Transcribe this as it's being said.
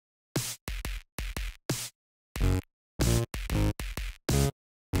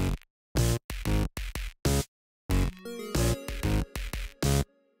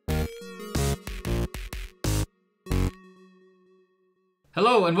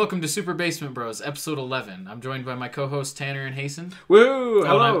Hello and welcome to Super Basement Bros, episode 11. I'm joined by my co-hosts Tanner and Hasten. Woo!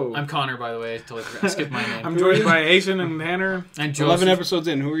 Hello! I'm Connor, by the way. Totally forgot. I skipped my name. I'm joined by Hasten and Tanner. And Joseph. 11 episodes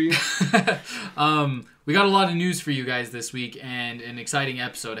in. Who are you? We got a lot of news for you guys this week and an exciting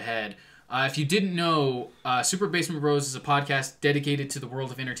episode ahead. If you didn't know, Super Basement Bros is a podcast dedicated to the world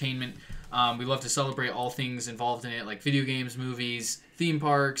of entertainment. We love to celebrate all things involved in it, like video games, movies, theme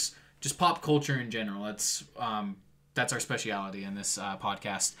parks, just pop culture in general. That's our speciality in this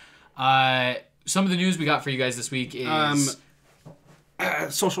podcast. Some of the news we got for you guys this week is...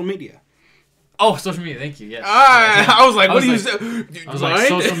 social media. Oh, social media, thank you, yes. I was like, what do you say? I was like,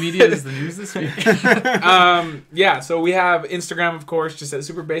 social media is the news this week? Yeah, so we have Instagram, of course, just at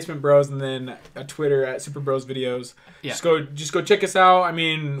Super Basement Bros, and then Twitter at Super Bros Videos. Yeah. Just go check us out. I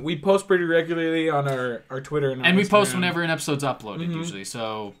mean, we post pretty regularly on our Twitter. And we Instagram. Post whenever an episode's uploaded, usually.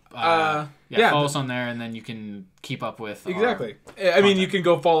 So, follow us on there, and then you can keep up with Exactly. I mean, you can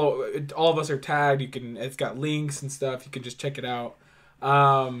go follow. All of us are tagged. It's got links and stuff. You can just check it out.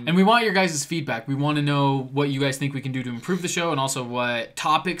 And we want your guys' feedback. We want to know what you guys think we can do to improve the show, and also what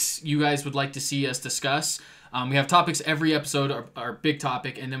topics you guys would like to see us discuss. We have topics every episode, our big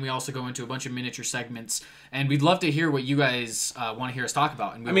topic, and then we also go into a bunch of miniature segments. And we'd love to hear what you guys want to hear us talk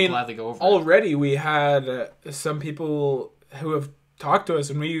about, and we will gladly go over it. Already we had some people who have talked to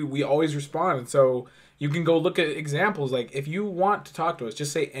us, and we always respond. And so you can go look at examples. Like, if you want to talk to us,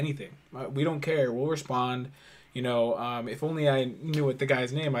 just say anything. We don't care. We'll respond. You know, if only I knew what the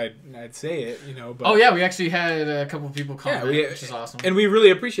guy's name, I'd say it. You know. But, oh yeah, we actually had a couple of people comment, which is awesome, and we really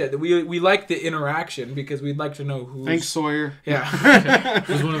appreciate that. We like the interaction because we'd like to know who. Thanks, Sawyer. Yeah,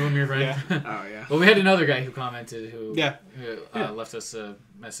 was one of them your friend? Yeah. Oh yeah. Well, we had another guy who commented who who left us a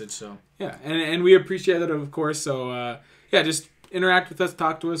message. So yeah, and we appreciate that, of course. So just interact with us,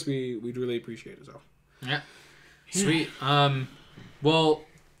 talk to us. We'd really appreciate it. So yeah, sweet. Well,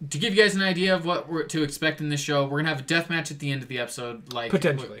 to give you guys an idea of what we're to expect in this show, we're gonna have a deathmatch at the end of the episode, like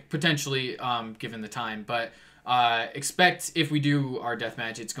potentially, given the time. But expect if we do our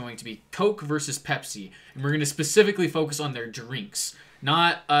deathmatch, it's going to be Coke versus Pepsi, and we're gonna specifically focus on their drinks,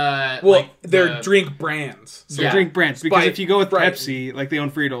 not their drink brands. So drink brands, because if you go with Pepsi, like they own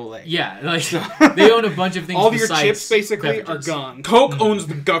Frito-Lay. Yeah, like they own a bunch of things. All your chips basically are gone. Coke owns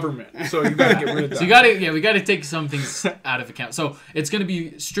the government, so you gotta get rid of that. So we gotta take some things out of account. So it's gonna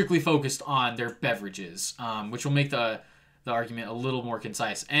be strictly focused on their beverages, which will make the argument a little more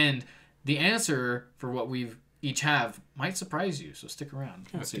concise. And the answer for what we've each have might surprise you, so stick around.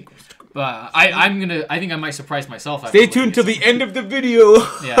 Let's see. But I think I might surprise myself. Stay tuned till the end of the video,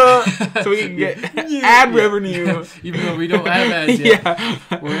 so we can get ad revenue. Even though we don't have ads yet,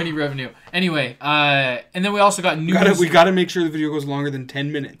 or any revenue. Anyway, and then we also got news. We gotta make sure the video goes longer than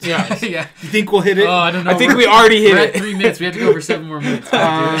 10 minutes. Yeah. You think we'll hit it? Oh, I don't know. I think we already hit it. At 3 minutes. We have to go over 7 more minutes.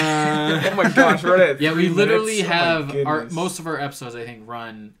 Oh my gosh, we're at we literally have most of our episodes, I think,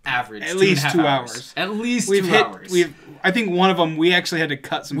 run average at least 2 hours. At least 2 hours. I think one of them we actually had to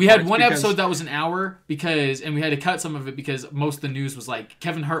cut some. We had one episode that was an hour and we had to cut some of it because most of the news was like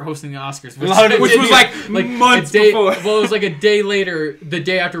Kevin Hart hosting the Oscars, which was like months before. Well, it was like a day later, the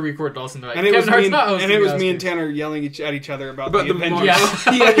day after we recorded. Also, like, and it was me and Tanner yelling at each other about the Avengers.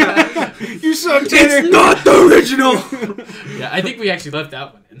 Yeah. You suck, Tanner. It's not the original. Yeah, I think we actually left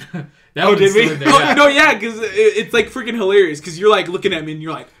that one in. Did we? No, because it's like freaking hilarious because you're like looking at me and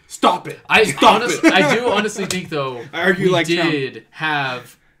you're like, stop it. I do honestly think though we did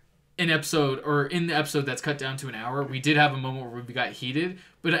have an episode, or in the episode that's cut down to an hour, we did have a moment where we got heated,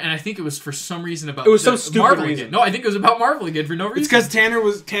 and I think it was for some reason about some stupid Marvel reason. Again. No, I think it was about Marvel again for no reason. It's because Tanner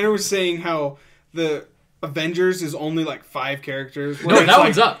was saying how the Avengers is only like 5 characters. No, that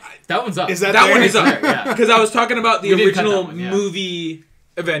one's up. That one's up. Is that one is up? Yeah. Because I was talking about the original movie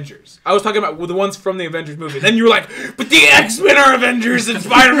Avengers. I was talking about the ones from the Avengers movie. Then you were like, but the X-Men are Avengers and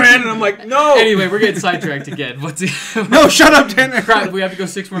Spider-Man, and I'm like, no. Anyway, we're getting sidetracked again. No, shut up, Tanner. Crap, we have to go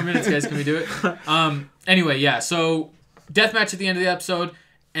 6 more minutes, guys. Can we do it? Anyway, yeah. So deathmatch at the end of the episode,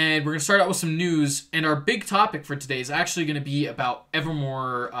 and we're gonna start out with some news. And our big topic for today is actually going to be about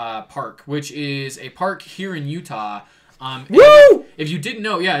Evermore Park, which is a park here in Utah. Woo! If you didn't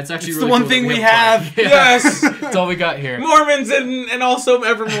know, it's actually really the one cool thing we have. Yes, that's all we got here. Mormons and also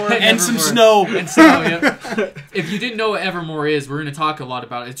Evermore and some snow. If you didn't know what Evermore is, we're going to talk a lot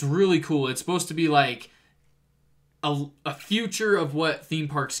about it. It's really cool. It's supposed to be like a future of what theme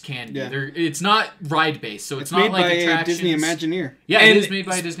parks can be. It's not ride based, so it's not like attractions. Disney Imagineer. Yeah, it is made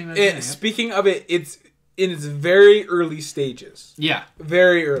by Disney Imagineer. Speaking of it, in its very early stages. Yeah.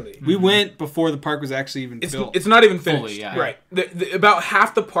 Very early. We went before the park was actually even built. It's not even finished. Fully, yeah. Right. About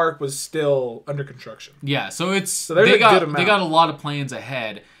half the park was still under construction. Yeah, so it's there's they a good amount. got a lot of plans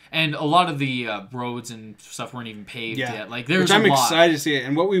ahead, and a lot of the roads and stuff weren't even paved yet. Like there's Which I'm a lot. excited to see it,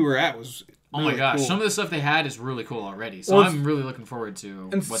 and what we were at was Oh really my gosh, cool. some of the stuff they had is really cool already. So Well, I'm really looking forward to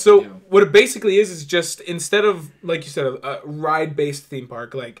And what so they do. what it basically is just instead of, like you said, a ride-based theme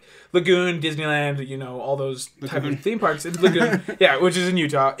park like Lagoon, Disneyland, you know, all those type of theme parks. It's Lagoon, yeah, which is in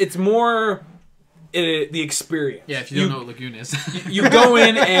Utah. It's more the experience. Yeah, if you don't know what Lagoon is. You go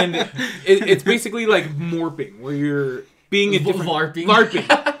in and it's basically like morping, where you're being a different LARPing.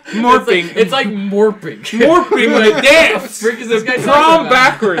 Morphing. It's like morping. Morphing with a dance. Frick is this guy talking Prom about?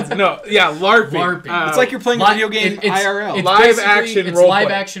 backwards. No, yeah, LARPing. LARPing. It's like you're playing a video game IRL. It's Live basically- action It's role live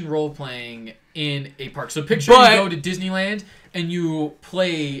play. action role playing in a park. So picture But- you go to Disneyland and you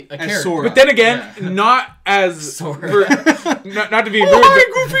play a character. Sora. But then again, not as Sora. not to be rude,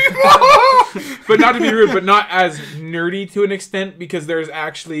 but not to be rude, but not as nerdy to an extent because there's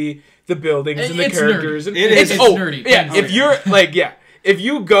actually the buildings and the It's characters. nerdy. And It is. It's oh, nerdy. yeah. Okay. If you're like, yeah, if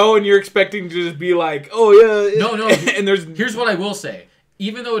you go and you're expecting to just be like, oh yeah, No. and there's Here's what I will say.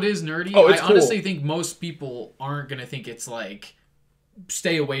 Even though it is nerdy, Oh, I it's cool. honestly think most people aren't going to think it's like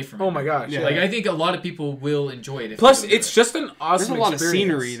stay away from it. oh my gosh, Yeah. yeah. Like I think a lot of people will enjoy it. If Plus, they go to it's it. just an awesome. There's a lot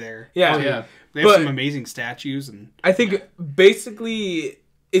experience. of scenery there. Yeah, Oh, yeah. They have But- some amazing statues and I think basically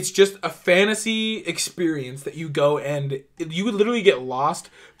it's just a fantasy experience that you go and you would literally get lost.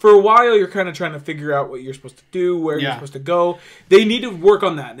 For a while, you're kind of trying to figure out what you're supposed to do, where you're Yeah. supposed to go. They need to work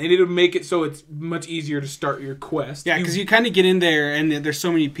on that. They need to make it so it's much easier to start your quest. yeah, because you kind of get in there and there's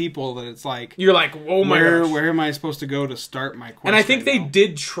so many people that it's like, You're like, oh my gosh. where am I supposed to go to start my quest? And I think right they now?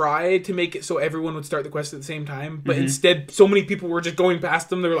 did try to make it so everyone would start the quest at the same time, but Mm-hmm. instead, so many people were just going past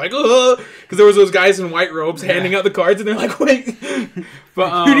them. They were like, ugh, because there was those guys in white robes handing out the cards, and they're like, wait.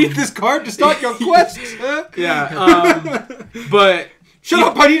 But You need this card to start your quest. Huh? yeah, but Shut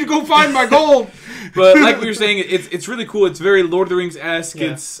up! I need to go find my gold. but like we were saying, it's really cool. It's very Lord of the Rings esque.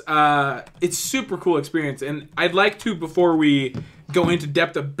 Yeah. It's super cool experience, and I'd like to, before we go into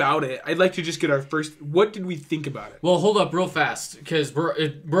depth about it, I'd like to just get our first. What did we think about it? Well, hold up real fast because we're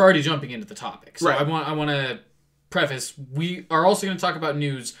already jumping into the topic. So Right. I want to preface. We are also going to talk about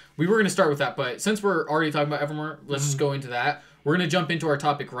news. We were going to start with that, but since we're already talking about Evermore, let's just go into that. We're going to jump into our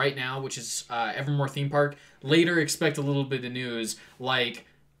topic right now, which is Evermore theme park. Later, expect a little bit of news like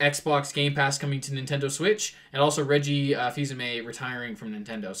Xbox Game Pass coming to Nintendo Switch, and also Reggie Fils-Aimé retiring from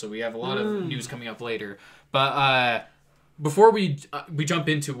Nintendo. So we have a lot of news coming up later. But before we jump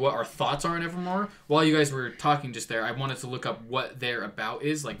into what our thoughts are on Evermore, while you guys were talking just there, I wanted to look up what their about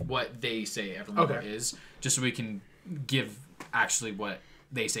is, like what they say Evermore Okay. is, just so we can give actually what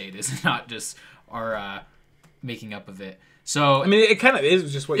they say it is, not just our making up of it. So I mean, it kind of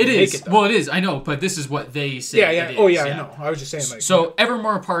is just what you it make is. it. Though. Well, it is. I know, but this is what they say. Yeah, yeah. it Oh, is, yeah, I know. I was just saying, like, So,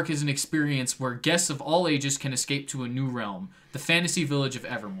 Evermore Park is an experience where guests of all ages can escape to a new realm, the fantasy village of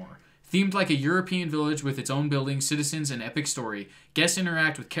Evermore. Themed like a European village with its own buildings, citizens, and epic story, guests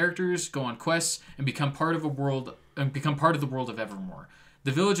interact with characters, go on quests, and become part of the world of Evermore.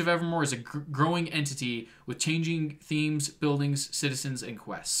 The village of Evermore is a growing entity with changing themes, buildings, citizens, and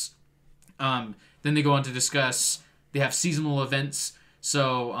quests. Then they go on to discuss. They have seasonal events.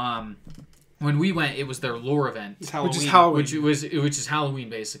 So when we went, it was their lore event, which is Halloween. which is Halloween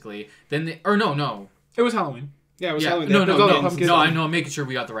basically. Then they, or no. It was Halloween. Yeah, it was Yeah, Halloween. no, They no, put all the no, pumpkins no. on. I know. I'm making sure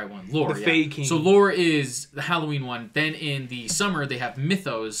we got the right one. Lore. The Yeah. Fae King. So lore is the Halloween one. Then in the summer they have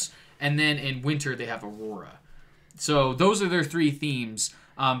Mythos, and then in winter they have Aurora. So those are their three themes.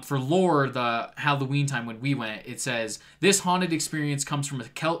 For lore, the Halloween time when we went, it says this haunted experience comes from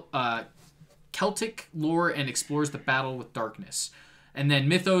a Celtic lore and explores the battle with darkness. And then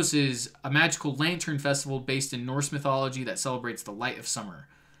Mythos is a magical lantern festival based in Norse mythology that celebrates the light of summer.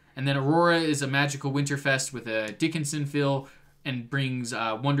 And then Aurora is a magical winter fest with a Dickinson feel and brings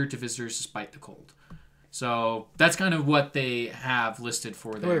wonder to visitors despite the cold. So that's kind of what they have listed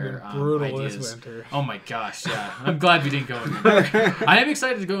for That would have their been brutal ideas. this winter. Oh my gosh, yeah. I'm glad we didn't go in winter. I am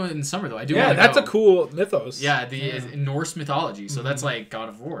excited to go in summer though. I do Yeah, want to that's go. a cool mythos. Yeah, in Norse mythology. So that's like God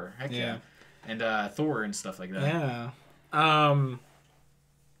of War. Heck yeah. Yeah. And Thor and stuff like that. Yeah.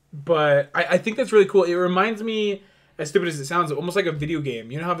 But I think that's really cool. It reminds me, as stupid as it sounds, almost like a video game.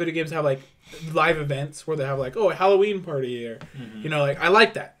 You know how video games have like live events where they have like, oh, a Halloween party, or you know, like I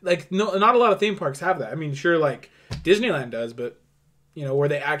like that. Like no, not a lot of theme parks have that. I mean, sure, like Disneyland does, but you know, where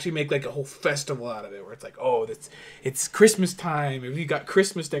they actually make like a whole festival out of it, where it's like, oh, it's Christmas time, and we've got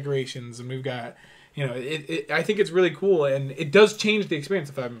Christmas decorations, and we've got, I think it's really cool, and it does change the experience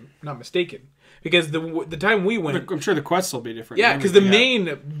if I'm not mistaken. Because the time we went, I'm sure the quests will be different. Yeah, because the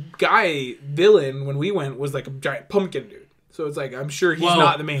main villain when we went was like a giant pumpkin dude. So it's like I'm sure he's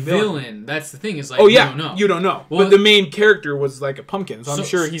not the main villain. That's the thing is like you don't know. Well, but the main character was like a pumpkin, so I'm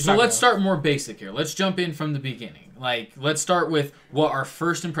sure he's not. So let's start more basic here. Let's jump in from the beginning. Like let's start with what our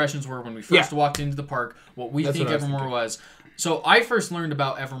first impressions were when we first walked into the park. What we think Evermore was. So I first learned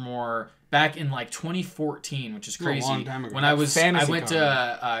about Evermore back in like 2014, which is crazy. A long time ago. When I went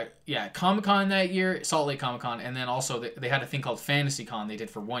to Comic-Con that year, Salt Lake Comic-Con, and then also they had a thing called Fantasy Con they did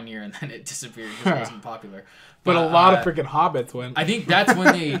for 1 year, and then it disappeared because it wasn't popular. But a lot of freaking hobbits went. I think that's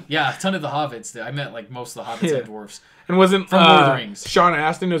when a ton of the hobbits. I met like most of the hobbits and dwarves. And wasn't from Lord of the Rings. Sean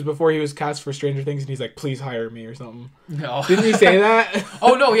Astin, it was before he was cast for Stranger Things, and he's like, "Please hire me" or something. No, didn't he say that?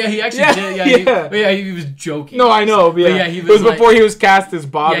 Oh no, yeah, he actually did. Yeah, he was joking. No, I know, but yeah, he was it was before he was cast as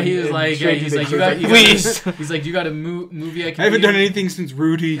Bob. Yeah, he was like, he's like, he's like, you got a movie I haven't done anything since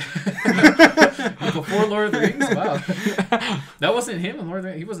Rudy. Before Lord of the Rings. Wow, that wasn't him in Lord of the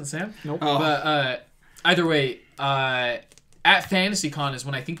Rings. He wasn't Sam. Nope. Oh. But either way, at FantasyCon is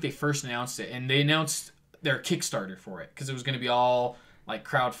when I think they first announced it, and they announced their Kickstarter for it because it was going to be all like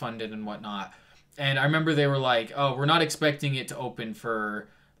crowdfunded and whatnot. And I remember they were like, "Oh, we're not expecting it to open for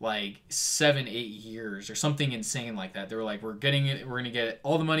like 7-8 years or something insane like that." They were like, "We're getting it. We're going to get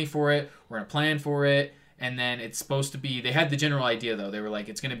all the money for it. We're going to plan for it." And then it's supposed to be. They had the general idea though. They were like,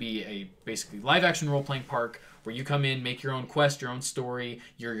 "It's going to be a basically live action role playing park where you come in, make your own quest, your own story,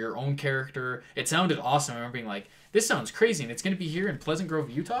 you're your own character." It sounded awesome. I remember being like, "This sounds crazy, and it's going to be here in Pleasant Grove,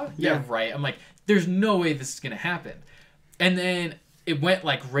 Utah." Yeah, right. I'm like, "There's no way this is going to happen." And then it went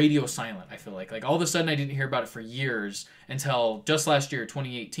like radio silent. I feel like all of a sudden I didn't hear about it for years until just last year,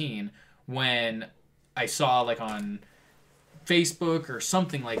 2018, when I saw like on Facebook or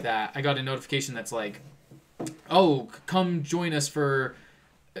something like that, I got a notification that's like, "Oh, come join us for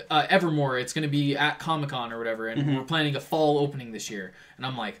Evermore. It's going to be at Comic-Con or whatever, and we're planning a fall opening this year." And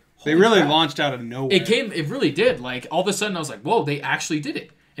I'm like, they really launched out of nowhere. It really did. Like all of a sudden I was like, "Whoa, they actually did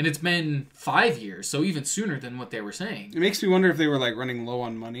it." And it's been 5 years, so even sooner than what they were saying. It makes me wonder if they were like running low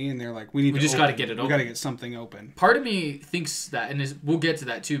on money, and they're like, "We just got to get it open. We got to get something open." Part of me thinks that, and we'll get to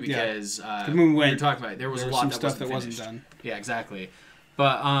that too because when we were talking about it, there was a lot that wasn't done. Yeah, exactly.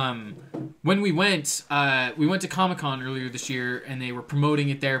 But when we went to Comic-Con earlier this year, and they were promoting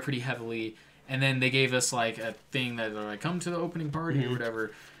it there pretty heavily. And then they gave us like a thing that they're like, "Come to the opening party" or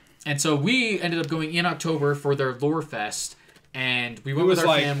whatever. And so we ended up going in October for their Lore Fest. And we went with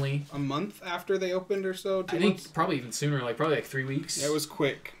our family. A month after they opened or so? I think probably even sooner, like probably like 3 weeks. Yeah, it was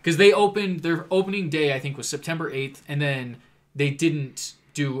quick. Because they opened, their opening day I think was September 8th, and then they didn't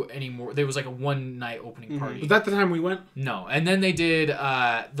do any more. There was like a one-night opening party. Was that the time we went? No. And then they did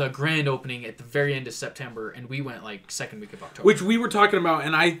the grand opening at the very end of September, and we went like second week of October. Which we were talking about,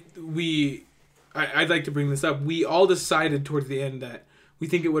 and I'd like to bring this up. We all decided towards the end that we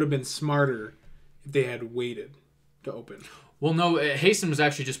think it would have been smarter if they had waited to open. Well, no, Hasten was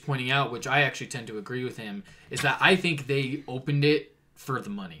actually just pointing out, which I actually tend to agree with him, is that I think they opened it for the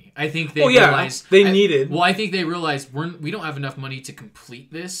money. I think they realized... they needed... Well, I think they realized we don't have enough money to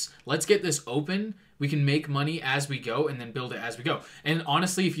complete this. Let's get this open. We can make money as we go and then build it as we go. And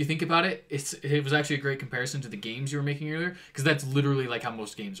honestly, if you think about it, it was actually a great comparison to the games you were making earlier, because that's literally like how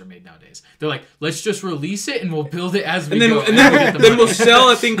most games are made nowadays. They're like, let's just release it and we'll build it as we go. And then we'll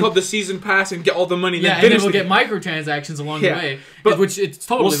sell a thing called the season pass and get all the money. Yeah, and then we'll get microtransactions along the way, which it's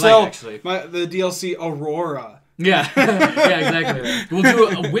totally actually. The DLC Aurora. Yeah, yeah, exactly. We'll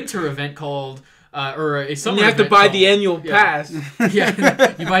do a winter event called... or a summer. You have to buy the annual pass.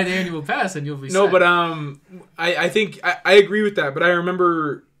 Yeah, you buy the annual pass and you'll be set. But I think I agree with that. But I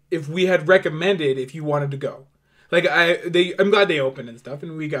remember if we had recommended if you wanted to go, like I'm glad they opened and stuff,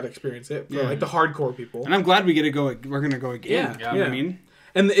 and we got to experience it for like the hardcore people. And I'm glad we get to go. We're gonna go again. Yeah, you know what I mean.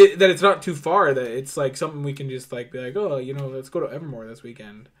 And that it's not too far. That it's like something we can just like be like, oh, let's go to Evermore this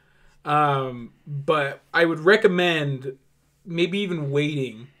weekend. But I would recommend maybe even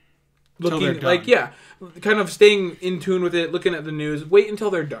waiting. Looking like kind of staying in tune with it, looking at the news. Wait until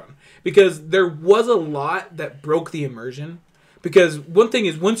they're done, because there was a lot that broke the immersion. Because one thing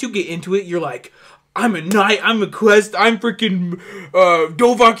is, once you get into it, you're like, I'm a knight, I'm a quest, I'm freaking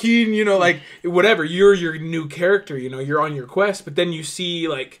Dovahkiin, like whatever. You're your new character, you're on your quest. But then you see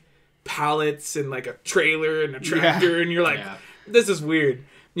like pallets and like a trailer and a tractor, and you're like, this is weird.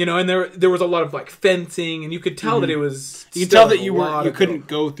 And there was a lot of like fencing, and you could tell that it was. You could tell that you couldn't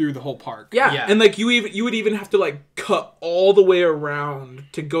go through the whole park. Yeah, and like you would even have to like cut all the way around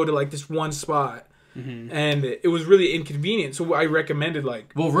to go to like this one spot. and it was really inconvenient. So I recommended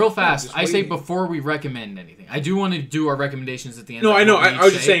like. Well, real fast, just I say waiting. before we recommend anything, I do want to do our recommendations at the end. No, like I know. what we I was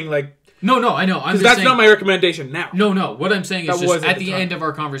each just say. saying like. No, I know. I'm just That's saying, not my recommendation now. No. What I'm saying is That was just at at the the time. end of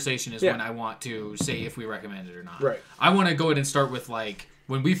our conversation is Yeah. when I want to say if we recommend it or not. Right. I want to go ahead and start with like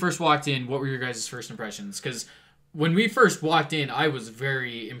when we first walked in. What were your guys' first impressions? Because when we first walked in, I was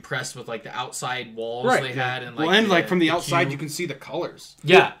very impressed with like the outside walls Right, they yeah. had and like Well, and like from the outside, cube. you can see the colors.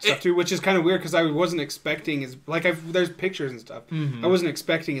 Yeah. Stuff too, which is kind of weird because I wasn't expecting as like there's pictures and stuff. I wasn't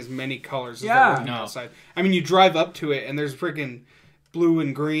expecting as many colors as there Yeah. were on the No. outside. I mean, you drive up to it and there's freaking blue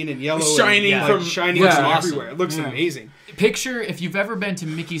and green and yellow Shining and, from- like, shining yeah. from Awesome. everywhere. It looks Yeah. amazing. Picture if you've ever been to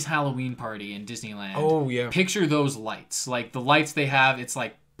Mickey's Halloween party in Disneyland. Oh yeah. Picture those lights. Like the lights they have, it's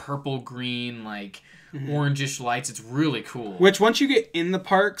like purple, green, like orangish lights. It's really cool. Which once you get in the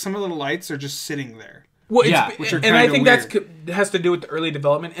park, some of the lights are just sitting there. Well, Yeah, it's, which are and I kinda think weird. that has to do with the early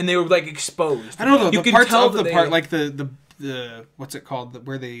development, and they were like exposed. I don't know You the can parts tell of that the they- park, like the what's it called?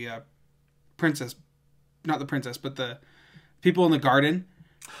 Where the princess, not the princess, but the people in the garden.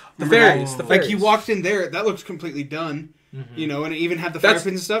 The Remember that? fairies, the Like you fairies. walked in there, that looked completely done. You know, and it even had the That's-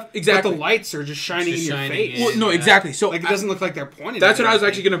 fire pins and stuff. exactly. But the lights are just shining Just in your shining face. in. Well, no, Yeah. exactly. So Like it doesn't look like they're pointing. that's at what I was anything.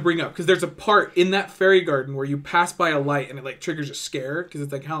 actually going to bring up because there's a part in that fairy garden where you pass by a light and it like triggers a scare because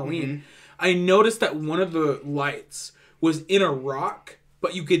it's like Halloween. I noticed that one of the lights was in a rock,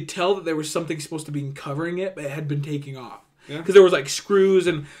 but you could tell that there was something supposed to be covering it, but it had been taken off. Yeah. Because there was like screws,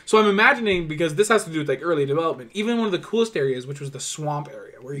 and so I'm imagining, because this has to do with like early development, even one of the coolest areas, which was the swamp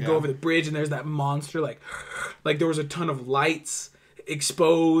area where you go Yeah. over the bridge and there's that monster, like there was a ton of lights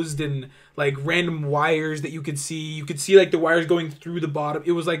exposed and like random wires that you could see like the wires going through the bottom.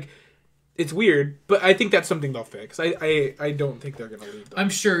 It was like, it's weird, but I think that's something they'll fix. I don't think they're gonna leave them. I'm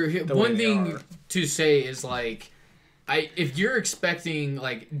sure way one they thing are. to say is like if you're expecting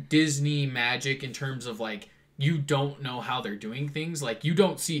like Disney magic in terms of like you don't know how they're doing things, like you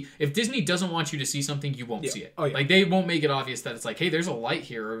don't see, if Disney doesn't want you to see something, you won't Yeah. see it. Oh, yeah. Like they won't make it obvious that it's like, hey, there's a light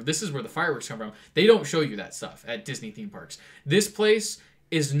here, or this is where the fireworks come from. They don't show you that stuff at Disney theme parks. This place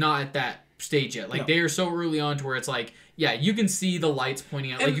is not at that stage yet. Like No. they are so early on to where it's like, yeah, you can see the lights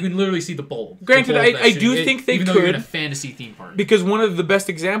pointing out. And like you can literally see the bulb. The granted, bulb I that's do shooting. think they even though you're in a could- fantasy theme park. Because one of the best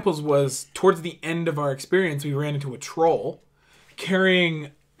examples was towards the end of our experience, we ran into a troll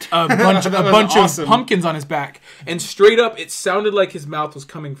carrying a bunch That was awesome. of pumpkins on his back, and straight up, it sounded like his mouth was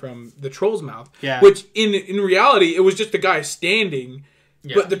coming from the troll's mouth. Yeah. Which in reality, it was just a guy standing,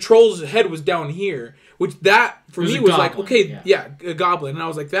 Yeah. but the troll's head was down here. Which that for It was me a was like, goblin, okay, yeah. a goblin, and I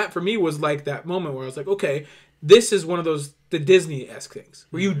was like, that for me was like that moment where I was like, okay, this is one of those the Disney-esque things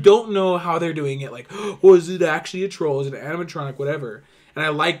where you don't know how they're doing it. Like, oh, is it actually a troll? Is it an animatronic? Whatever. And I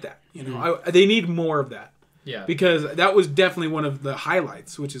like that. You know, they need more of that. Yeah. Because that was definitely one of the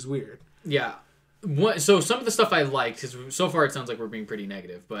highlights, which is weird. Yeah. So some of the stuff I liked, because so far it sounds like we're being pretty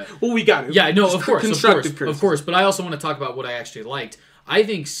negative, but Well, we got it. yeah, no, Just of course, constructive of criticism. course. But I also want to talk about what I actually liked. I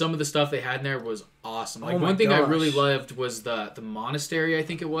think some of the stuff they had in there was awesome. Like Oh my one thing I gosh. really loved was the monastery. I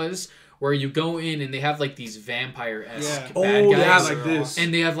think it was where you go in and they have like these vampire-esque Yeah. bad Oh, guys. yeah, like this.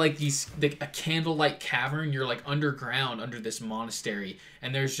 And they have like these a candlelight cavern. You're like underground under this monastery,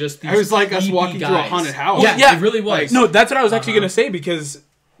 and there's just these It was like us creepy walking through a guys. haunted house. Yeah, Yeah. it really was. No, that's what I was actually Uh-huh. going to say, because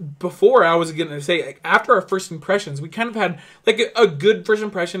before I was going to say, like, after our first impressions, we kind of had like a good first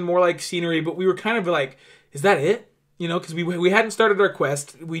impression, more like scenery, but we were kind of like, is that it? You know, because we hadn't started our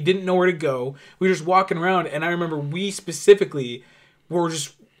quest. We didn't know where to go. We were just walking around, and I remember we specifically were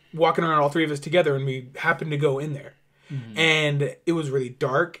just walking around, all three of us together, and we happened to go in there. And it was really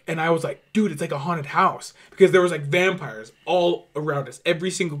dark, and I was like, dude, it's like a haunted house, because there was like vampires all around us,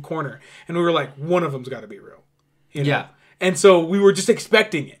 every single corner, and we were like, one of them's got to be real. You know? Yeah. And so we were just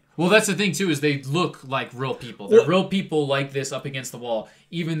expecting it. Well, that's the thing, too, is they look like real people. They're Well- real people like this up against the wall,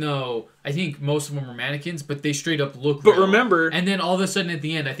 even though I think most of them were mannequins, but they straight up look But real. remember- And then all of a sudden at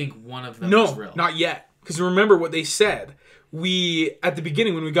the end, I think one of them was No, real. not yet. Because remember what they said. At the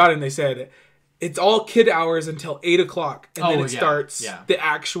beginning when we got in, they said, it's all kid hours until 8 o'clock, and then Oh, it yeah, starts yeah. the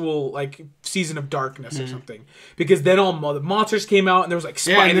actual like season of darkness or something. Because then all the monsters came out, and there was like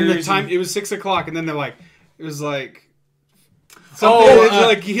Yeah, spiders. and then the time and- it was 6 o'clock, and then they're like, it was like, Oh, it's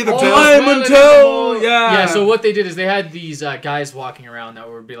like you hear the oh, bell. time Well, until Yeah, so what they did is they had these guys walking around that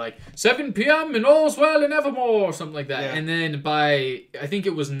would be like 7 p.m. and all's well in Evermore or something like that. Yeah. And then by I think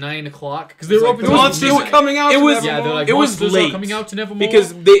it was 9 o'clock because they were Like, open the till monsters midnight. are coming out. It to was- Evermore. Yeah, they're like It was monsters late are coming out to Nevermore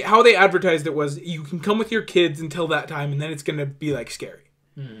because how they advertised it was you can come with your kids until that time, and then it's gonna be like scary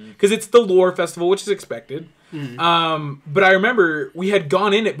because it's the lore festival, which is expected. But I remember we had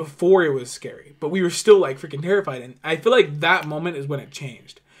gone in it before it was scary, but we were still like freaking terrified, and I feel like that moment is when it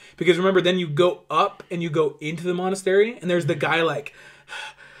changed. Because remember, then you go up and you go into the monastery, and there's the guy like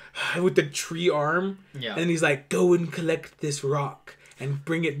with the tree arm, and he's like, "Go and collect this rock and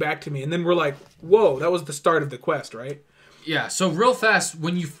bring it back to me." And then we're like, "Whoa, that was the start of the quest, right?" Yeah. So real fast,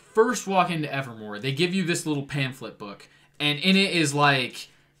 when you first walk into Evermore, they give you this little pamphlet book, and in it is like.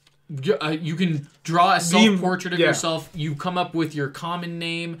 You can draw a self-portrait of yourself. You come up with your common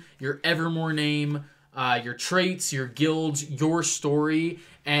name, your Evermore name, your traits, your guilds, your story,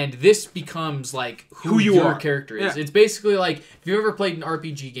 and this becomes like who your character is. Yeah. It's basically like if you ever played an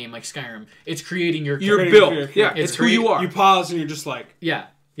RPG game like Skyrim, it's creating your build. Yeah, it's who you are. You pause and you're just like, yeah,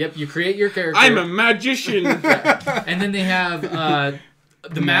 yep. You create your character. I'm a magician. Yeah. And then they have.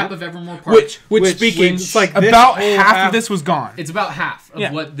 The map of Evermore Park. Which speaking, it's like about half of this was gone. It's about half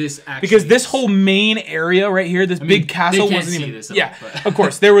of what this actually because this whole main area right here, this big castle wasn't even. This of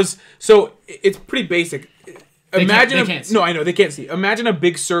course there was. So it's pretty basic. Imagine no, I know they can't see. Imagine a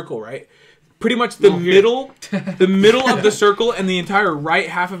big circle, right? Pretty much the middle of the circle and the entire right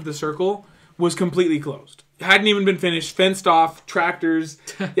half of the circle was completely closed. Hadn't even been finished, fenced off, tractors.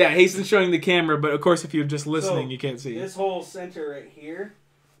 Yeah, Hasten's showing the camera, but of course if you're just listening, you can't see. This whole center right here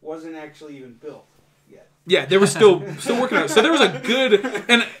wasn't actually even built yet. Yeah, they were still working on it. So there was a good,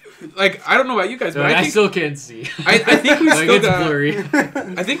 and like, I don't know about you guys, but I still can't see. I think we still got, blurry.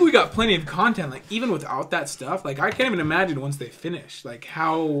 I think we got plenty of content, like even without that stuff. Like I can't even imagine once they finish, like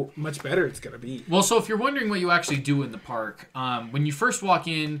how much better it's going to be. Well, so if you're wondering what you actually do in the park, when you first walk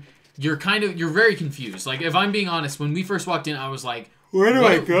in, you're very confused. Like, if I'm being honest, when we first walked in, I was like, where do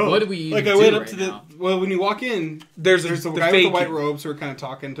I go? What do we even I went up to the... Well, when you walk in, there's the guy with the white robes who are kind of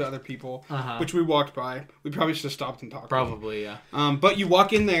talking to other people, which we walked by. We probably should have stopped and talked. Probably, yeah. But you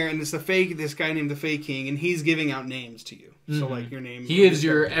walk in there, and it's this guy named the Fey King, and he's giving out names to you. So, like, your name... He is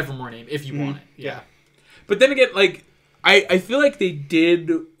your Evermore name, if you want it. Yeah. But then again, like, I feel like they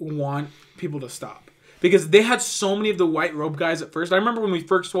did want people to stop. Because they had so many of the white robe guys at first. I remember when we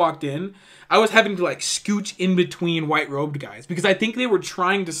first walked in, I was having to like scooch in between white robed guys. Because I think they were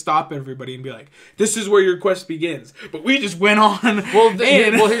trying to stop everybody and be like, this is where your quest begins. But we just went on. Well,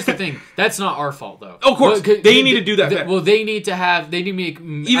 here's the thing. That's not our fault, though. Of course. They need to do that. They need to make...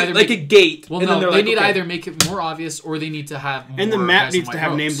 Either like a gate. Well, no, they need to either make it more obvious or they need to have more... And the map needs to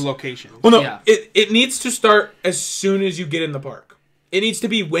have named locations. Well, no. It needs to start as soon as you get in the park. It needs to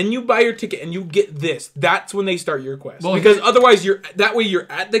be when you buy your ticket and you get this. That's when they start your quest. Well, because otherwise, you're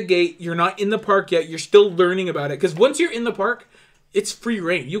at the gate. You're not in the park yet. You're still learning about it. Because once you're in the park, it's free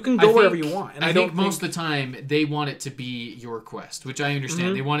reign. You can go wherever you want. And I think most of the time they want it to be your quest, which I understand.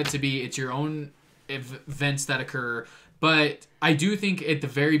 Mm-hmm. They want it to be it's your own events that occur. But I do think at the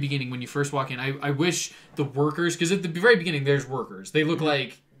very beginning when you first walk in, I wish the workers, because at the very beginning there's workers. They look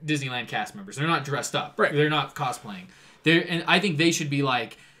like Disneyland cast members. They're not dressed up. Right. They're not cosplaying. And I think they should be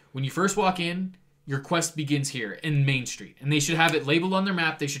like, when you first walk in, your quest begins here in Main Street. And they should have it labeled on their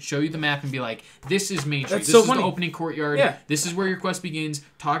map. They should show you the map and be like, this is Main Street. This is the opening courtyard. Yeah. This is where your quest begins.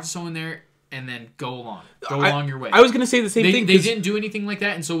 Talk to someone there and then go along. Go along your way. I was going to say the same thing. They didn't do anything like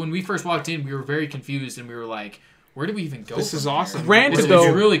that. And so when we first walked in, we were very confused and we were like, where do we even go? This is awesome. Granted, though,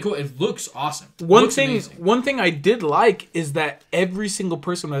 it's really cool. It looks awesome. One thing I did like is that every single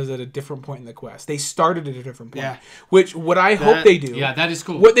person was at a different point in the quest. They started at a different point. Yeah. What I hope they do. Yeah, that is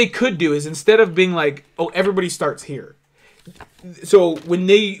cool. What they could do is instead of being like, oh, everybody starts here. So when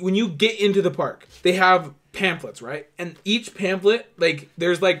you get into the park, they have pamphlets, right? And each pamphlet, like,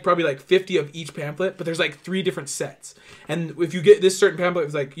 there's like probably like 50 of each pamphlet, but there's like 3 different sets. And if you get this certain pamphlet,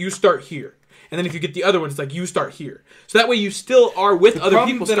 it's like, you start here. And then if you get the other one, it's like, you start here. So that way you still are with other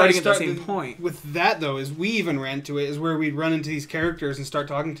people starting at the same point. With that, though, is we even ran to it, is where we'd run into these characters and start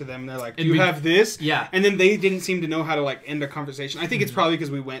talking to them. And they're like, do you have this? Yeah. And then they didn't seem to know how to, like, end a conversation. I think it's probably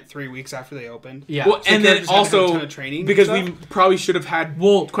because we went 3 weeks after they opened. Yeah. Well, so and then also, a ton of training because we probably should have had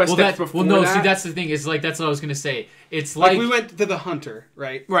quest steps before that. See, that's the thing. Is like, that's what I was going to say. It's like... we went to the hunter,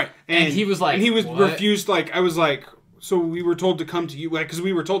 right? Right. And he was like... And he was refused, like, I was like... So we were told to come to you, because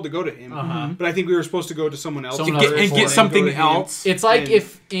we were told to go to him. But I think we were supposed to go to someone else and get something else. It's like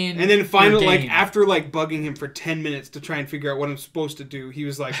and then finally, like after like bugging him for 10 minutes to try and figure out what I'm supposed to do, he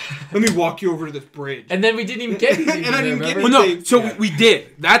was like, "Let me walk you over to this bridge." And then we didn't even get anything. And I didn't get anything. Well, no, so we did.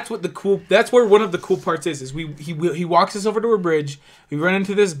 That's where one of the cool parts is he walks us over to a bridge. We run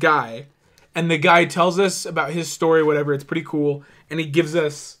into this guy, and the guy tells us about his story, whatever. It's pretty cool, and he gives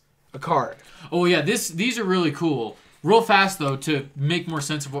us a card. Oh yeah, these are really cool. Real fast, though, to make more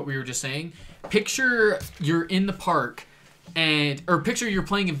sense of what we were just saying, picture you're in the park, or picture you're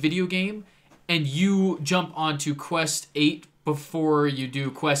playing a video game, and you jump onto Quest 8 before you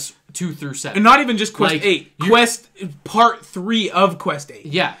do quests 2 through 7. And not even just quest Like, 8. Quest part 3 of quest 8.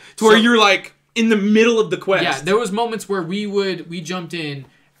 Yeah. To where you're like in the middle of the quest. Yeah, there was moments where we jumped in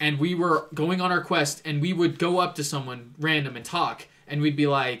and we were going on our quest and we would go up to someone random and talk and we'd be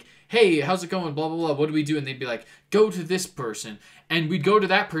like, hey, how's it going? Blah, blah, blah. What do we do? And they'd be like, go to this person. And we'd go to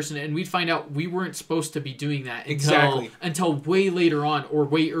that person and we'd find out we weren't supposed to be doing that until way later on or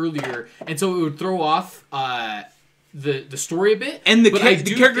way earlier. And so it would throw off the story a bit. And the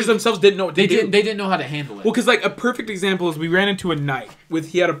characters themselves didn't know what to do. They didn't know how to handle it. Well, because like a perfect example is we ran into a knight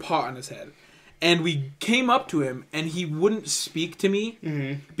he had a pot on his head. And we came up to him and he wouldn't speak to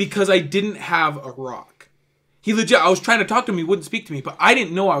me because I didn't have a rock. I was trying to talk to him, he wouldn't speak to me, but I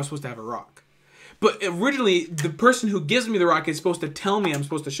didn't know I was supposed to have a rock. But originally, the person who gives me the rock is supposed to tell me I'm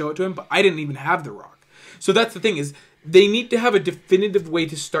supposed to show it to him, but I didn't even have the rock. So that's the thing is, they need to have a definitive way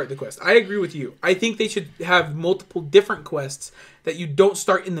to start the quest. I agree with you. I think they should have multiple different quests that you don't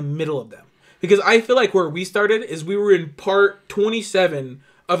start in the middle of them. Because I feel like where we started is we were in part 27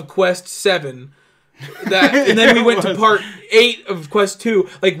 of quest 7. And then we went to part 8 of quest 2.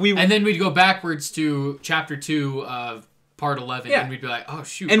 And then we'd go backwards to chapter 2 of part 11, and we'd be like, oh,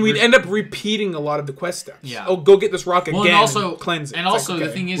 shoot. And we'd end up repeating a lot of the quest steps. Yeah. Oh, go get this rock again and cleanse it. And also, the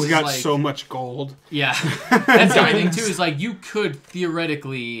thing is, we got so much gold. Yeah. That's the other thing, too, is like, you could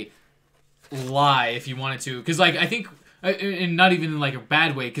theoretically lie if you wanted to. Because, like, I think, and not even in, like, a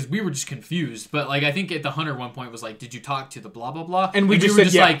bad way, because we were just confused. But, like, I think at the hunter one point was like, did you talk to the blah, blah, blah? And we were just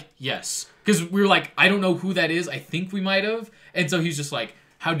said, like, yes. Because we were like, I don't know who that is. I think we might have. And so he's just like,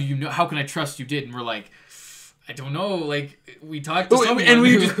 how do you know? How can I trust you did? And we're like, I don't know. Like, we talked to someone. And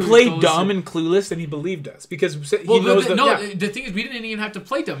we just played dumb and clueless, and he believed us. Because he knows that... the thing is, we didn't even have to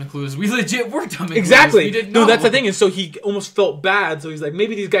play dumb and clueless. We legit were dumb and clueless. Exactly. We didn't know. No, that's the thing. And so he almost felt bad. So he's like,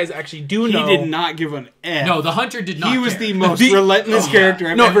 maybe these guys actually do know. He did not give an F. No, the hunter did not He was the most relentless character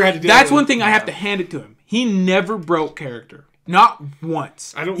I've ever had to deal with. That's one thing I have to hand it to him. He never broke character. Not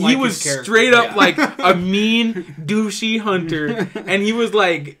once. I don't like He was his character. straight up like a mean, douchey hunter. And he was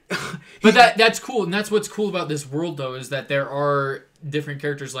like... But that's cool. And that's what's cool about this world, though, is that there are different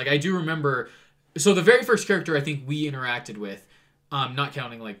characters. Like, I do remember... So the very first character I think we interacted with, not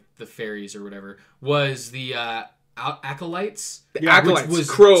counting, like, the fairies or whatever, was the... Acolytes. The Acolytes. Which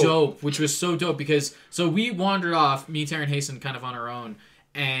was Crow. dope. Which was so dope because... So we wandered off, me, Taryn, Hasten, kind of on our own.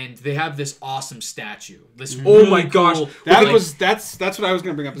 And they have this awesome statue. This really my gosh. cool, That's what I was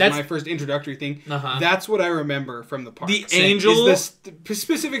going to bring up as my first introductory thing. That's what I remember from the park. The angel,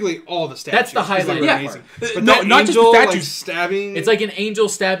 specifically all the statues. That's the highlight. Yeah. Amazing. But no, not just the statues. Like, stabbing. It's like an angel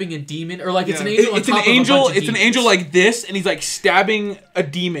stabbing a demon, or like it's an angel. It's an angel. It's an angel like this, and he's like stabbing a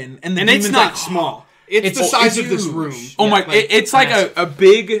demon, and the demon's it's not like, small. It's the size of this room. Oh my! It's like a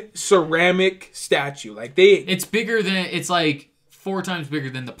big ceramic statue. Like it's bigger than it's like 4 times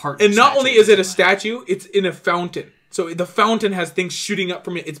bigger than the part. And not only is it a statue, it's in a fountain. So the fountain has things shooting up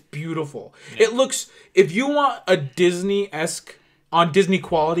from it. It's beautiful. Yeah. It looks... If you want a Disney-esque, on Disney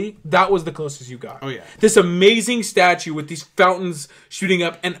quality, that was the closest you got. Oh, yeah. This amazing statue with these fountains shooting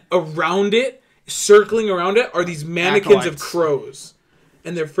up, and around it, circling around it, are these mannequins of crows.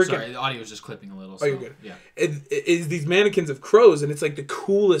 And they're freaking... Sorry, the audio was just clipping a little. So, you're good. Yeah. It is these mannequins of crows, and it's like the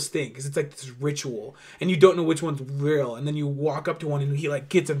coolest thing, because it's like this ritual, and you don't know which one's real, and then you walk up to one, and he like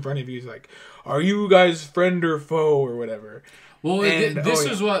gets in front of you, he's like, are you guys friend or foe, or whatever. Well, this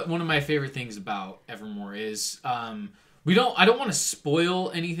is what one of my favorite things about Evermore is, I don't want to spoil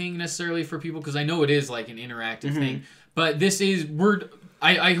anything necessarily for people, because I know it is like an interactive thing, but this is,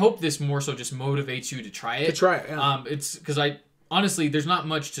 I hope this more so just motivates you to try it. Yeah. It's, because honestly, there's not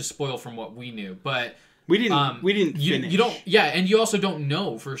much to spoil from what we knew, but we didn't finish. You don't, and you also don't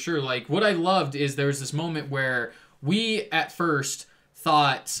know for sure. Like, what I loved is there was this moment where we at first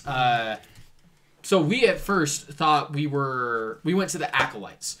thought, we went to the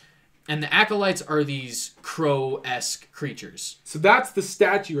Acolytes, and the Acolytes are these crow-esque creatures. So that's the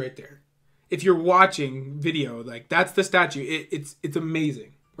statue right there. If you're watching video, like that's the statue. It's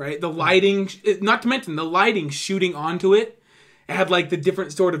amazing, right? The lighting, not to mention the lighting shooting onto it. It had like the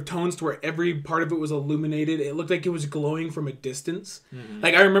different sort of tones to where every part of it was illuminated. It looked like it was glowing from a distance.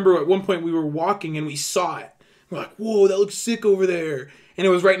 Like I remember at one point we were walking and we saw it. We're like, whoa, that looks sick over there. And it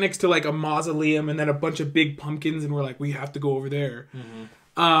was right next to like a mausoleum and then a bunch of big pumpkins. And we're like, we have to go over there.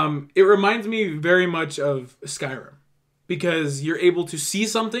 It reminds me very much of Skyrim. Because you're able to see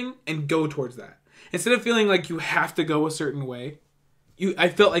something and go towards that. Instead of feeling like you have to go a certain way, I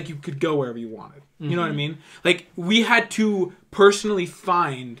felt like you could go wherever you wanted. You know what I mean? Like, we had to personally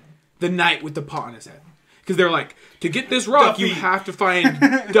find the knight with the pot on his head. because they're like, to get this rock, Duffy. you have to find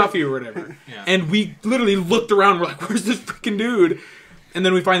Duffy or whatever. Yeah. And we literally looked around. We're like, where's this freaking dude? And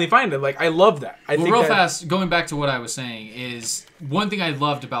then we finally find him. Like, I love that. I think real that, fast, going back to what I was saying, is one thing I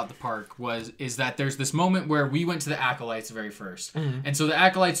loved about the park is that there's this moment where we went to the Acolytes very first. And so the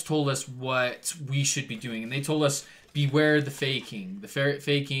Acolytes told us what we should be doing. And they told us, beware the faking. The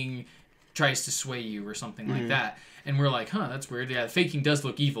faking tries to sway you or something like that. And we're like, huh, that's weird. Yeah, the faking does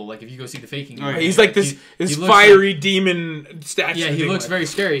look evil. Like, if you go see the faking... he's like this he fiery demon statue. Yeah, he looks very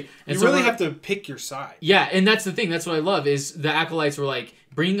scary. And You so really have to pick your side. Yeah, and that's the thing. That's what I love, is the Acolytes were like,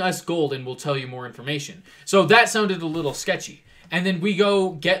 bring us gold and we'll tell you more information. So that sounded a little sketchy. And then we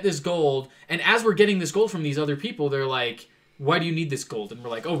go get this gold, and as we're getting this gold from these other people, they're like, why do you need this gold? And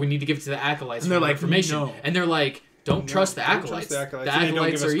we're like, oh, we need to give it to the Acolytes And for they're more like, information. no. And they're like, don't trust the don't Acolytes. trust the Acolytes. The And they don't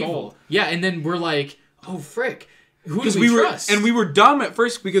Acolytes give us are evil. gold. Yeah, and then we're like, oh, frick. Who do Because we were trust? and we were dumb at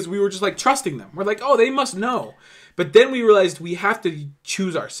first because we were just like trusting them. We're like, oh, they must know. But then we realized we have to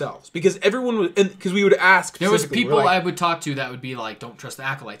choose ourselves because everyone was, because we would ask. There was specifically, people we're like, I would talk to that would be like, don't trust the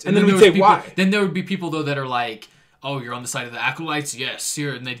Acolytes. And then there we'd was say, people, why? Then there would be people, though, that are like, oh, you're on the side of the Acolytes? Yes,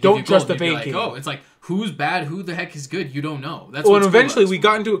 here. And they'd give Don't you trust gold. the And you'd faking. be like, oh, it's like, who's bad? Who the heck is good? You don't know. That's Well, what's and cool eventually about we this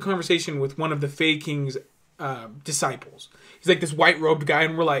got into a conversation with one of the Fae King's disciples. He's like this white robed guy,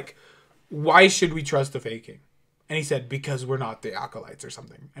 and we're like, why should we trust the Fae King? And he said, because we're not the Acolytes or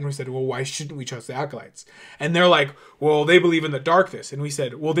something. And we said, well, why shouldn't we trust the Acolytes? And they're like, well, they believe in the darkness. And we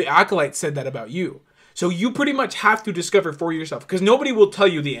said, well, the Acolytes said that about you. So you pretty much have to discover for yourself. Because nobody will tell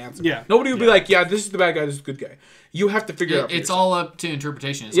you the answer. Yeah. Nobody will be like, yeah, this is the bad guy, this is the good guy. You have to figure it out for It's yourself. all up to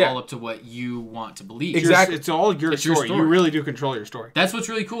interpretation. It's all up to what you want to believe. Exactly. It's all your It's your story. story. You really do control your story. That's what's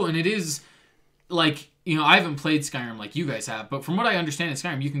really cool. And it is, like, you know, I haven't played Skyrim like you guys have, but from what I understand in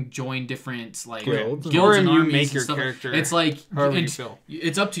Skyrim, you can join different, like, Guilds. Or and you armies make and your stuff. character It's like, however you and feel.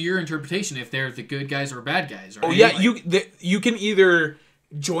 it's up to your interpretation if they're the good guys or bad guys. Right? Oh, yeah, Like, you can either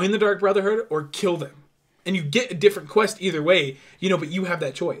join the Dark Brotherhood or kill them. And you get a different quest either way, you know, but you have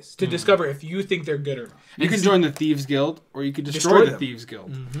that choice to discover if you think they're good or not. You can join the Thieves Guild, or you could destroy the them. Thieves Guild.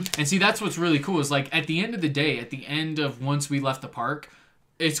 And see, that's what's really cool is, like, at the end of the day, at the end of once we left the park,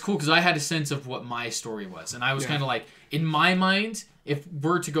 it's cool because I had a sense of what my story was. And I was kind of like, in my mind, if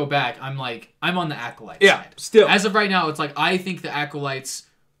we're to go back, I'm like, I'm on the Acolyte side. Still. As of right now, it's like, I think the Acolytes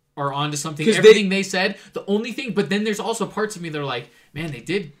are onto something. 'Cause Everything they said, the only thing, but then there's also parts of me that are like, man, they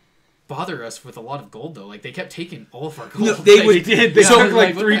did bother us with a lot of gold, though. Like, they kept taking all of our gold. No, they Like, would- They did. They Yeah, took like,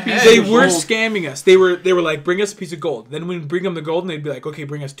 like what 3 the heck? pieces. They of were gold. scamming us. They were like, bring us a piece of gold. Then when we bring them the gold, and they'd be like, okay,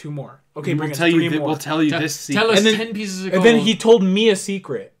 bring us 2 more. Okay, bring We'll us tell 3 you. more. We'll tell you Tell, this. tell secret. us And then- 10 pieces of gold. And then he told me a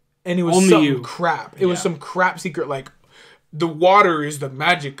secret, and it was Only some you. crap. It was Yeah. some crap secret, like the water is the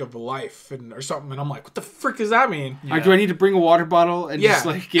magic of life, and or something. And I'm like, what the frick does that mean? Like, do I need to bring a water bottle and just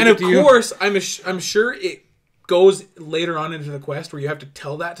like give and it of to you? course, I'm sure it goes later on into the quest where you have to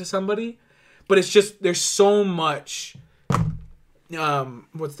tell that to somebody, but it's just there's so much,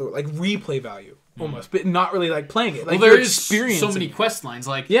 what's the like replay value almost, but not really like playing it. Like well, there you're is experiencing so many it. quest lines.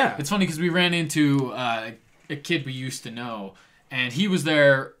 Like, Yeah. it's funny because we ran into a kid we used to know, and he was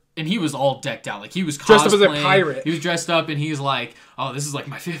there, and he was all decked out. Like, he was Dressed up as a cosplaying. pirate. He was dressed up, and he's like, "Oh, this is like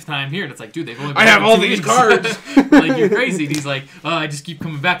my 5th time here." And it's like, dude, they've only. Been I have here all 2 these weeks. cards. Like, you're crazy. And he's like, "Oh, I just keep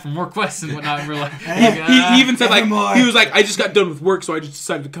coming back for more quests and whatnot." And we're like, He even said like Evermore. he was like, I just got done with work, so I just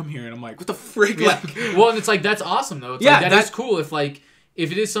decided to come here, and I'm like, what the frick? Yeah. Like, Well, and it's like, that's awesome though. It's Yeah, like, that's that- cool if like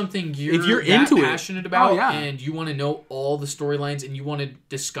if it is something If you're that into it. passionate about Oh, yeah. and you want to know all the storylines and you want to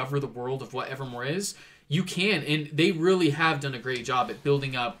discover the world of what Evermore is, you can. And they really have done a great job at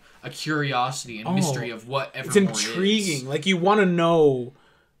building up a curiosity and mystery of what it's Evermore intriguing. is. Like you want to know.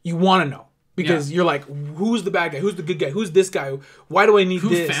 Because you're like, who's the bad guy? Who's the good guy? Who's this guy? Why do I need Who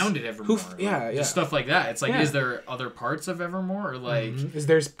this? founded Evermore? Yeah. Just stuff like that. It's like, Yeah. is there other parts of Evermore? Or like, Is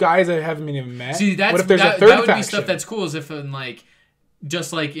there's guys I haven't even met? see, that's what if there's that, a third that would faction? be stuff that's cool. As if in like,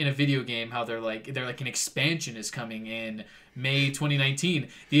 just like in a video game, how they're like an expansion is coming in May 2019.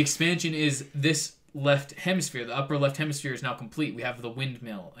 The expansion is this left hemisphere. The upper left hemisphere is now complete. We have the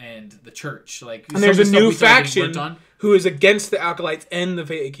windmill and the church. Like, and there's a some of the new stuff we started getting faction worked on. who is against the Acolytes and the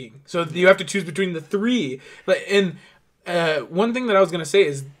Fae King. So you have to choose between the 3. Like, and one thing that I was gonna say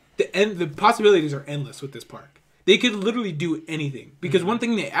is the possibilities are endless with this park. They could literally do anything because one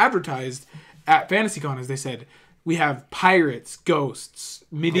thing they advertised at FantasyCon is they said we have pirates, ghosts,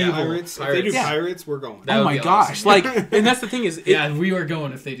 medieval. Pirates. If they do Yeah. pirates, we're going. That Oh would my be gosh! awesome. Like, and that's the thing is, Yeah, we are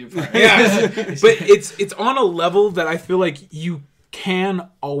going if they do. Pirates. yeah. But it's on a level that I feel like you can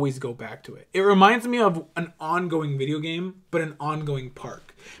always go back to it. It reminds me of an ongoing video game, but an ongoing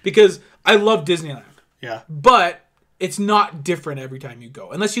park. Because I love Disneyland, Yeah. but it's not different every time you go.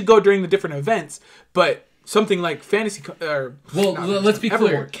 Unless you go during the different events, but something like fantasy. Let's be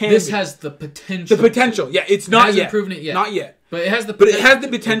Evermore clear. This has the potential. The potential, yeah, it's not hasn't yet. proven it yet. Not yet. But it has the. But it has the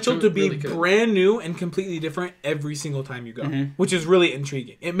potential to be really good. brand new and completely different every single time you go, which is really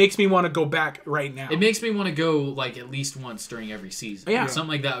intriguing. It makes me want to go back right now. It makes me want to go like at least once during every season. Yeah.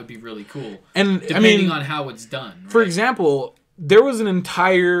 Something like that would be really cool. And depending on how it's done. For right? example, there was an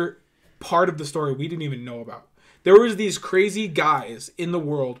entire part of the story we didn't even know about. There was these crazy guys in the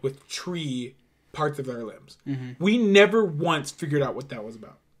world with tree parts of their limbs. We never once figured out what that was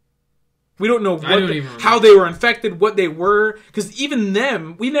about. We don't know how they were infected, what they were. Because even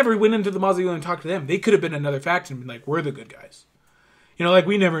them, we never went into the mausoleum and talked to them. They could have been another faction and been like, we're the good guys. You know, like,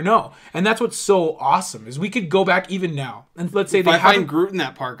 we never know. And that's what's so awesome, is we could go back even now. And let's say if I find Groot in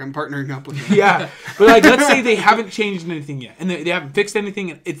that park, I'm partnering up with him. Yeah. But, like, let's say they haven't changed anything yet. And they haven't fixed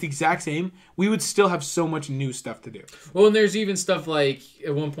anything. And it's the exact same. We would still have so much new stuff to do. Well, and there's even stuff like,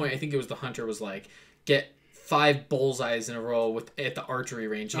 at one point, I think it was the hunter was like, get 5 bullseyes in a row at the archery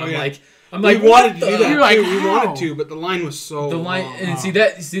range. And I'm like, we wanted to do that. You're like, we how? wanted to, but the line was so long. And see,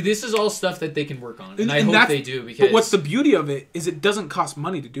 this is all stuff that they can work on, and I hope they do. Because but what's the beauty of it is it doesn't cost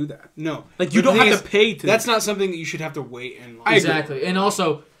money to do that. No, like you don't have to pay to. That's not something that you should have to wait in line. Exactly, and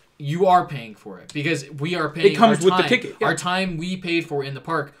also you are paying for it because we are paying. It comes our with time. the ticket. Yeah. Our time we paid for in the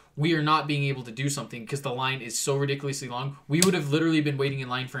park. We are not being able to do something because the line is so ridiculously long. We would have literally been waiting in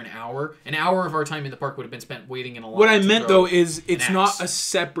line for an hour. An hour of our time in the park would have been spent waiting in a line. What I meant though is it's not a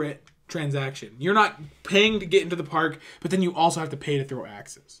separate transaction. You're not paying to get into the park, but then you also have to pay to throw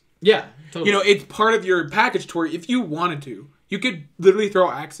axes. Yeah, totally. You know, it's part of your package tour. If you wanted to, you could literally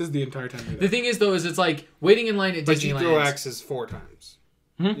throw axes the entire time you're there. The thing is, though, is it's like waiting in line at Disneyland. But you throw axes 4 times.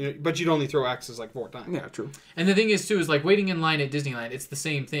 You know, but you'd only throw axes like 4 times. Yeah, true. And the thing is, too, is like waiting in line at Disneyland, it's the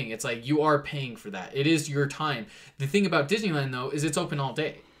same thing. It's like you are paying for that. It is your time. The thing about Disneyland, though, is it's open all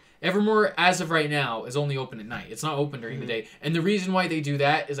day. Evermore, as of right now, is only open at night. It's not open during the day. And the reason why they do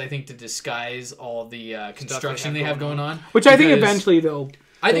that is, I think, to disguise all the construction they have going on. Which I think eventually they'll...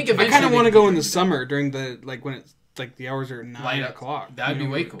 I kind of want to go in the summer during the, like, when it's, like, the hours are 9 o'clock. That'd be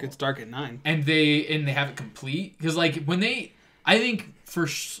way cool. It's dark at 9. And they have it complete. Because, like, when they... I think, for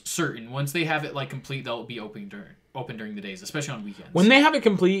certain, once they have it, like, complete, they'll be open during the days, especially on weekends. When they have it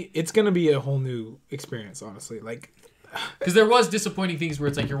complete, it's going to be a whole new experience, honestly. Like... Because there was disappointing things where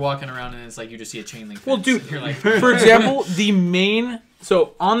it's like you're walking around and it's like you just see a chain link fence. Well, dude, you're like, for example, the main...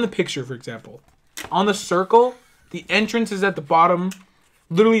 So, on the picture, for example, on the circle, the entrance is at the bottom.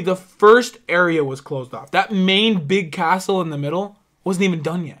 Literally, the first area was closed off. That main big castle in the middle wasn't even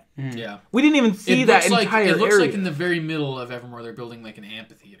done yet. Yeah. We didn't even see that entire area. It looks like in the very middle of Evermore, they're building like an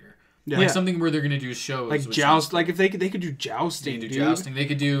amphitheater. Yeah. Like something where they're going to do shows. Like joust. Like if they could do jousting. They could do jousting. They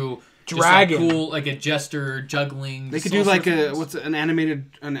could do... Dragon, like cool, like a jester juggling. They could do like an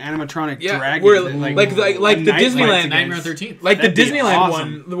animatronic dragon, where, like the Disneyland Nightmare on 13th, like the Disneyland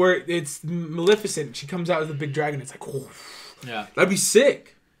one where it's Maleficent. She comes out as a big dragon. It's like, oh, yeah, that'd be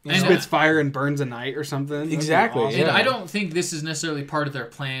sick. And spits fire and burns a night or something. Exactly. Awesome. And I don't think this is necessarily part of their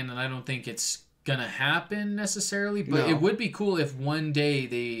plan, and I don't think it's gonna happen necessarily. But it would be cool if one day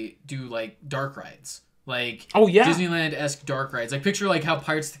they do like dark rides. Like Disneyland-esque dark rides. Like picture like how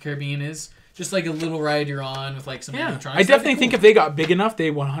Pirates of the Caribbean is. Just like a little ride you're on with like some animatronics. I definitely think if they got big enough,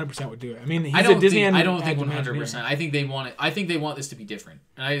 they 100% would do it. I mean, he's a Disney. I don't think 100%. I think they want it. I think they want this to be different,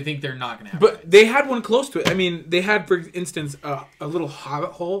 and I think they're not going to have. But they had one close to it. I mean, they had, for instance, a little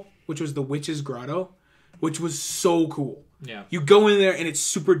hobbit hole, which was the Witch's Grotto, which was so cool. Yeah. You go in there and it's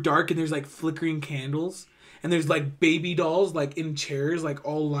super dark, and there's like flickering candles. And there's like baby dolls like in chairs like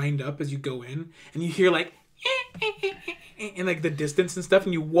all lined up as you go in. And you hear like in like the distance and stuff.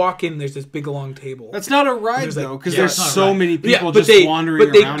 And you walk in, there's this big long table. That's not a ride though, because there's so many people wandering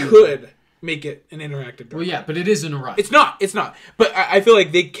around. But they could make it an interactive dark ride. But it isn't a ride. It's not. But I feel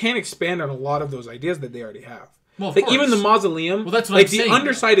like they can expand on a lot of those ideas that they already have. Well, like even the mausoleum. Well, that's what like I'm saying. The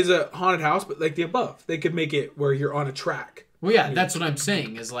underside is a haunted house, but like the above, they could make it where you're on a track. Well, yeah, that's what I'm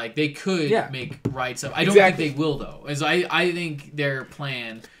saying. Is like they could make rides up. I don't think they will though. As I think their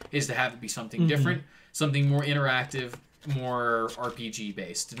plan is to have it be something different, something more interactive, more RPG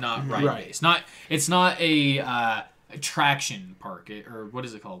based, not ride based. It's not a attraction park or what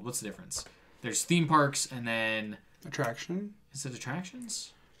is it called? What's the difference? There's theme parks and then attraction. Is it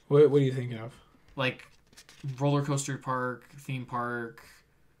attractions? What are you thinking of? Like roller coaster park, theme park.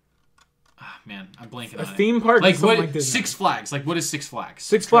 Ah, man, I'm blanking on it. A theme park? Like what? Like Six Flags. Like what is Six Flags?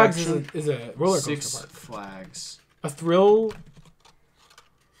 Six Flags is a roller coaster park. Six Flags. A thrill.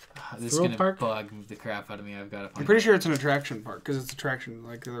 This is gonna bug the crap out of me. I'm pretty sure it's an attraction park because it's attraction.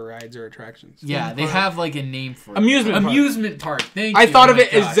 Like the rides are attractions. Yeah, they have like a name for it. Amusement park. Thank you. I thought of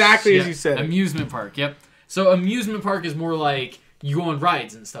it exactly as you said. Amusement park. Yep. So amusement park is more like you go on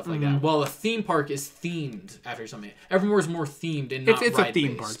rides and stuff like that. Well, a theme park is themed after something. Evermore is more themed and not It's a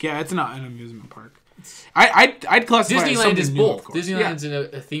theme ride-based. park. Yeah, it's not an amusement park. I'd classify Disneyland is new, both. Disneyland's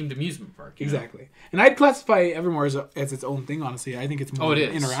a themed amusement park. Exactly. And I'd classify Evermore as its own thing, honestly. I think it's more it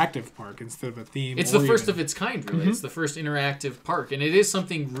an is. interactive park instead of a theme. It's the first of its kind, really. It's the first interactive park. And it is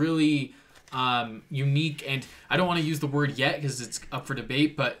something really unique. And I don't want to use the word yet because it's up for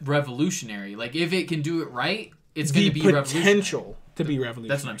debate, but revolutionary. Like, if it can do it right, it's going to be revolutionary. Potential to be revolutionary.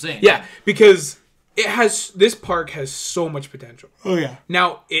 That's what I'm saying. Yeah, because this park has so much potential. Oh, yeah.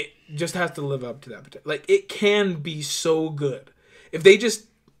 Now, it just has to live up to that potential. Like, it can be so good. If they just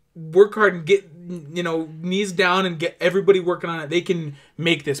work hard and get, knees down and get everybody working on it, they can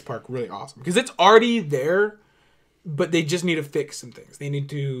make this park really awesome. Because it's already there, but they just need to fix some things. They need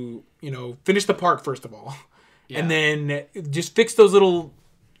to, finish the park, first of all. Yeah. And then just fix those little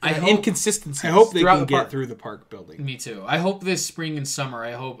inconsistencies. I hope they can the get through the park building. Me too. I hope this spring and summer.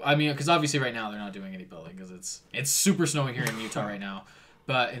 Because obviously right now they're not doing any building because it's super snowing here in Utah right now,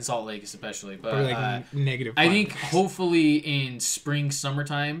 but in Salt Lake especially. But negative. I think hopefully in spring,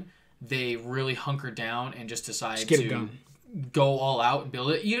 summertime they really hunker down and just decide to go all out and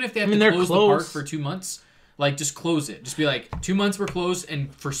build it. Even if they have to close the park for 2 months, like just close it. Just be like 2 months we're closed,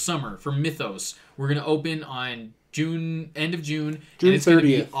 and for summer for Mythos we're gonna open on end of June, and it's 30th. Gonna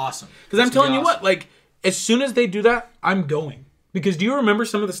be awesome. Because I'm telling you what, like, as soon as they do that, I'm going. Because do you remember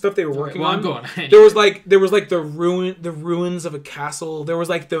some of the stuff they were working on? I'm going. There was like the ruins of a castle. There was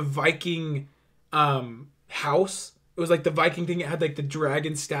like the Viking house. It was like the Viking thing. It had like the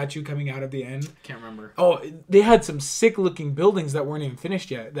dragon statue coming out of the end. Can't remember. Oh, they had some sick looking buildings that weren't even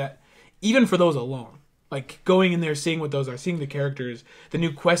finished yet. That even for those alone. Like, going in there, seeing what those are, seeing the characters, the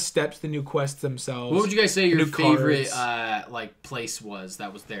new quest steps, the new quests themselves. What would you guys say your favorite place was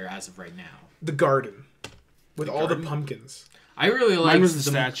that was there as of right now? The garden. With all the pumpkins. I really liked... Mine was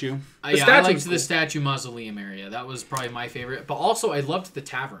the statue. I liked the statue mausoleum area. That was probably my favorite. But also, I loved the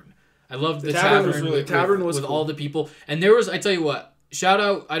tavern. I loved the tavern with all the people. And there was... I tell you what, shout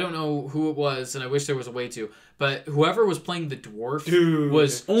out... I don't know who it was, and I wish there was a way to... But whoever was playing the dwarf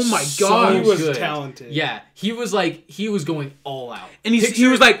was oh my god, he was good. Talented. Yeah, he was going all out. And he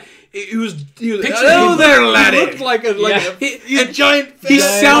was like, hello there, laddie. He looked like a giant. He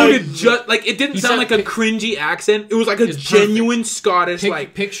sounded just like it didn't sound like a cringy accent. It was like a genuine Scottish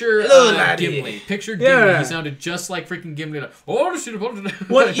picture Gimli. Picture Gimli. Yeah. He sounded just like freaking Gimli.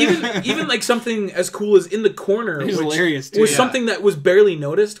 Well, even like something as cool as in the corner, which hilarious too. Was something that was barely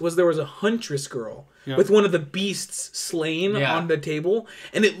noticed. Was there was a huntress girl. Yep. With one of the beasts slain on the table,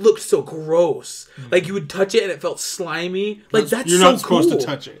 and it looked so gross. Like you would touch it and it felt slimy. Like that's you're so not supposed cool. to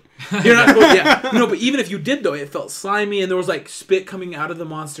touch it. You're not supposed. Yeah, no. But even if you did, though, it felt slimy, and there was like spit coming out of the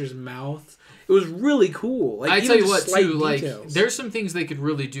monster's mouth. It was really cool. Like, I tell you what, too. Details. Like, there's some things they could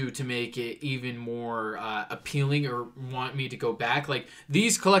really do to make it even more appealing, or want me to go back. Like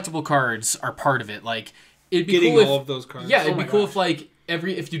these collectible cards are part of it. Like it'd be getting cool all of those cards. Yeah, it'd be cool if like.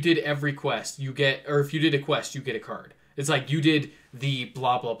 If you did every quest, you get, or if you did a quest, you get a card. It's like you did the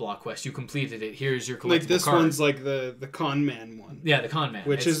blah blah blah quest, you completed it. Here's your collectible like this card. one's like the con man one. Yeah, the con man,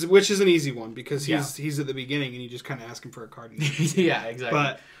 which is an easy one because he's at the beginning and you just kind of ask him for a card. Yeah, exactly.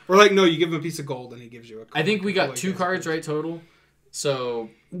 But or like no, you give him a piece of gold and he gives you a card. I think we got 2 cards right total. So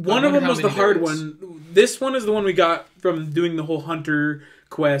one of them was the hard one. This one is the one we got from doing the whole hunter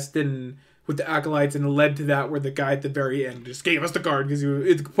quest and. With the acolytes, and it led to that where the guy at the very end just gave us the card because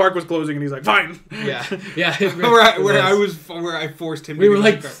the park was closing, and he's like, "Fine." Yeah, yeah. where I forced him. We were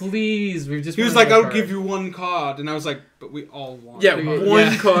like, "Please." He was like, "I'll give you 1 card," and I was like, "But we all want." Yeah,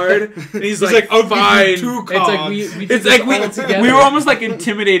 one card. And he's like, "I'll give you 2 cards." It's like we were almost like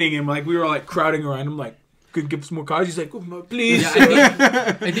intimidating him, like we were like crowding around him, like. Could give us more cards. He's like, oh, please.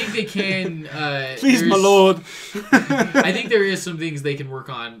 Yeah, I think they can. Please, my lord. I think there is some things they can work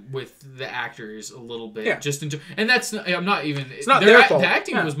on with the actors a little bit. Yeah. And that's. I'm not even. It's not their fault. The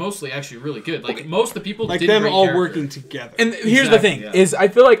acting was mostly actually really good. Like most of the people like did them great all character. working together. And here's the thing: is I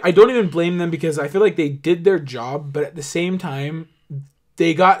feel like I don't even blame them because I feel like they did their job, but at the same time.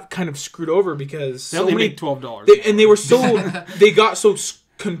 They got kind of screwed over because they only made $12, and they were so they got so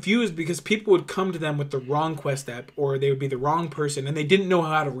confused because people would come to them with the wrong quest app or they would be the wrong person and they didn't know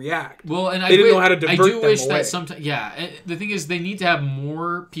how to react. Well, and they didn't know how to divert them away. I do wish that sometimes. Yeah, the thing is, they need to have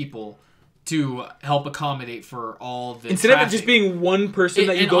more people to help accommodate for all the instead of it just being one person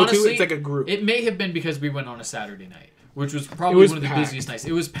that you go honestly, to. It's like a group. It may have been because we went on a Saturday night. Which was probably one of the busiest nights.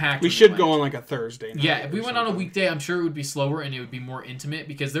 It was packed. We should go on like a Thursday night. Yeah, if we went on a weekday, I'm sure it would be slower and it would be more intimate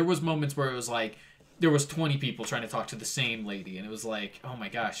because there was moments where it was like there was 20 people trying to talk to the same lady and it was like, oh my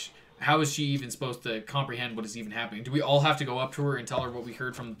gosh, how is she even supposed to comprehend what is even happening? Do we all have to go up to her and tell her what we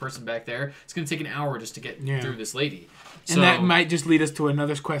heard from the person back there? It's going to take an hour just to get through this lady. And that might just lead us to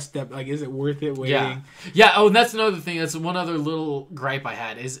another quest step. Like, is it worth it waiting? Yeah. Oh, and that's another thing. That's one other little gripe I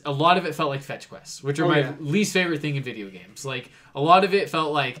had is a lot of it felt like fetch quests, which are my least favorite thing in video games. Like, a lot of it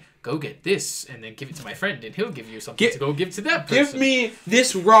felt like, go get this and then give it to my friend and he'll give you something to go give to that person. Give me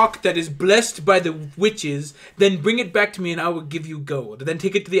this rock that is blessed by the witches, then bring it back to me and I will give you gold. Then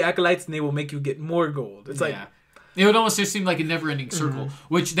take it to the acolytes and they will make you get more gold. It's like... It would almost just seem like a never-ending circle,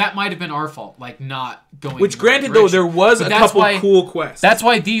 which that might have been our fault, like not going. Which, in the granted, right though, there was a couple cool quests. That's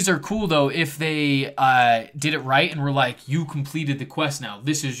why these are cool, though. If they did it right and were like, "You completed the quest now.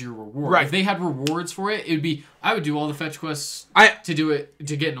 This is your reward." Right. If they had rewards for it, it would be. I would do all the fetch quests to do it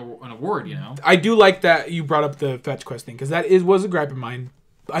to get an award. You know. I do like that you brought up the fetch quest thing because that was a gripe of mine.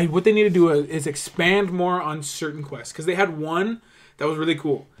 What they need to do is expand more on certain quests because they had one that was really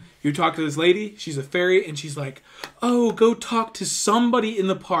cool. You talk to this lady, she's a fairy, and she's like, oh, go talk to somebody in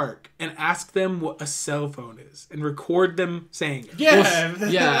the park and ask them what a cell phone is and record them saying it.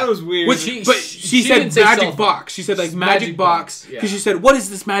 That was weird. She said magic box. She said, like, magic box. Because she said, what is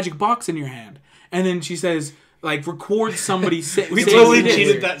this magic box in your hand? And then she says... Like, record somebody saying... We totally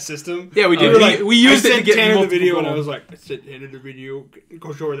cheated that system. Yeah, we did. We used it to get Tanner the video, and I was like, I sent Tanner the video.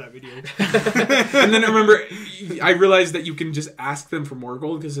 Go show her that video. And then I remember, I realized that you can just ask them for more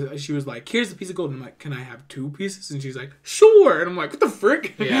gold, because she was like, here's a piece of gold. And I'm like, can I have 2 pieces? And she's like, sure. And I'm like, what the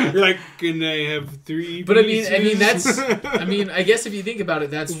frick? Yeah. You're like, can I have 3 But pieces? I mean, that's... I mean, I guess if you think about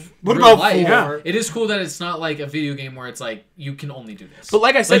it, that's what real about life. 4? Yeah. It is cool that it's not like a video game where it's like, you can only do this. But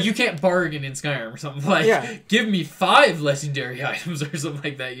like I said... Like, you can't bargain in Skyrim or something. Like, give me 5 legendary items or something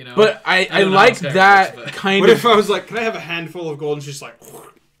like that, you know. But I like that kind what of... if I was like, can I have a handful of gold? And she's like...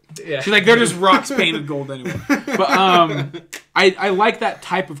 Yeah. She's like, they're just rocks painted gold anyway. But I like that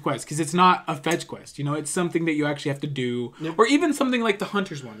type of quest because it's not a fetch quest. You know, it's something that you actually have to do. Yep. Or even something like the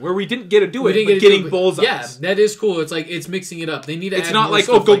Hunter's one where we didn't get to do it, but getting bullseyes. Yeah, that is cool. It's like, it's mixing it up. They need to It's add not more like,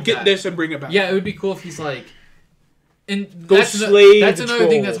 stuff go like get that. this and bring it back. Yeah, it would be cool if he's like... And that's another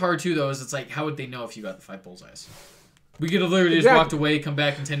thing that's hard too, though, is it's like, how would they know if you got the 5 bullseyes? We could have literally just walked away, come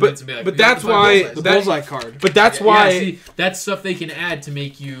back in 10 minutes and be like, but that's why the bullseye card. But that's why see, that's stuff they can add to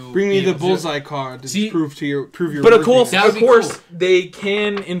make you bring me the bullseye card to prove your. But of course, they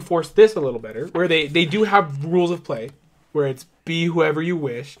can enforce this a little better, where they do have rules of play, where it's be whoever you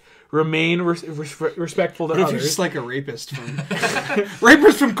wish, remain respectful to others. If you're just like a rapist from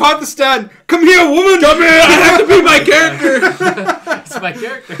Pakistan. Come here, woman. Come here. I have to be my character. It's my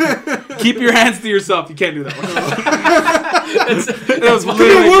character. Keep your hands to yourself. You can't do that one. That's come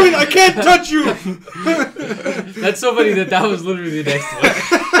here, woman. I can't touch you. That's so funny that was literally the next one.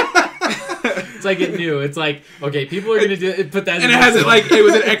 It's like it knew. It's like, okay, people are gonna do it. Put that. And it has it like it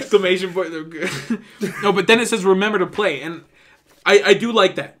was an exclamation point. No, but then it says remember to play, and I do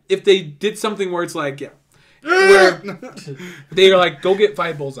like that. If they did something where it's like, where they are like, go get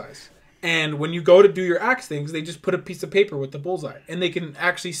 5 bullseyes. And when you go to do your axe things, they just put a piece of paper with the bullseye. And they can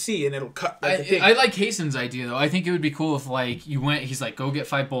actually see, and it'll cut. I like Hasten's idea, though. I think it would be cool if, like, you went, he's like, go get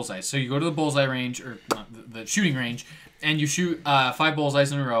 5 bullseyes. So you go to the bullseye range, or the shooting range, and you shoot 5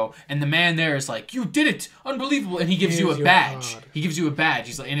 bullseyes in a row, and the man there is like, you did it! Unbelievable! And he gives you a badge. He gives you a badge.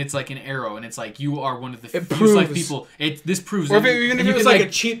 He's like, and it's like an arrow, and it's like, you are one of the few select people. This proves or even if it was like a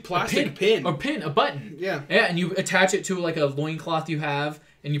cheap plastic pin. Or pin, a button. Yeah. Yeah, and you attach it to like a loincloth you have,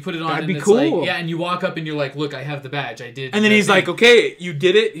 and you put it on, That'd and be it's cool. like, yeah, and you walk up and you're like, look, I have the badge. I did. And then he's like, okay, you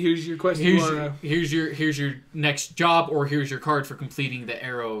did it. Here's your question. Here's your next job, or here's your card for completing the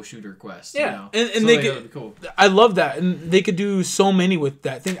arrow shooter quest. Yeah, you know? and they could. Be cool. I love that, and they could do so many with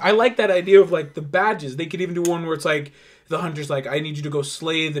that thing. I like that idea of like the badges. They could even do one where it's like the hunter's like, I need you to go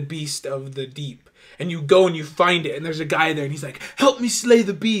slay the beast of the deep. And you go and you find it, and there's a guy there, and he's like, help me slay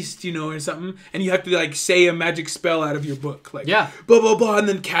the beast, you know, or something. And you have to, like, say a magic spell out of your book. Like, blah, blah, blah, and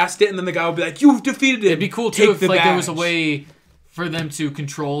then cast it, and then the guy will be like, you've defeated it. It'd be cool, too, if, like, there was a way for them to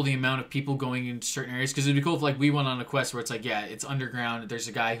control the amount of people going into certain areas. Because it'd be cool if, like, we went on a quest where it's like, yeah, it's underground, there's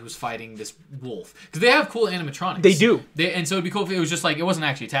a guy who's fighting this wolf. Because they have cool animatronics. They do. And so it'd be cool if it was just, like, it wasn't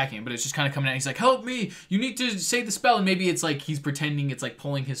actually attacking him, but it's just kind of coming out. He's like, help me, you need to say the spell. And maybe it's, like, he's pretending it's, like,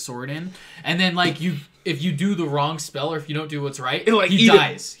 pulling his sword in. And then, like, if you do the wrong spell or if you don't do what's right, he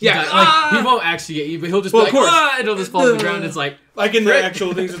dies. He dies. Like, he won't actually get you, but he'll just be like, and it'll just fall to the ground. It's like in the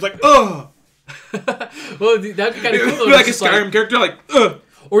actual things, it's like, oh. Well, that'd be kind of cool. Though. Be like a Skyrim character, like,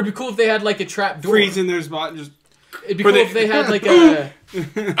 Or it'd be cool if they had like a trap door. Freeze in their spot and just. It'd be cool if they had like a.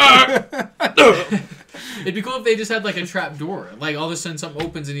 It'd be cool if they just had like a trap door. Like all of a sudden something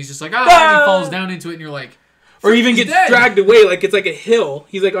opens and he's just like, and he falls down into it, and you're like. Or even gets dead. dragged away, like it's like a hill.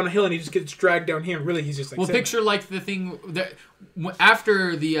 He's like on a hill and he just gets dragged down here. Really, he's just like... Well, picture like the thing that...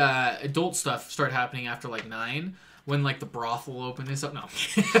 After the adult stuff started happening after like 9... When like the brothel opened and stuff. No.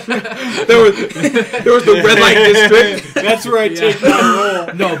 there was the red light district. That's where I take my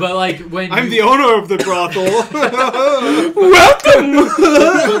role. No, but like when I'm the owner of the brothel. Welcome.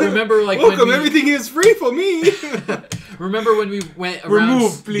 But remember, like Welcome. Everything is free for me. Remember when we went around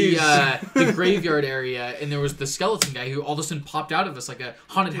Remove, please. the graveyard area and there was the skeleton guy who all of a sudden popped out of us like a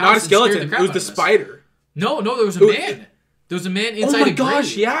haunted house. Not a and scared skeleton. the crap It was out the of us. spider. No, there was a man. There was a man inside a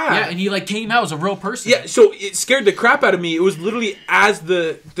grave. Yeah, and he like came out as a real person. Yeah, so it scared the crap out of me. It was literally as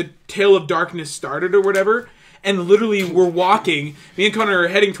the Tale of Darkness started or whatever, and literally we're walking, me and Connor are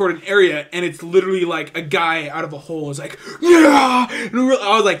heading toward an area, and it's literally like a guy out of a hole is like, yeah! And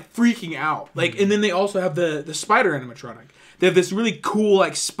I was like freaking out. Like, and then they also have the spider animatronic. They have this really cool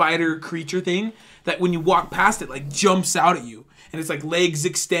like spider creature thing that when you walk past it like jumps out at you. And it's like legs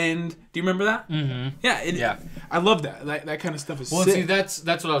extend. Do you remember that? Mm-hmm. Yeah. Yeah. I love that. That kind of stuff is Well, sick. see, that's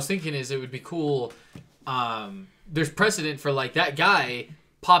what I was thinking is it would be cool. There's precedent for like that guy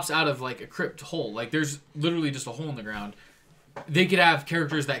pops out of like a crypt hole. Like there's literally just a hole in the ground. They could have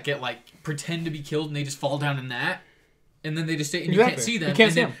characters that get like pretend to be killed and they just fall down in that. And then they just stay and you can't see them. You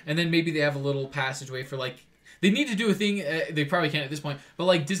can't see them. And then maybe they have a little passageway for like... They need to do a thing, they probably can't at this point, but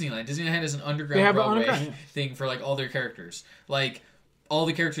like Disneyland. Disneyland has an underground roadway thing for like all their characters. Like, all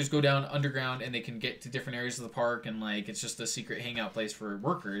the characters go down underground and they can get to different areas of the park and like it's just a secret hangout place for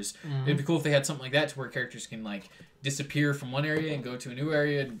workers. Mm-hmm. It'd be cool if they had something like that to where characters can like disappear from one area and go to a new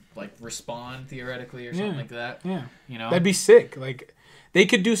area and like respawn theoretically or something like that. Yeah. You know? That'd be sick. Like, they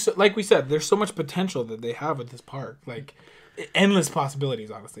could do, so, like we said, there's so much potential that they have with this park. Like, endless possibilities,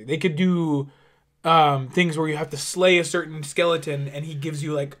 honestly. They could do... things where you have to slay a certain skeleton and he gives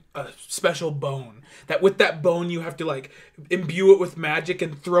you like a special bone that with that bone you have to like imbue it with magic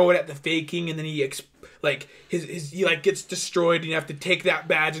and throw it at the faking and then he he like gets destroyed and you have to take that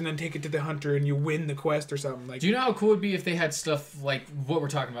badge and then take it to the hunter and you win the quest or something. Like, do you know how cool it would be if they had stuff like what we're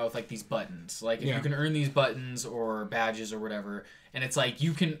talking about with like these buttons, like if you can earn these buttons or badges or whatever, and it's like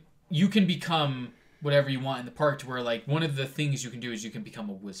you can become whatever you want in the park to where like one of the things you can do is you can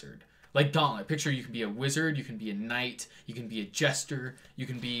become a wizard. Like Gauntlet. Picture you can be a wizard, you can be a knight, you can be a jester, you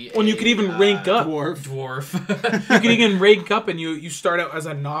can be and you can even rank up. Dwarf. You can even rank up and you start out as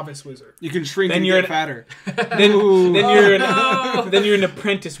a novice wizard. You can shrink and get fatter. Then you're an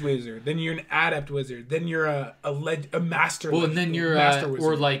apprentice wizard. Then you're an adept wizard. Then you're a master. Well, and then you're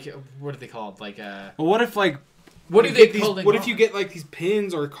or like what are they called? Like well, what if like what do they call them? What if you get like these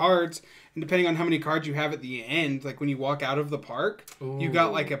pins or cards? And depending on how many cards you have at the end, like when you walk out of the park, you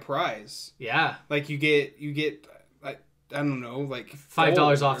got like a prize. Yeah. Like you get like I don't know, like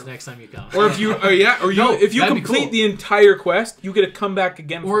 $5 off the next time you come. Or if you if you complete the entire quest, you get to come back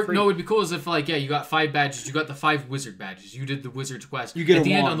again for free. No, it'd be cool as if like you got 5 badges, you got the 5 wizard badges, you did the wizard's quest. You get at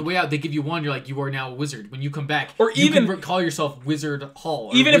the end on the way out, they give you one. You're like you are now a wizard. When you come back, or you even can call yourself Wizard Hall.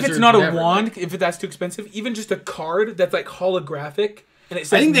 Or even if it's not whatever. a wand, if that's too expensive, even just a card that's like holographic. And it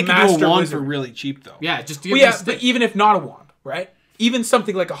says I think they Master could do a wand Wizard. for really cheap though. Yeah, just but even if not a wand, right? Even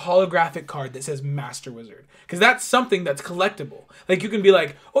something like a holographic card that says Master Wizard, because that's something that's collectible. Like you can be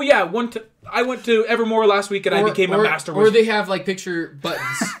like, oh yeah, I went to Evermore last week and I became a Master Wizard. Or they have like picture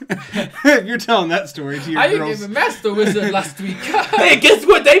buttons. You're telling that story to your girls. I became a Master Wizard last week. Hey, guess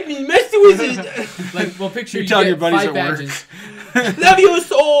what? I mean Master Wizard. Like, well, picture you're you telling get your buddies 5 at badges. Love you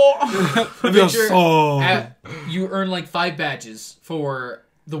so. Love you so. You earn like 5 badges for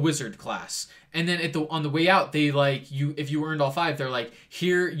the wizard class, and then on the way out they like you if you earned all 5 they're like,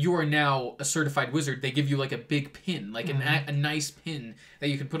 here you are now a certified wizard. They give you like a big pin, like a nice pin that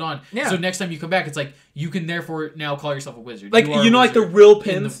you can put on. So next time you come back it's like you can therefore now call yourself a wizard. Like you know like the real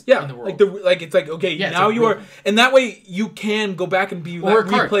pins in the world. like it's like okay now you are, and that way you can go back and be or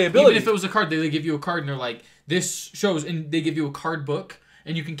replayability. Even if it was a card, they give you a card and they're like, this shows, and they give you a card book.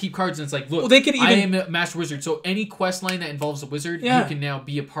 And you can keep cards, and it's like, look, I am a Master Wizard, so any quest line that involves a wizard, you can now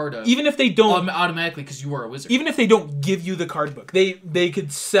be a part of. Even if they don't... automatically, because you are a wizard. Even if they don't give you the card book, they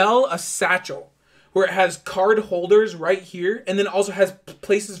could sell a satchel where it has card holders right here, and then also has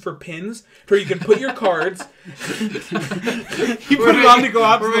places for pins where you can put your cards. You put it on to go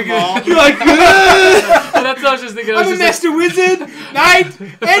out to the mall. You're like, that's what I was just thinking. I'm a Master Wizard, Knight,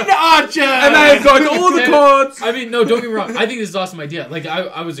 and Archer, and I've got all the cards. I mean, no, don't get me wrong. I think this is an awesome idea. Like,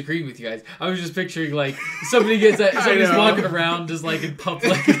 I was agreeing with you guys. I was just picturing like somebody's walking around just like in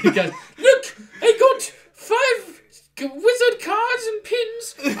public. And goes, look, I got 5 wizard cards and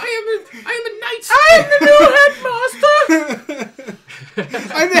pins. I am a knight. I am the new headmaster.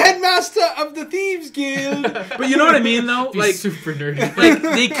 I'm the headmaster of the Thieves Guild. But you know what I mean, though? Be Like, super nerdy. like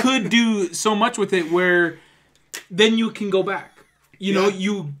they could do so much with it where then you can go back. You know,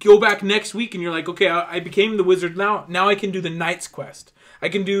 you go back next week and you're like, okay, I became the wizard now. Now I can do the Knight's Quest. I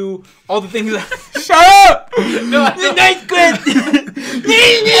can do all the things that... Shut up! No, the Knight's Quest!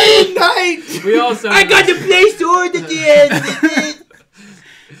 Knight! We all sound I got to play sword at the end!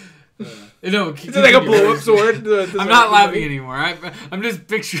 No, Is it like a blow-up sword? I'm not laughing anymore. I'm just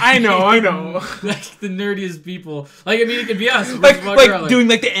picturing. I know. Like the nerdiest people. Like, I mean, it could be us. Like doing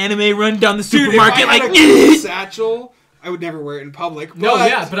like the anime run down the supermarket. Dude, if I had like a satchel, I would never wear it in public. No,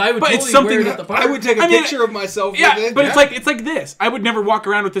 yeah, but I would totally it's something wear it that at the park. I would take a picture of myself with it. But it's like this. I would never walk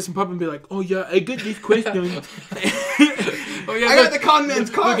around with this in public and be like, oh yeah, I got this quest done. Oh, yeah, I got the con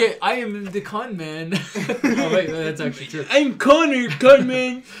man's card. Okay, I am the con man. Oh wait, that's actually true. I'm Connor, con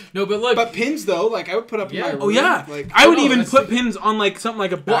man. No, but look. But pins though, like I would put up in my room. Oh yeah, like I would no, even that's put pins on like something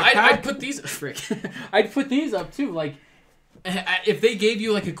like a backpack. Well, I'd put these. Frick. I'd put these up too. Like, if they gave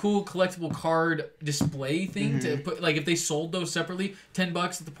you like a cool collectible card display thing to put, like if they sold those separately, $10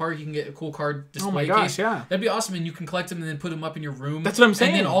 at the park, you can get a cool card display. Oh my gosh, yeah, that'd be awesome, and you can collect them and then put them up in your room. That's what I'm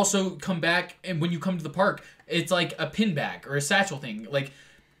saying. And then also come back, and when you come to the park, it's like a pin bag or a satchel thing. Like,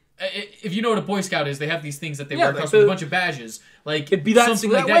 if you know what a Boy Scout is, they have these things that they wear across with a bunch of badges. Like, it'd be that, something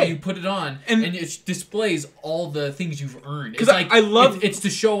like that. You put it on, and it displays all the things you've earned. It's like, I love it's to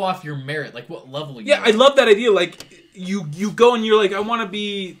show off your merit, like what level you. Yeah, I love that idea. Like you go and you're like, I want to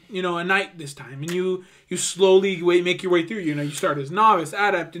be, you know, a knight this time, and you slowly make your way through. You know, you start as novice,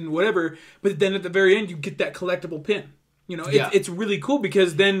 adept, and whatever, but then at the very end, you get that collectible pin. You know, it's really cool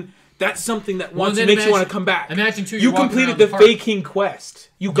because then. That's something that makes you want to come back. Imagine too, you completed the faking quest.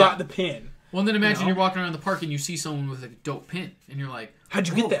 You got the pin. Well, then imagine you're walking around the park and you see someone with a dope pin, and you're like, "How'd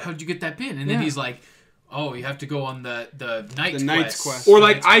you get that? How'd you get that pin?" And then he's like, "Oh, you have to go on the Knight's Quest." Or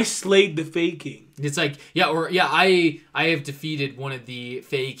like, I slayed the Fae King. It's like, I have defeated one of the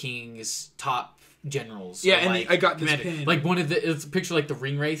Fae King's top generals. Yeah, and I got this pin. Like one of the, it's a picture like the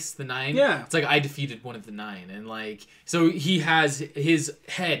ring race, the 9. Yeah, it's like I defeated one of the 9, and like so he has his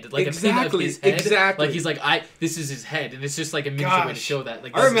head, like a pin of his head. Exactly. Like he's like this is his head, and it's just like a miniature way to show that.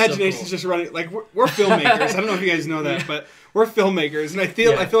 Like our imagination's just running. Like we're filmmakers. I don't know if you guys know that, but we're filmmakers, and I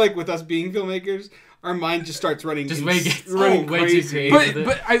feel like with us being filmmakers. Our mind just starts running, running crazy.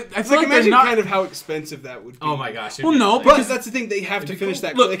 But I feel like imagine kind of how expensive that would be. Oh my gosh! Well, no, because that's the thing. They have to finish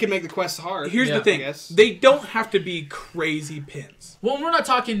that. Look, they can make the quests hard. Here's the thing: they don't have to be crazy pins. Well, we're not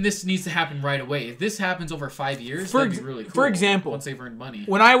talking. This needs to happen right away. If this happens over 5 years, that'd be really cool. For example, once they've earned money.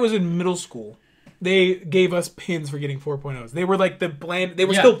 When I was in middle school, they gave us pins for getting 4.0s. They were like the bland. They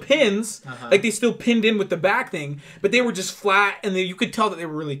were still pins, like they still pinned in with the back thing, but they were just flat, and you could tell that they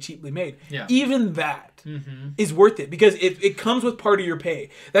were really cheaply made. Yeah. Even that is worth it because it comes with part of your pay.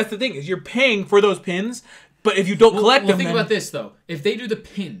 That's the thing is you're paying for those pins, but if you don't collect them, think about this though. If they do the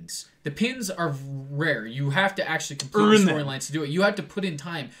pins are rare. You have to actually complete the storylines to do it. You have to put in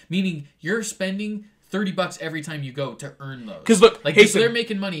time, meaning you're spending $30 every time you go to earn those. Because look, like so they're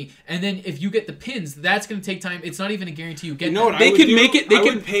making money, and then if you get the pins, that's going to take time. It's not even a guarantee you get. You know what? They could make it. They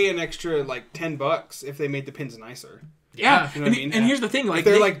could pay an extra like $10 if they made the pins nicer. Yeah, you know what I mean? And here's the thing: like if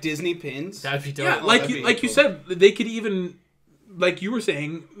they're like Disney pins. That'd be dope. Yeah, like you said, they could even, like you were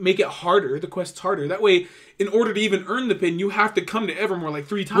saying, make it harder. The quest's harder. That way, in order to even earn the pin, you have to come to Evermore like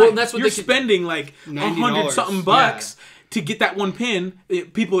 3 times. Well, that's what you're spending like $100-something bucks. To get that one pin,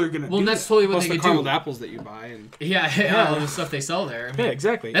 people are gonna. Well, that's totally what they could do. Caramel apples that you buy, and all the stuff they sell there. I mean, yeah,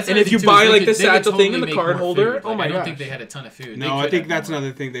 exactly. That's and if you buy like the satchel thing and the card holder, oh my god! I don't think they had a ton of food. No, I think that's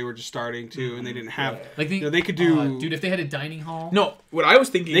another thing they were just starting to, and they didn't have. Like they could do, dude. If they had a dining hall. No, what I was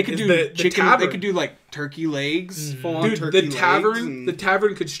thinking they could do the chicken. Tavern. They could do like turkey legs, full-on turkey legs. The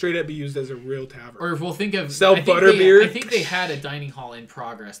tavern could straight up be used as a real tavern. Or we'll think of sell butterbeer. I think they had a dining hall in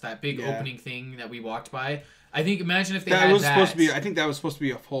progress. That big opening thing that we walked by. I think imagine if they had that. Supposed to be. I think that was supposed to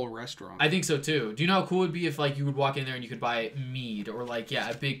be a full restaurant. I think so too. Do you know how cool it would be if like you would walk in there and you could buy mead or like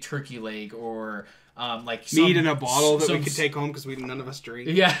a big turkey leg or like mead in a bottle that we could take home because none of us drink.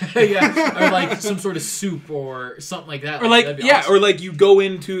 Yeah, yeah, or like some sort of soup or something like that. Or awesome. Or like you go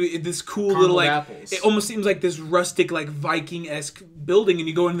into this cool little like apples. It almost seems like this rustic like Viking-esque building, and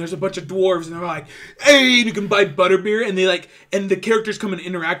you go in and there's a bunch of dwarves and they're like, hey, and you can buy butterbeer, and and the characters come and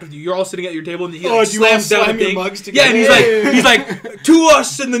interact with you. You're all sitting at your table and he slams down a thing. Mugs together? Yeah, and he's like to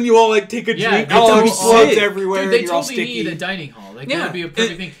us, and then you all like take a drink. All gloves everywhere. Dude, they you're all totally sticky. need a dining hall. Like that would be a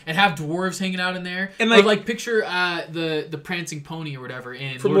perfect thing, and have dwarves hanging out in there, and like picture the prancing pony or whatever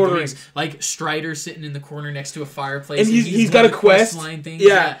in Lord of the Rings, like Strider sitting in the corner next to a fireplace, and he's got a quest line things.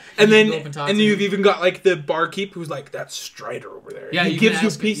 Yeah, and then you've even got like the barkeep who's like, that's Strider over there. Yeah, he gives you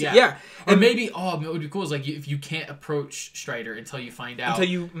pieces. Yeah. Or maybe what would be cool is like if you can't approach Strider until you find out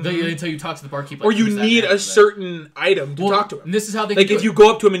until you talk to the barkeep, like, or you need a certain item to talk to him. And this is how they like if you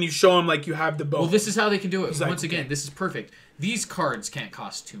go up to him and you show him like you have the bow. Well, this is how they can do it. Once again, this is perfect. These cards can't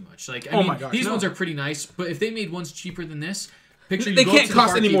cost too much. Like I mean, these ones are pretty nice, but if they made ones cheaper than this, they can't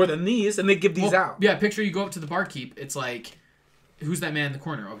cost any more than these, and they give these out. Yeah, picture you go up to the barkeep. It's like, who's that man in the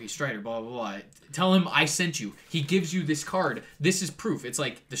corner? Oh, he's Strider. Blah blah blah. Tell him I sent you. He gives you this card. This is proof. It's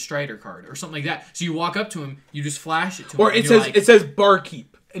like the Strider card or something like that. So you walk up to him, you just flash it to him. Or it says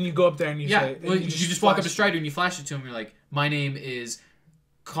barkeep, and you go up there and you say. Well, you just walk up to Strider and you flash it to him. You're like, my name is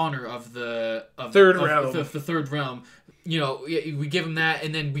Connor of the third realm. The third realm. You know, we give him that,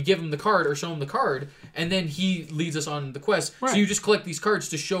 and then we give him the card or show him the card, and then he leads us on the quest. Right. So you just collect these cards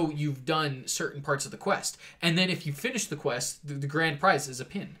to show you've done certain parts of the quest, and then if you finish the quest, the grand prize is a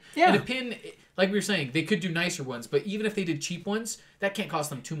pin. Yeah. And a pin, like we were saying, they could do nicer ones, but even if they did cheap ones, that can't cost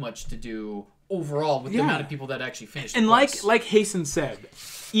them too much to do overall with the amount of people that actually finish. And the quest. like Hasten said,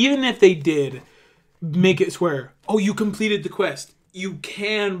 even if they did make it swear, oh, you completed the quest, you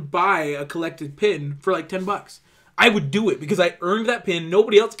can buy a collected pin for like $10. I would do it because I earned that pin.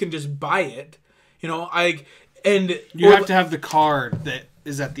 Nobody else can just buy it. You know, you have to have the card that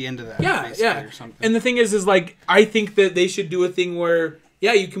is at the end of that. Yeah. Or something. And the thing is like, I think that they should do a thing where,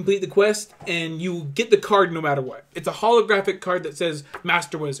 you complete the quest and you get the card no matter what. It's a holographic card that says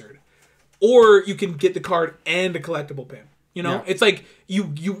Master Wizard. Or you can get the card and a collectible pin. You know, it's like you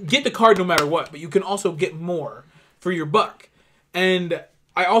get the card no matter what, but you can also get more for your buck. And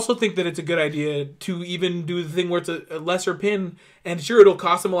I also think that it's a good idea to even do the thing where it's a lesser pin, and sure, it'll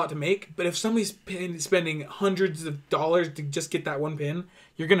cost them a lot to make, but if somebody's spending hundreds of dollars to just get that one pin,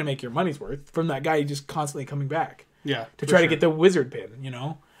 you're going to make your money's worth from that guy just constantly coming back. Yeah. To try to get the wizard pin, you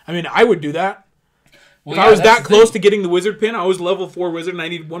know? I mean, I would do that. Well, if I was that close to getting the wizard pin, I was level 4 wizard and I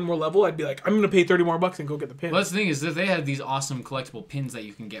need one more level, I'd be like, I'm going to pay $30 more and go get the pin. Well, that's the thing is that they had these awesome collectible pins that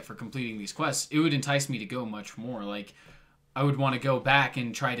you can get for completing these quests. It would entice me to go much more. Like, I would want to go back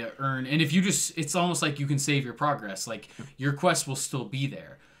and try to earn. And if you it's almost like you can save your progress. Like, your quest will still be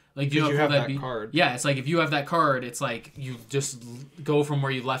there. Like, you have that card. Yeah, it's like if you have that card, it's like you just go from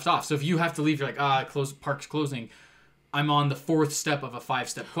where you left off. So if you have to leave, you're like, park's closing. I'm on the 4th step of a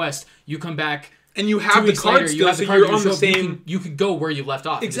 5-step quest. You come back. And you have the card still, so you're on the same. You could go where you left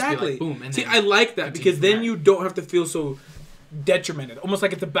off. Exactly. And just be like, boom. And see, I like that because then you don't have to feel so detrimented. Almost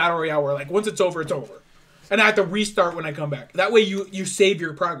like it's a battle royale where, like, once it's over, it's over. And I have to restart when I come back. That way you save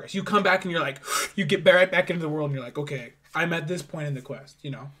your progress. You come back and you're like, you get right back into the world and you're like, okay, I'm at this point in the quest,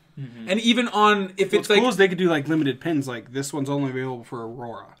 you know? Mm-hmm. And even on, if it's like... cool is they could do, like, limited pins. Like, this one's only available for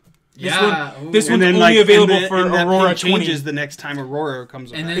Aurora. This one's only available for Aurora. Changes the next time Aurora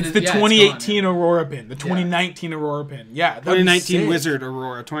comes around. It's the 2018 Aurora pin, the 2019 Aurora pin. Yeah, 2019 Wizard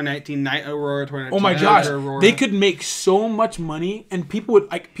Aurora, 2019 Night Aurora, 2019. Oh my gosh, they could make so much money, and people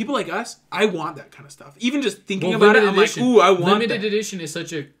like us. I want that kind of stuff. Even just thinking about it, I'm like, ooh, I want limited edition is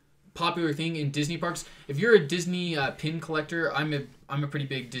such a popular thing in Disney parks. If you're a Disney pin collector, I'm a pretty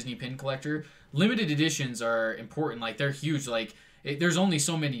big Disney pin collector. Limited editions are important. Like, they're huge. Like, there's only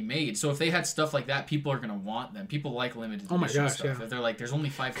so many made, so if they had stuff like that, people are gonna want them. People like limited edition stuff. If they're like, there's only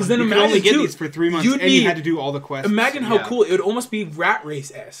 500. Because then you could only get these for 3 months, and you had to do all the quests. Imagine how cool it would almost be Rat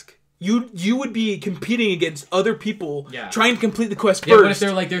Race-esque. You would be competing against other people trying to complete the quest first. What if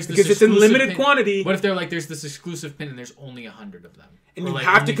they're like, there's this because it's in limited quantity. What if they're like, there's this exclusive pin and there's only 100 of them, and you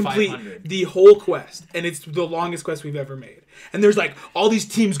have to complete the whole quest, and it's the longest quest we've ever made. And there's like all these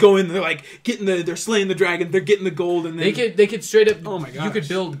teams go in, they're like they're slaying the dragon, they're getting the gold, and then they could straight up. Oh my gosh. You could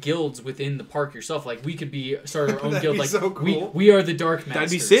build guilds within the park yourself. Like, we could start our own guild. Like, so cool. we are the Dark Masters.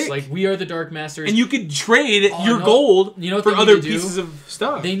 That'd be sick. Like, we are the Dark Masters, and you could trade your gold for other pieces of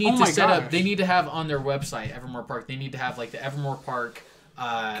stuff. They need to set up. They need to have on their website, Evermore Park. They need to have like the Evermore Park.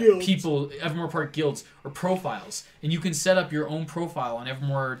 Evermore Park guilds or profiles, and you can set up your own profile on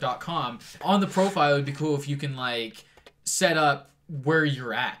evermore.com. On the profile, it would be cool if you can like set up where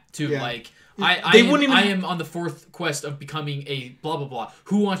you're at too. Like, I am on the 4th quest of becoming a blah blah blah.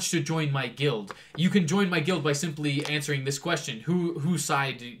 Who wants to join my guild? You can join my guild by simply answering this question: whose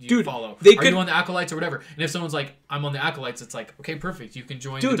side do you follow? Are you on the Acolytes or whatever? And if someone's like, I'm on the Acolytes, it's like, okay, perfect. You can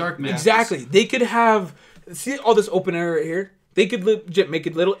join the Dark Masters. Exactly. They could see all this open area right here. They could legit make a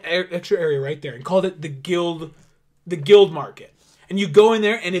little extra area right there and call it the guild market. And you go in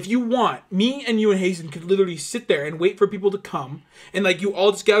there, and if you want, me and you and Hasten could literally sit there and wait for people to come. And, like, you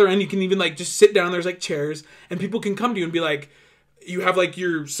all just gather around. You can even, like, just sit down. There's, like, chairs. And people can come to you and be like, you have, like,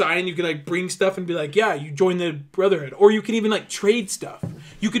 your sign. You can, like, bring stuff and be like, yeah, you join the Brotherhood. Or you can even, like, trade stuff.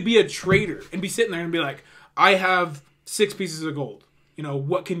 You could be a trader and be sitting there and be like, I have 6 pieces of gold. You know,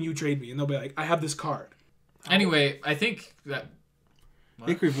 what can you trade me? And they'll be like, I have this card. Anyway, I think that... I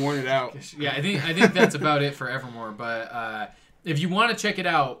think we've worn it out. Yeah, I think that's about it for Evermore. But if you want to check it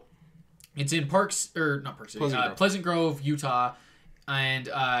out, it's in Pleasant Grove, Utah. And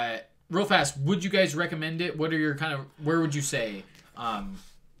real fast, would you guys recommend it? What are your where would you say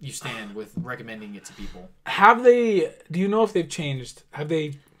you stand with recommending it to people? Do you know if they've changed? Have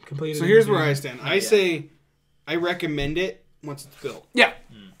they completed? So here's where I stand. I say I recommend it once it's built. Yeah.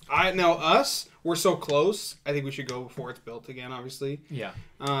 We're so close. I think we should go before it's built again, obviously. Yeah.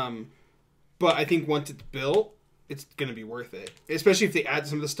 But I think once it's built, it's going to be worth it. Especially if they add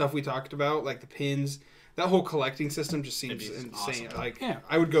some of the stuff we talked about, like the pins. That whole collecting system just seems insane. Awesome.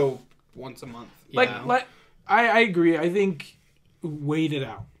 I would go once a month. I agree. I think wait it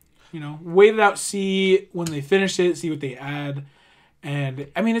out. You know, wait it out, see when they finish it, see what they add.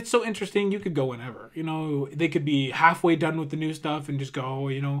 And, I mean, it's so interesting. You could go whenever. You know, they could be halfway done with the new stuff and just go,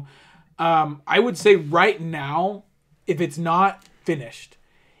 you know. I would say right now, if it's not finished,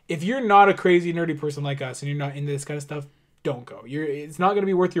 if you're not a crazy nerdy person like us and you're not into this kind of stuff, don't go. It's not going to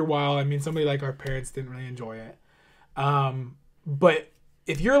be worth your while. I mean, somebody like our parents didn't really enjoy it. But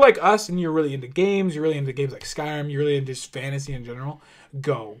if you're like us and you're really into games like Skyrim, you're really into just fantasy in general,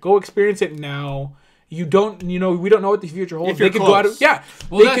 go experience it now. We don't know what the future holds. They could go out of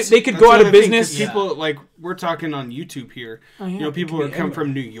they could go out of business. People like we're talking on YouTube here. You know, people who come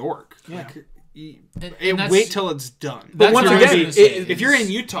from New York. Yeah. Wait till it's done. But once again, if you're in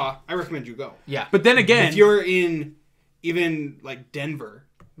Utah, I recommend you go. Yeah. But then again, if you're in even like Denver,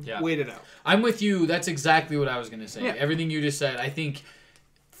 wait it out. I'm with you. That's exactly what I was going to say. Yeah. Everything you just said. I think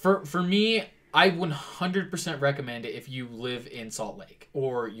for me, I 100% recommend it if you live in Salt Lake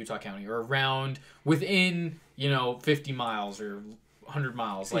or Utah County or around within, 50 miles or 100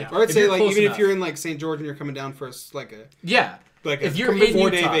 miles. Like, or I'd say like even if you're in like St. George and you're coming down for if you're in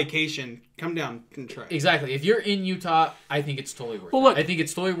 4-day vacation, come down and try. Exactly. If you're in Utah, I think it's totally worth it. I think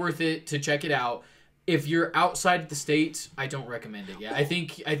it's totally worth it to check it out. If you're outside the state, I don't recommend it. Yeah, I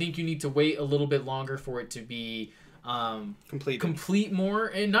think you need to wait a little bit longer for it to be complete more,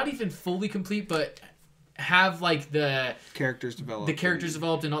 and not even fully complete, but have like the characters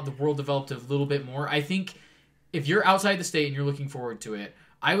developed, and not the world developed a little bit more. I think if you're outside the state and you're looking forward to it,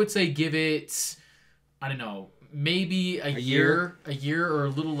 I would say give it, I don't know, maybe a year or a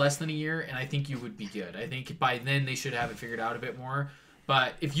little less than a year, and I think you would be good. I think by then they should have it figured out a bit more.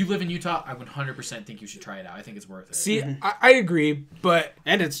 But if you live in Utah, I 100% think you should try it out. I think it's worth it. See, I agree,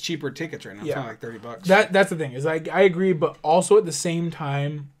 and it's cheaper tickets right now. It's only like $30. That's the thing is I agree, but also at the same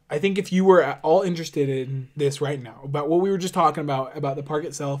time, I think if you were at all interested in this right now about what we were just talking about the park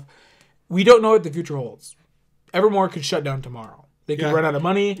itself, we don't know what the future holds. Evermore could shut down tomorrow. They could run out of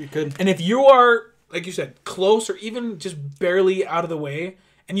money. You could. And if you are, like you said, close or even just barely out of the way,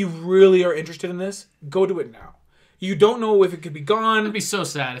 and you really are interested in this, go do it now. You don't know if it could be gone. It'd be so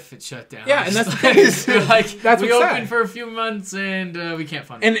sad if it shut down. Yeah, and that's the thing. That's we opened for a few months and we can't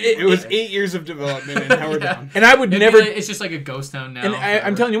fund it. And it was 8 years of development, and now we're down. And I would never. It's just like a ghost town now. And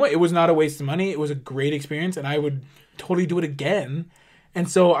I'm telling you what, it was not a waste of money. It was a great experience, and I would totally do it again. And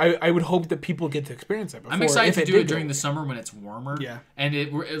so I would hope that people get to experience it. I'm excited to do it during the summer when it's warmer. Yeah. And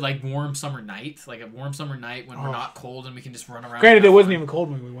it like warm summer night, like a warm summer night when we're not cold and we can just run around. Granted, it wasn't even cold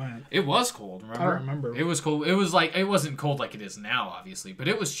when we went. It was cold, remember? I don't remember. It was cold. It was like, it wasn't cold like it is now, obviously, but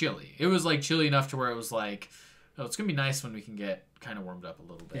it was chilly. It was like chilly enough to where it was like, oh, it's going to be nice when we can get kind of warmed up a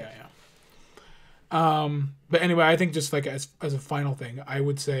little bit. Yeah. But anyway, I think just like as a final thing, I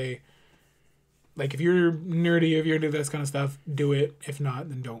would say, like, if you're nerdy, if you're into this kind of stuff, do it. If not,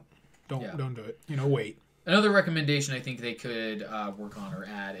 then don't do it. Wait. Another recommendation I think they could work on or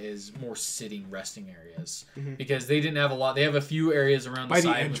add is more sitting, resting areas. Mm-hmm. Because they didn't have a lot. They have a few areas around the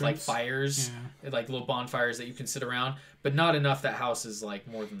side with like fires, like little bonfires that you can sit around, but not enough that houses like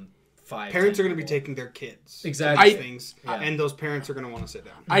more than 5. Parents are going to be taking their kids. Exactly. And those parents are going to want to sit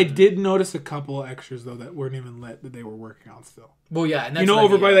down. I did notice a couple extras though that weren't even lit that they were working on still. Well, yeah, and that's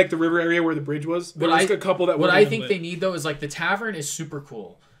over by like the river area where the bridge was. There was a couple that. What I think they need though is like the tavern is super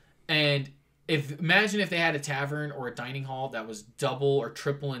cool. And imagine if they had a tavern or a dining hall that was double or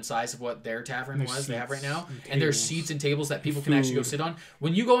triple in size of what their tavern they have right now, and there's seats and tables that people can actually go sit on.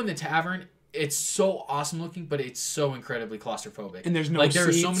 When you go in the tavern, it's so awesome looking, but it's so incredibly claustrophobic. And there's no like there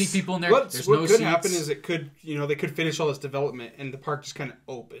seats. are so many people in there. What There's could no seats. happen is it could they could finish all this development and the park just kind of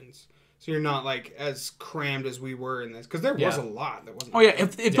opens. So you're not like as crammed as we were in this because there was a lot that wasn't. Oh yeah,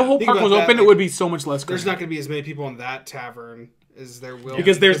 if the whole park was open, it would be so much less. There's not going to be as many people in that tavern as there will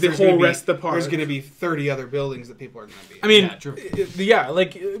because there's the whole rest of the park. There's going to be 30 other buildings that people are going to be. I mean, true.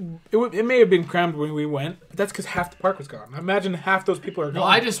 It may have been crammed when we went, but that's because half the park was gone. Imagine half those people are gone.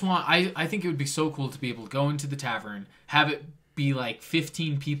 Well, I think it would be so cool to be able to go into the tavern, have it be like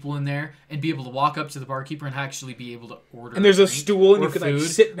 15 people in there, and be able to walk up to the barkeeper and actually be able to order. And there's a stool, and you could like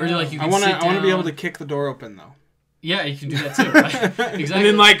sit down. I want to be able to kick the door open though. Yeah, you can do that too. Right? Exactly. And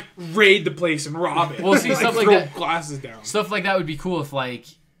then like raid the place and rob it. Well, see, stuff like that. Glasses down. Stuff like that would be cool if like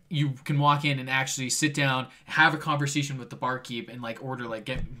you can walk in and actually sit down, have a conversation with the barkeep, and like order like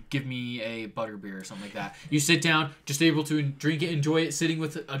give me a butterbeer or something like that. You sit down, just able to drink it, enjoy it, sitting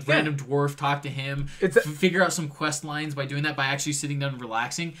with a random dwarf, talk to him, figure out some quest lines by doing that, by actually sitting down and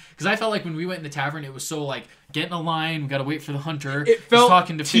relaxing. Because I felt like when we went in the tavern, it was so like get in a line, we got to wait for the hunter. It felt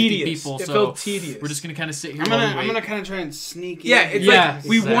talking to tedious. 50 people, it so felt tedious. We're just gonna kind of sit here. I'm gonna kind of try and sneak in. Yeah, it's like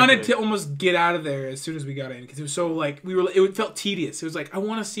we exactly. wanted to almost get out of there as soon as we got in because it was so like it felt tedious. It was like I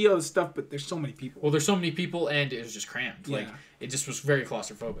want to see all this stuff, but there's so many people. Well, there's so many people, and it was just crammed. Like it just was very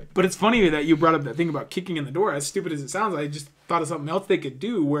claustrophobic. But it's funny that you brought up that thing about kicking in the door. As stupid as it sounds, I just thought of something else they could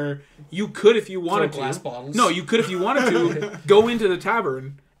do where you could, if you wanted glass bottles. No, you could if you wanted to go into the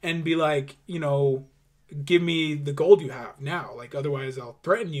tavern and be like, give me the gold you have now. Like otherwise, I'll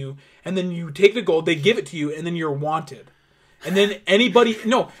threaten you. And then you take the gold, they give it to you, and then you're wanted. And then anybody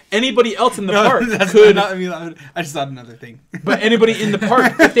else in the park could. I just thought another thing. But anybody in the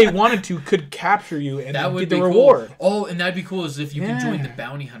park, if they wanted to, could capture you and that would get be the reward. Cool. Oh, and that'd be cool is if you can join the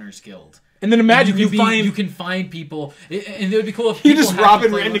Bounty Hunters Guild. And then imagine you can find people, and it would be cool if you just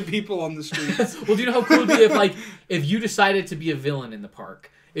robbing random people on the streets. Well, do you know how cool it would be if you decided to be a villain in the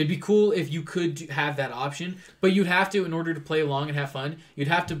park? It'd be cool if you could have that option, but you'd have to, in order to play along and have fun, you'd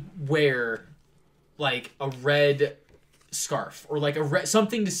have to wear like a red scarf or like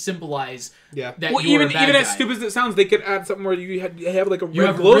something to symbolize that well, you're even a bad guy. as stupid as it sounds, they could add something where you have like a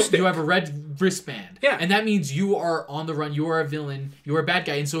red glow stick. You have a red wristband. Yeah. And that means you are on the run. You are a villain. You are a bad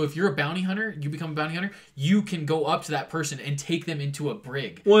guy. And so if you're a bounty hunter, you become a bounty hunter, you can go up to that person and take them into a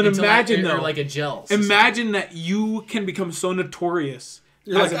brig. Well, and imagine or like a jail. Imagine that you can become so notorious.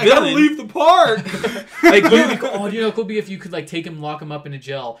 You're like, I gotta leave the park. Like do you know it could be if you could like take him, lock him up in a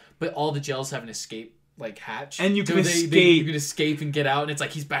jail, but all the jails have an escape like hatch, and you can escape. You can escape and get out, and it's like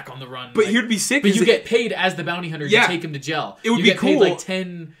he's back on the run. But like, he'd be sick. But you get paid as the bounty hunter to take him to jail. It would you be get cool. Paid like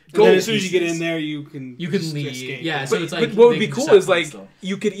 10 gold. As soon as you get in there, you can leave. Escape. Yeah. So it's like, but what would be cool is like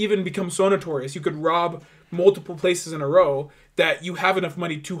you could even become so notorious. You could rob multiple places in a row that you have enough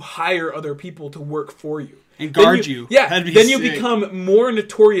money to hire other people to work for you. And guard you. Yeah, then you become more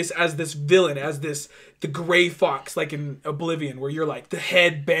notorious as this villain, as the gray fox, like in Oblivion, where you're like the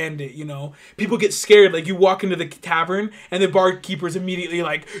head bandit, People get scared, like you walk into the tavern, and the barkeeper's immediately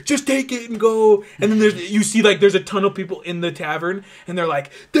like, just take it and go. And then there's a ton of people in the tavern, and they're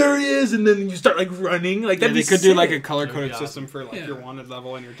like, there he is, and then you start like running. Like that'd be they could sick. do like a color-coded system for like your wanted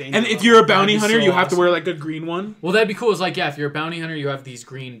level and your danger And if you're a bounty hunter, you have to wear like a green one. Well, that'd be cool. It's like, if you're a bounty hunter, you have these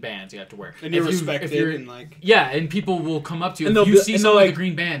green bands you have to wear. And you're respected and like... Yeah, and people will come up to you if you see someone with a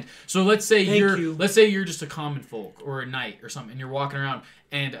green band. So let's say you're just a common folk or a knight or something, and you're walking around,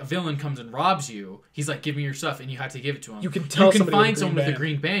 and a villain comes and robs you. He's like, "Give me your stuff," and you have to give it to him. You can find someone with a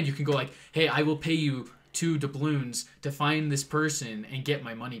green band. You can go like, "Hey, I will pay you 2 doubloons to find this person and get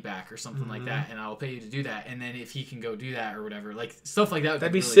my money back," or something like that, and I'll pay you to do that. And then if he can go do that or whatever, like stuff like that,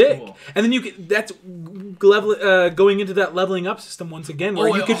 that'd be really sick. Cool. And then that's going into that leveling up system once again, where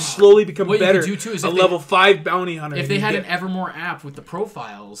you could slowly become better. You could do too is level 5 bounty hunter. If they had an Evermore app with the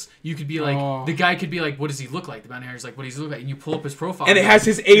profiles, you could be like, the guy could be like, "What does he look like?" The bounty hunter's like, "What does he look like?" And you pull up his profile, and it has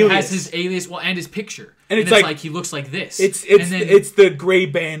his alias. It has his alias, and his picture. And it's like he looks like this. It's the gray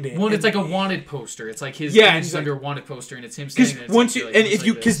bandit. Well, it's like a wanted poster. It's like his image is under a wanted poster, and it's him saying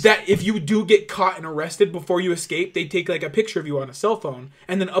that. If you do get caught and arrested before you escape, they take like a picture of you on a cell phone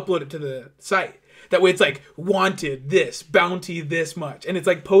and then upload it to the site. That way, it's like wanted this bounty this much, and it's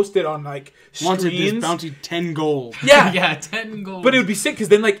like posted on like wanted screens. This bounty 10 gold. Yeah, 10 gold. But it would be sick because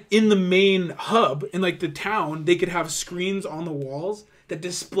then like in the main hub in like the town, they could have screens on the walls that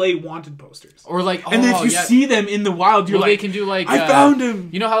display wanted posters. Or like, and then if you see them in the wild, you're like, they can do like, I found him.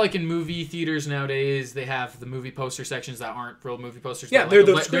 You know how like in movie theaters nowadays they have the movie poster sections that aren't real movie posters. Yeah, but they're like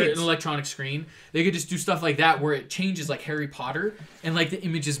those screens. They're an electronic screen. They could just do stuff like that where it changes like Harry Potter and like the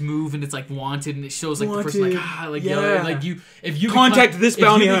images move and it's like wanted and it shows like the person like yellow. Like if you contact this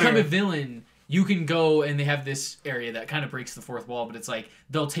bounty hunter. If you become a villain, you can go and they have this area that kind of breaks the fourth wall, but it's like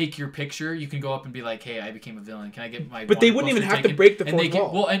they'll take your picture. You can go up and be like, "Hey, I became a villain. Can I get my?" But they wouldn't even have to break the fourth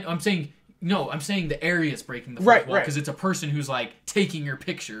wall. Well, and I'm saying the area is breaking the fourth wall because it's a person who's like taking your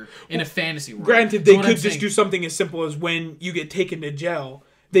picture in a fantasy world. Granted, they could just do something as simple as when you get taken to jail,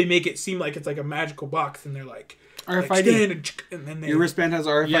 they make it seem like it's like a magical box, and they're like RFID, and then your wristband has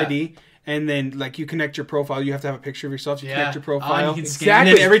RFID. Yeah. And then, like, you connect your profile. You have to have a picture of yourself. You connect your profile. You can scan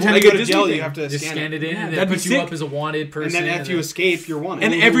and then every time you go to jail, you have to scan it in. And then put you up as a wanted person. And then after you escape, you're wanted.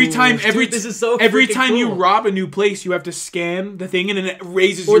 And every time you rob a new place, you have to scan the thing, and then it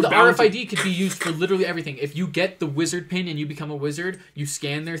raises your bounty. Or the RFID could be used for literally everything. If you get the wizard pin and you become a wizard, you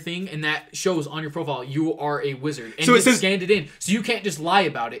scan their thing, and that shows on your profile you are a wizard. And so you scanned it in. So you can't just lie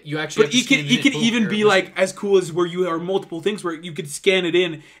about it. You actually have to scan it in. But it could even be, like, as cool as where you are multiple things, where you could scan it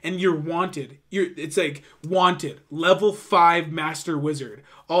in, and you're wanted. It's like wanted level 5 master wizard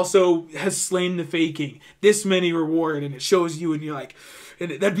also has slain the faking this many reward, and it shows you, and you're like,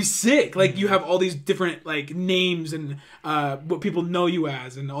 and that'd be sick. Like you have all these different like names and what people know you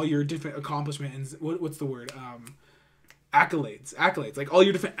as, and all your different accomplishments. What's the word? Accolades, like all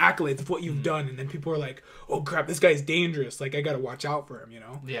your different accolades of what you've done, and then people are like, "Oh crap, this guy's dangerous. Like I gotta watch out for him," you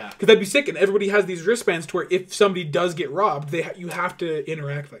know? Yeah. Because that'd be sick, and everybody has these wristbands to where if somebody does get robbed, you have to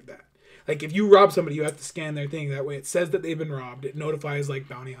interact like that. Like, if you rob somebody, you have to scan their thing. That way it says that they've been robbed. It notifies, like,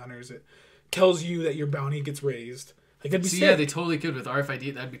 bounty hunters. It tells you that your bounty gets raised. Like, that'd be sick. Yeah, they totally could with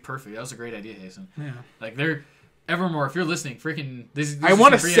RFID. That'd be perfect. That was a great idea, Hazen. Yeah. Like, Evermore, if you're listening, freaking... I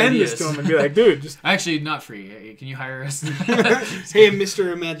want to send this to him and be like, dude, just... Actually, not free. Can you hire us? Hey,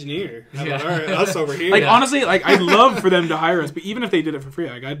 Mr. Imagineer. How about us over here? Like, honestly, like, I'd love for them to hire us. But even if they did it for free,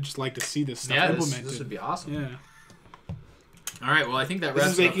 like, I'd just like to see this stuff implemented. This would be awesome. Yeah. All right, well, I think that wraps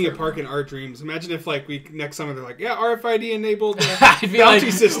This is making a park in our dreams. Imagine if, like, next summer they're like, yeah, RFID enabled I'd be like,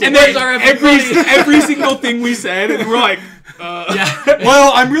 system. And then every single thing we said, and we're like,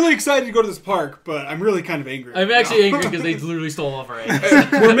 well, I'm really excited to go to this park, but I'm really kind of angry. I'm actually angry because they literally stole all of our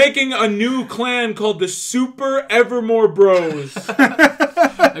eggs. We're making a new clan called the Super Evermore Bros.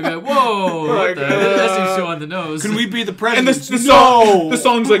 I'd be like, whoa, what the hell? That seems so on the nose. Can we be the president? And the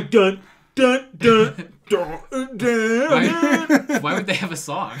song's like, dun, dun, dun. Why would they have a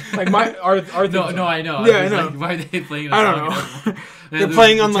song? Like our no, I know. Yeah, I know. Like, why are they playing a song? I don't know. They're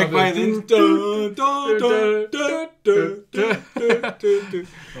playing on like violins. Oh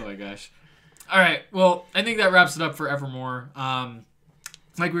my gosh. All right. Well, I think that wraps it up for Evermore.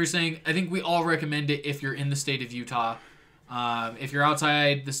 Like we were saying, I think we all recommend it if you're in the state of Utah. If you're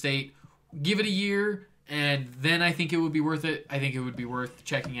outside the state, give it a year, and then I think it would be worth it. I think it would be worth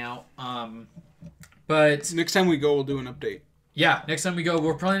checking out. But next time we go, we'll do an update. Yeah, next time we go,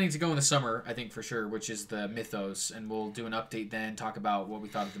 we're planning to go in the summer, I think for sure, which is the Mythos, and we'll do an update then, talk about what we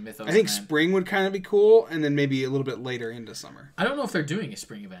thought of the Mythos. I think spring would kind of be cool, and then maybe a little bit later into summer. I don't know if they're doing a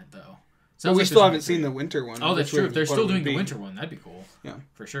spring event though. Well, we still haven't seen the winter one. Oh, that's true. If they're still doing the winter one, that'd be cool. Yeah,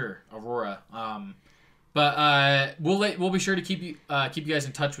 for sure, Aurora. But we'll be sure to keep you guys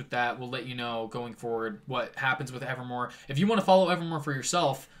in touch with that. We'll let you know going forward what happens with Evermore. If you want to follow Evermore for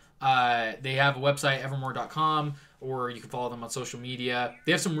yourself. They have a website, evermore.com, or you can follow them on social media.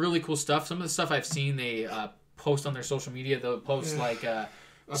 They have some really cool stuff. Some of the stuff I've seen, they post on their social media. They'll post like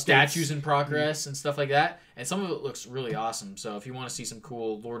statues in progress and stuff like that. And some of it looks really awesome. So if you want to see some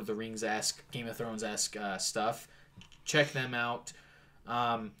cool Lord of the Rings-esque, Game of Thrones-esque stuff, check them out.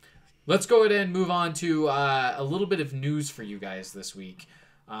 Let's go ahead and move on to a little bit of news for you guys this week.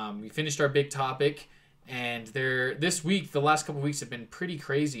 We finished our big topic. And this week, the last couple of weeks have been pretty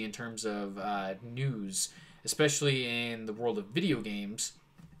crazy in terms of news, especially in the world of video games.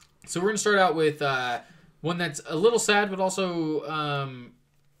 So we're going to start out with one that's a little sad, but also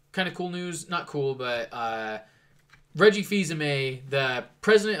kind of cool news. Not cool, but Reggie Fils-Aimé, the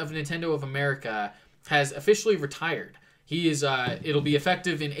president of Nintendo of America, has officially retired. He is. It'll be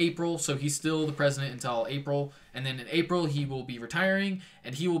effective in April, so he's still the president until April. And then in April, he will be retiring,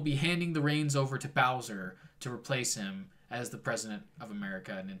 and he will be handing the reins over to Bowser to replace him as the president of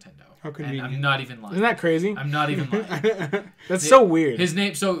America at Nintendo. How convenient. And I'm not even lying. Isn't that crazy? I'm not even lying. That's so weird. His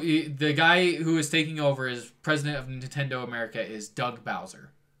name. So the guy who is taking over as president of Nintendo America is Doug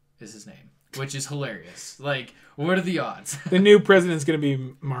Bowser. Is his name, which is hilarious. Like, what are the odds? The new president is going to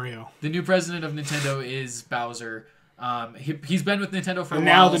be Mario. The new president of Nintendo is Bowser. He's been with Nintendo for a while.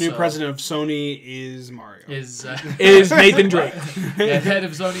 Now the new president of Sony is Mario. Is Nathan Drake. Yeah, head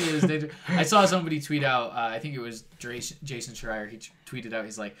of Sony is Nathan. I saw somebody tweet out, I think it was Jason Schreier, he tweeted out,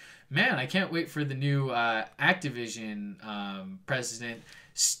 he's like, man, I can't wait for the new Activision president,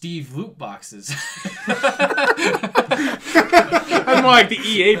 Steve Loot Boxes. That's more like the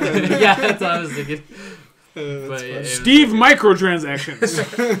EA president. Yeah, that's what I was thinking. Steve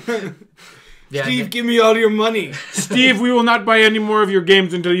microtransactions. Yeah, Steve, give me all your money. Steve, we will not buy any more of your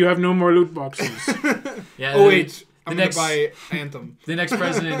games until you have no more loot boxes. Yeah. Oh wait, I'm gonna buy Anthem. The next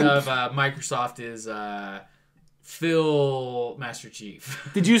president of Microsoft is Phil Master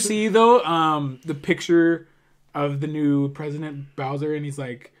Chief. Did you see though the picture of the new president Bowser, and he's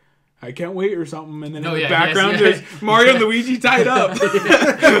like, I can't wait or something, and then in the background there's Mario and Luigi tied up.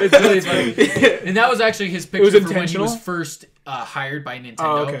 It's really funny. And that was actually his picture for when he was first hired by Nintendo.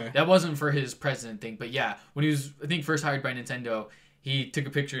 Oh, okay. That wasn't for his president thing, but yeah, when he was, I think, first hired by Nintendo, he took a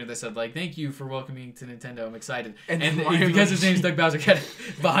picture that said, like, thank you for welcoming to Nintendo, I'm excited. And because his name's Doug Bowser,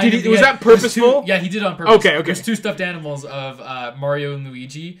 behind him. Was that purposeful? Yeah, he did it on purpose. Okay. There's two stuffed animals of Mario and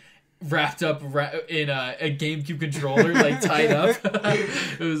Luigi wrapped up in a GameCube controller, like tied up.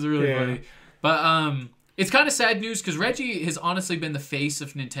 It was really funny. But it's kind of sad news because Reggie has honestly been the face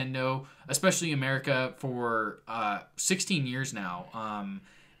of Nintendo, especially America, for 16 years now.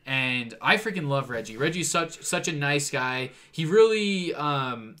 And I freaking love Reggie. Reggie's such a nice guy. He really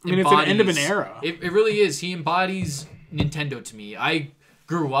embodies... it's an end of an era. It really is. He embodies Nintendo to me. I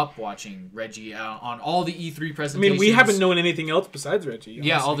grew up watching Reggie on all the E3 presentations. I mean, we haven't known anything else besides Reggie. Honestly.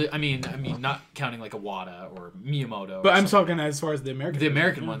 Yeah, all the. I mean, not counting like Iwata or Miyamoto. But I'm talking as far as the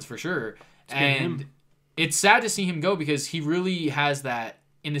American ones for sure. And it's sad to see him go because he really has that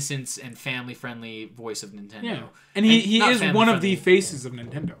innocence and family-friendly voice of Nintendo. Yeah, and he is one of the faces of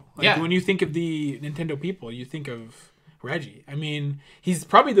Nintendo. Like, when you think of the Nintendo people, you think of Reggie. I mean, he's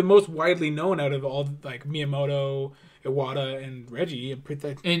probably the most widely known out of all, like, Miyamoto, Iwata, and Reggie.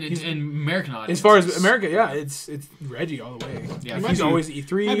 In American audience. As far as America, it's Reggie all the way. Yeah, he's always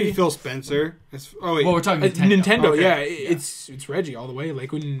E3. Maybe Phil Spencer. Well, we're talking Nintendo. Okay. Yeah, it's Reggie all the way.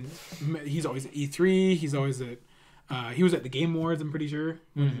 Like, when he's always at E3, he's always at... he was at the Game Awards, I'm pretty sure,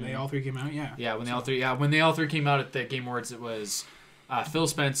 when they all three came out. Yeah. Yeah, when they all three came out at the Game Awards, it was Phil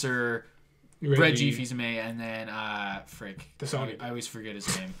Spencer, Reggie Fils-Aimé, and then the Sony. I always forget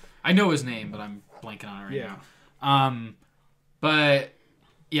his name. I know his name, but I'm blanking on it right now. But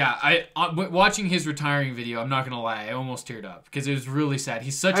yeah, watching his retiring video, I'm not gonna lie, I almost teared up because it was really sad.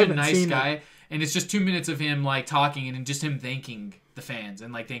 He's such a nice guy, and it's just 2 minutes of him like talking and just him thanking the fans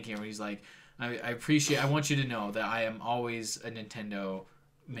and like thanking him. He's like, I want you to know that I am always a Nintendo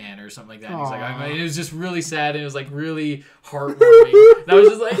man or something like that. And he's like, it was just really sad and it was like really heartwarming. And I was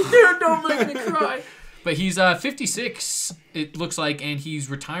just like, dude, don't make me cry. But he's 56, it looks like, and he's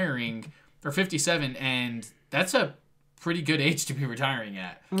retiring, or 57, and that's a pretty good age to be retiring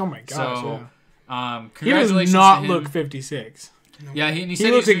at. Oh my gosh! So, He congratulations does not to him. look 56. Yeah, he said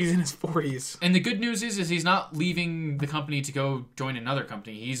he looks like he's in his 40s. And the good news is he's not leaving the company to go join another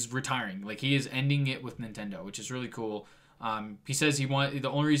company. He's retiring. Like, he is ending it with Nintendo, which is really cool. He says the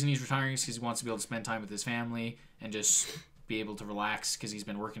only reason he's retiring is because he wants to be able to spend time with his family and just be able to relax because he's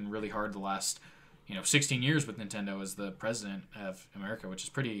been working really hard the last 16 years with Nintendo as the president of America, which is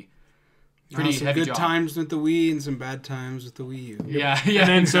pretty heavy good job. Times with the Wii and some bad times with the Wii U. Yeah. And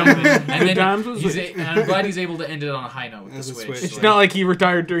then some good times with and I'm glad he's able to end it on a high note with the Switch. It's not like he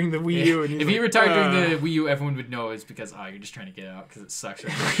retired during the Wii U. And if he retired during the Wii U, everyone would know it's because you're just trying to get out because it sucks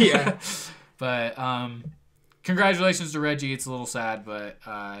right now. Yeah. But congratulations to Reggie. It's a little sad, but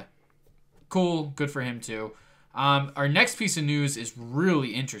cool. Good for him too. Our next piece of news is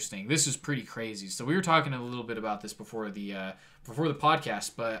really interesting. This is pretty crazy. So we were talking a little bit about this before the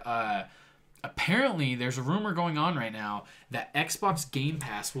podcast, but apparently there's a rumor going on right now that Xbox Game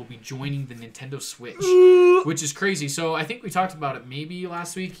Pass will be joining the Nintendo Switch, which is crazy. So I think we talked about it maybe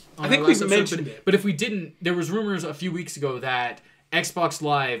last week. I think we mentioned it. But if we didn't, there was rumors a few weeks ago that Xbox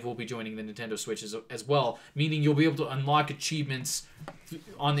Live will be joining the Nintendo Switch as well, meaning you'll be able to unlock achievements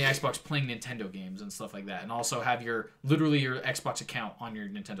on the Xbox playing Nintendo games and stuff like that, and also have your Xbox account on your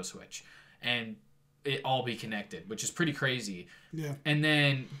Nintendo Switch, and it all be connected, which is pretty crazy. Yeah. And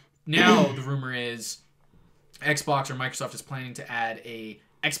then now the rumor is Xbox or Microsoft is planning to add a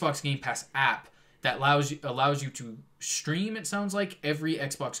Xbox Game Pass app that allows you to stream, it sounds like, every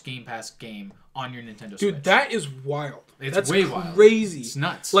Xbox Game Pass game on your Nintendo Switch. Dude, that is wild. That's way wild. Crazy. It's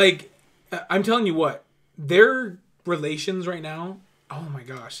nuts. Like, I'm telling you what, their relations right now, Oh my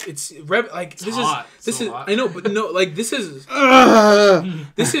gosh, it's hot. Hot. I know, but no, like this is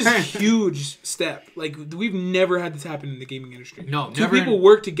huge step. Like we've never had this happen in the gaming industry. No, two never. People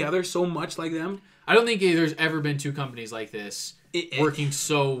work together so much like them. I don't think there's ever been two companies like this working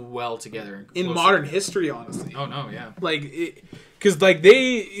so well together in modern history. Honestly. Oh no, yeah. Because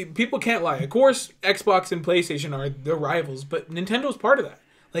people can't lie. Of course, Xbox and PlayStation are the rivals, but Nintendo's part of that.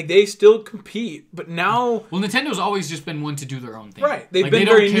 Like, they still compete, but now... Well, Nintendo's always just been one to do their own thing. Right. They've been they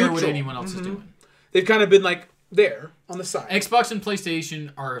very don't care neutral. what anyone else is doing. They've kind of been, like, there, on the side. Xbox and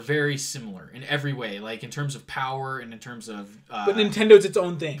PlayStation are very similar in every way, like, in terms of power and in terms of... but Nintendo's its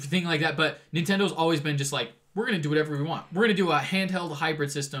own thing. Thing like that, but Nintendo's always been just like, we're going to do whatever we want. We're going to do a handheld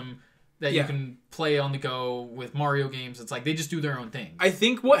hybrid system that you can play on the go with Mario games. It's like, they just do their own thing. I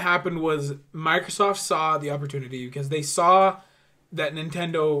think what happened was Microsoft saw the opportunity because they saw... that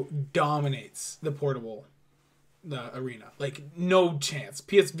Nintendo dominates the portable arena. Like, no chance.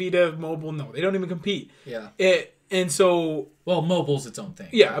 PS Vita, mobile, no. They don't even compete. Yeah. And so... Well, mobile's its own thing.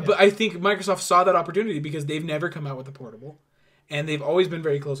 Yeah, but I think Microsoft saw that opportunity because they've never come out with a portable. And they've always been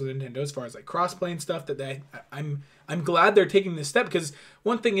very close with Nintendo as far as, like, cross-play and stuff. I'm glad they're taking this step because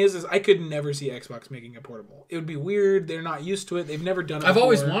one thing is I could never see Xbox making a portable. It would be weird. They're not used to it. They've never done it I've before.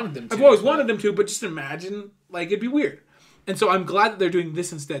 always wanted them to. I've always wanted them to, but just imagine, like, it'd be weird. And so I'm glad that they're doing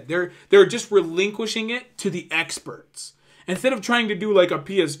this instead. They're just relinquishing it to the experts. Instead of trying to do like a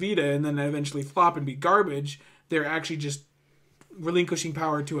PS Vita and then eventually flop and be garbage, they're actually just relinquishing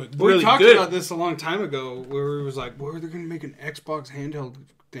power to a really we talked good... about this a long time ago where it was like, well, they're going to make an Xbox handheld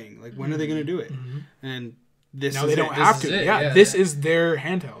thing. Like, when are they going to do it? Mm-hmm. And this now is they don't have to. Yeah, this is their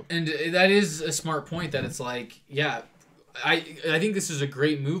handheld. And that is a smart point that it's like, yeah, I think this is a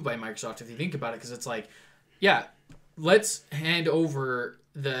great move by Microsoft if you think about it because it's like, yeah, let's hand over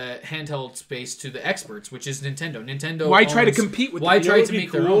the handheld space to the experts, which is Nintendo. Why try to compete with them? Why try to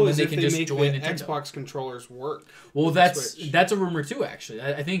make their own when they can just join Nintendo? Xbox controllers work. Well, that's a rumor too, actually.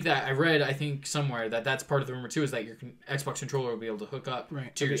 I think that I read somewhere that's part of the rumor too, is that your Xbox controller will be able to hook up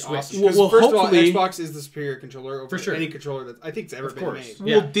to your Switch. Awesome. Well, first of all, Xbox is the superior controller over any controller that I think's ever been made.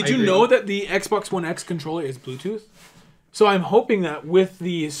 Well, did you know that the Xbox One X controller is Bluetooth? So I'm hoping that with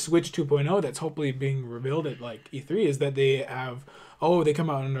the Switch 2.0 that's hopefully being revealed at like E3 is that they have, they come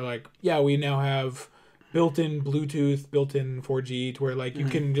out and they're like, yeah, we now have built-in Bluetooth, built-in 4G to where like you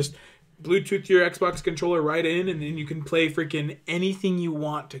can just Bluetooth your Xbox controller right in and then you can play freaking anything you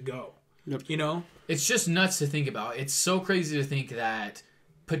want to go. Yep. You know? It's just nuts to think about. It's so crazy to think that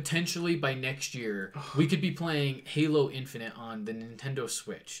potentially by next year we could be playing Halo Infinite on the Nintendo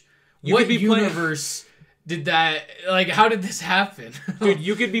Switch. What universe... Did that, like, how did this happen? Dude,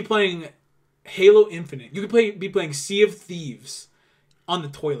 you could be playing Halo Infinite. You could be playing Sea of Thieves on the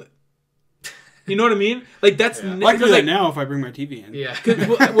toilet. You know what I mean? Like, that's... Yeah. I can do that now if I bring my TV in. Yeah.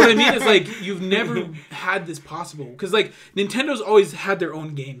 What I mean is, like, you've never had this possible. Because, like, Nintendo's always had their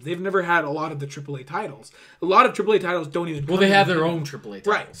own games. They've never had a lot of the AAA titles. A lot of AAA titles don't even... Well, they have their own AAA titles.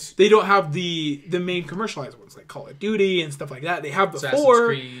 Right. They don't have the main commercialized ones, like Call of Duty and stuff like that. They have Assassin's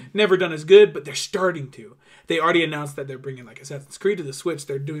Creed. Never done as good, but they're starting to. They already announced that they're bringing, like, Assassin's Creed to the Switch.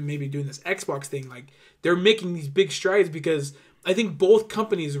 They're maybe doing this Xbox thing. Like, they're making these big strides because... I think both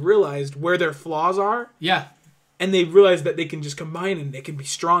companies realized where their flaws are. Yeah. And they realized that they can just combine and they can be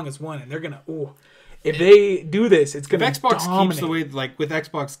strong as one. And they're going to, if they do this, it's going to Xbox dominate. Keeps the way, like with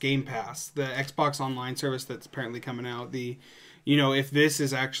Xbox Game Pass, the Xbox Online service that's apparently coming out, if this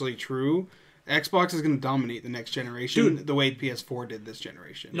is actually true, Xbox is going to dominate the next generation the way PS4 did this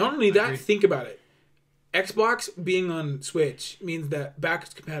generation. Not only that, think about it. Xbox being on Switch means that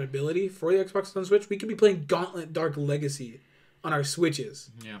backwards compatibility for the Xbox on Switch, we could be playing Gauntlet Dark Legacy on our Switches.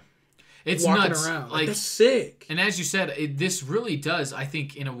 Yeah. It's walking nuts. Around. Like, that's sick. And as you said, this really does, I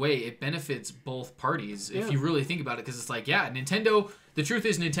think, in a way, it benefits both parties if you really think about it. Because it's like, Nintendo, the truth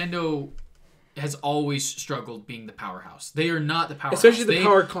is Nintendo has always struggled being the powerhouse. They are not the powerhouse. Especially the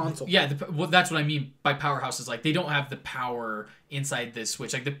power console. Yeah, that's what I mean by powerhouse is like they don't have the power inside this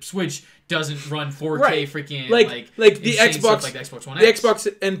Switch. Like the Switch doesn't run 4K freaking like the Xbox, like the Xbox One X. The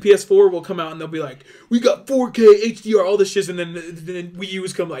Xbox and PS4 will come out and they'll be like, we got 4K HDR, all this shit, and then Wii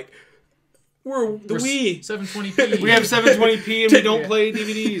U's come like, we're Wii 720p. We have 720p and we don't play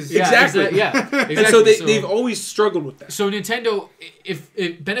DVDs. Exactly. Exactly. And so they've always struggled with that. So Nintendo, if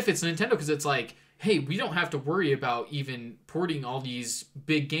it benefits Nintendo because it's like, hey, we don't have to worry about even porting all these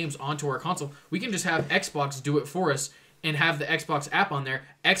big games onto our console. We can just have Xbox do it for us and have the Xbox app on there.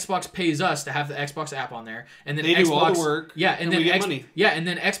 Xbox pays us to have the Xbox app on there, and then they Xbox do all the work. Yeah, and then we get money. Yeah, and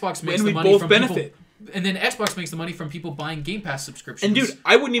then Xbox makes and the money both from benefit. People. and then Xbox makes the money from people buying Game Pass subscriptions. And dude,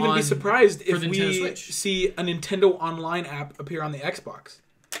 I wouldn't even be surprised if the we Nintendo Switch. see a Nintendo Online app appear on the Xbox.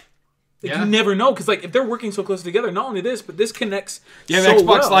 Like, Yeah. you never know, because like if they're working so close together, not only this, but this connects. You have so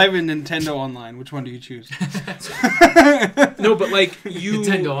Xbox well. Live and Nintendo Online. Which one do you choose? No, but like you.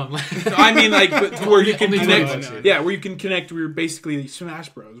 Nintendo Online. I mean, like where you can only connect. $20, Yeah, where you can connect. We're basically Smash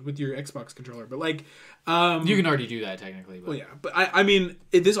Bros with your Xbox controller, but like. You can already do that technically. But. Well, yeah, but I mean,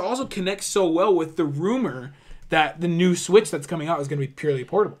 this also connects so well with the rumor that the new Switch that's coming out is going to be purely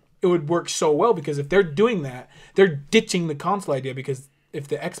portable. It would work so well because if they're doing that, they're ditching the console idea because if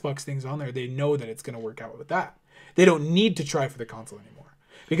the Xbox thing's on there, they know that it's going to work out with that. They don't need to try for the console anymore.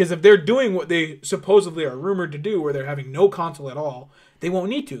 Because if they're doing what they supposedly are rumored to do, where they're having no console at all, they won't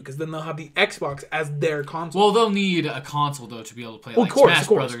need to, because then they'll have the Xbox as their console. Well, they'll need a console, though, to be able to play Smash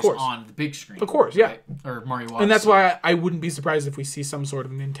Brothers on the big screen. Of course, yeah. Right? Or Mario Odyssey. And that's why I wouldn't be surprised if we see some sort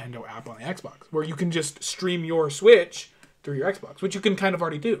of Nintendo app on the Xbox, where you can just stream your Switch through your Xbox, which you can kind of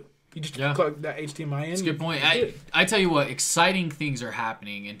already do. You just plug that HDMI in. That's a good point. I tell you what, exciting things are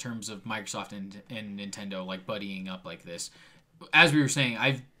happening in terms of Microsoft and Nintendo, like buddying up like this. As we were saying,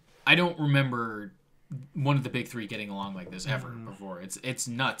 I don't remember one of the big three getting along like this ever before. It's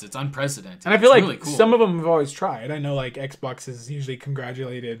nuts. It's unprecedented. And I feel it's like really cool. some of them have always tried. I know like Xbox has usually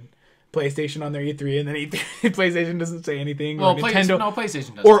congratulated PlayStation on their E3, and then PlayStation doesn't say anything. Well, or Nintendo,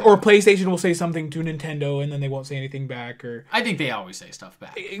 PlayStation does. or PlayStation will say something to Nintendo, and then they won't say anything back. Or I think they always say stuff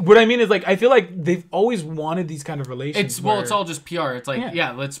back. what I mean is like I feel like they've always wanted these kind of relations. It's all just PR. It's like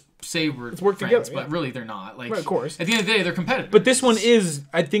let's say let's work friends, together, but really they're not. Like, right, of course. At the end of the day, they're competitors. But this one is,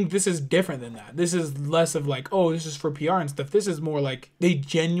 I think this is different than that. This is less of like, oh, this is for PR and stuff. This is more like they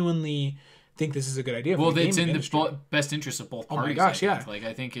genuinely think this is a good idea. Well, it's in the best interest of both parties. Oh my gosh, I think. Like,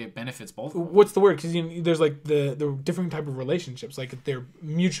 I think it benefits both. What's the word? Because there's like the different type of relationships. Like they're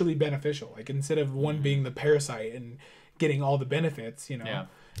mutually beneficial. Like instead of one being the parasite and getting all the benefits,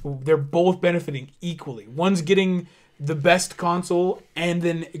 they're both benefiting equally. One's getting the best console and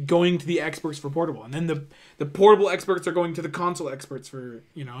then going to the experts for portable, and then the portable experts are going to the console experts for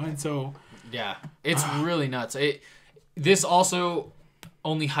and so it's really nuts. This also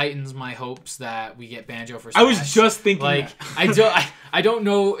only heightens my hopes that we get Banjo for Smash. I was just thinking that. I don't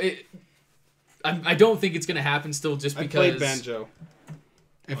know I don't think it's gonna happen still, just because I played Banjo.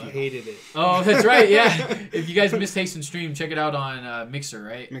 I hated it. Oh, that's right. Yeah. If you guys missed Hason's stream, check it out on Mixer,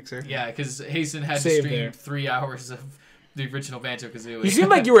 right? Mixer. Yeah, because Hason had to Save stream there. 3 hours of the original Banjo-Kazooie. You seemed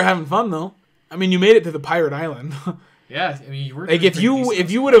like you were having fun though. I mean, you made it to the pirate island. Yeah, I mean, you were like if you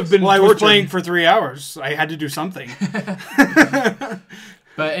would have been. Well, I was playing for 3 hours. I had to do something.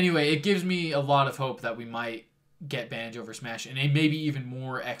 But anyway, it gives me a lot of hope that we might get Banjo over Smash, and maybe even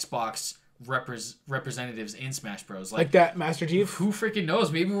more Xbox representatives in Smash Bros. Like that Master Chief. Who freaking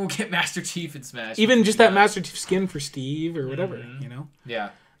knows? Maybe we'll get Master Chief in Smash. Even just that Master Chief skin for Steve or whatever, Yeah.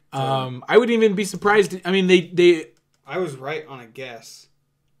 I wouldn't even be surprised. I mean, they. I was right on a guess.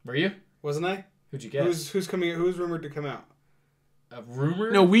 Were you? Wasn't I? Who'd you guess? Who's coming? Who's rumored to come out? A rumor?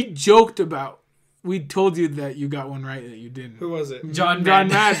 No, we joked about. We told you that you got one right that you didn't. Who was it? John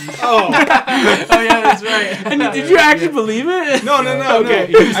Madden. Oh. Oh yeah, that's right. And did you actually believe it? No.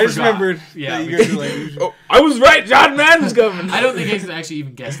 Okay. No. I just remembered. Yeah, that you guys were like, I was right. John Madden's coming. I don't think Hason actually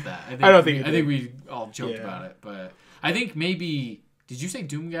even guessed that. I think we all joked about it, but I think maybe. Did you say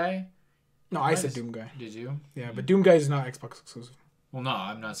Doom Guy? No, I said Doom Guy. Did you? Yeah, but Doom Guy is not Xbox exclusive. Well, no,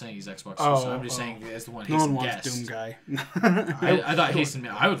 I'm not saying he's Xbox exclusive. I'm just saying as the one no one Hason wants guessed. Doom Guy. I thought Hason.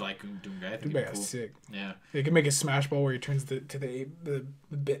 I would like Doom Guy. I think Doom it'd Guy be cool. is sick. Yeah. They can make a Smash Ball where he turns to the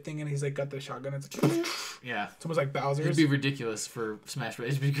bit thing and he's like got the shotgun. It's like, yeah. It's almost like Bowser's. It'd be ridiculous for Smash Bros.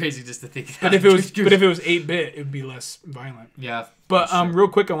 It'd be crazy just to think that. But if it was 8-bit, it would be less violent. Yeah. But real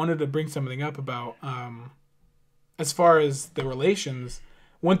quick, I wanted to bring something up about as far as the relations.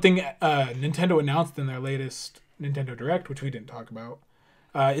 One thing Nintendo announced in their latest Nintendo Direct, which we didn't talk about.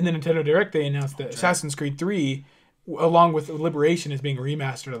 In the Nintendo Direct, they announced that Assassin's Creed 3, along with Liberation, is being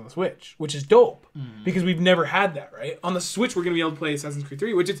remastered on the Switch, which is dope because we've never had that, right? On the Switch, we're going to be able to play Assassin's Creed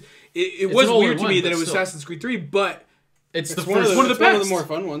 3, which it was weird to me that it was Assassin's Creed 3, but it's the one first of the best. One of the more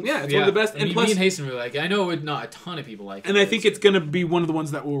fun ones. Yeah, it's one of the best. And plus, me and Hason really like it. I know not a ton of people like it. And I think it's going to be one of the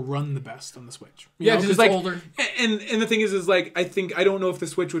ones that will run the best on the Switch. Yeah, because it's like, older. And the thing is like, I don't know if the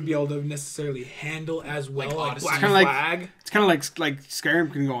Switch would be able to necessarily handle as well like Black Flag. It's kind of like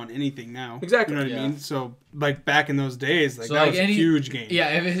Skyrim can go on anything now. Exactly. You know what I mean? So like back in those days, that was a huge game.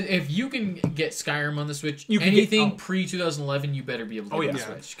 Yeah, if you can get Skyrim on the Switch, anything pre-2011, you better be able to get on the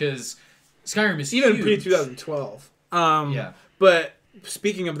Switch. Because Skyrim is even huge. pre-2012. Yeah. But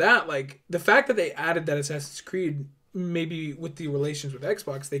speaking of that, like the fact that they added that Assassin's Creed, maybe with the relations with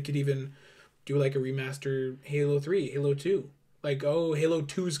Xbox, they could even do like a remastered Halo 3, Halo 2. Like, oh, Halo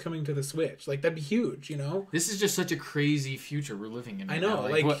 2's coming to the Switch. Like, that'd be huge, you know? This is just such a crazy future we're living in. I Right know, now.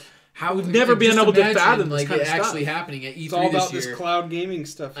 like what, how we've never been able to fathom this like kind it of stuff. actually happening at E3 It's all about this this year. cloud gaming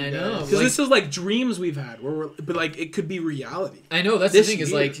stuff. I know. Because this is like dreams we've had, but like it could be reality. I know, that's This the thing,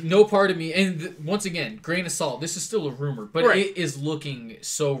 is year. like, no part of me, and once again, grain of salt, this is still a rumor, but Right. it is looking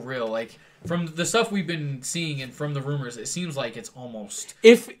so real. Like, from the stuff we've been seeing and from the rumors, it seems like it's almost...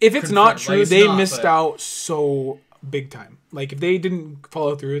 If it's confirmed. not Like, true, it's they not, missed but- out so big time. Like, if they didn't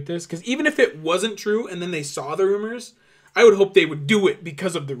follow through with this, because even if it wasn't true and then they saw the rumors, I would hope they would do it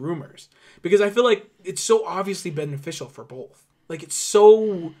because of the rumors. Because I feel like it's so obviously beneficial for both. Like, it's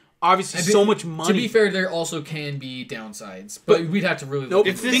so obviously so much money. To be fair, there also can be downsides, but we'd have to really Nope.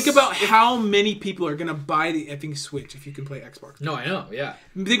 look into Think this. about how many people are going to buy the effing Switch if you can play Xbox. No, I know, yeah.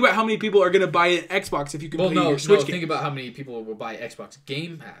 Think about how many people are going to buy an Xbox if you can play your Switch game. Think about how many people will buy Xbox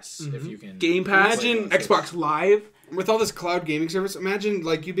Game Pass if you can... Game Pass, Imagine Xbox Live. With all this cloud gaming service, imagine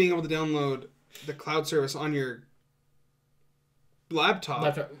like you being able to download the cloud service on your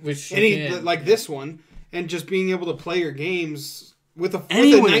laptop, which like this one, and just being able to play your games with a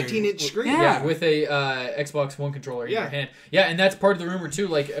Anywhere. 19-inch screen. Yeah, with a Xbox One controller in your hand. Yeah, and that's part of the rumor too.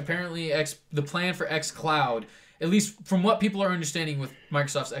 Like, apparently, the plan for xCloud, at least from what people are understanding with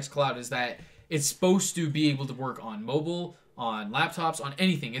Microsoft's xCloud, is that it's supposed to be able to work on mobile, on laptops, on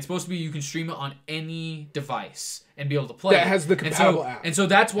anything. It's supposed to be you can stream it on any device and be able to play That it. has the compatible and app. And so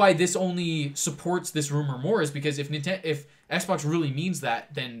that's why this only supports this rumor more, is because if Xbox really means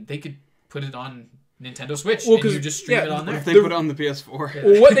that, then they could put it on Nintendo Switch and you just stream it on there. If they put it on the PS4.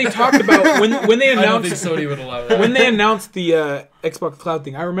 Well, what they talked about when they I don't think announced Sony would allow that. when they announced the Xbox Cloud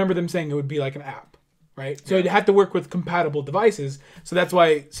thing, I remember them saying it would be like an app, right? So it had to work with compatible devices. So that's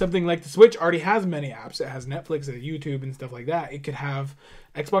why something like the Switch already has many apps. It has Netflix, it has YouTube, and stuff like that. It could have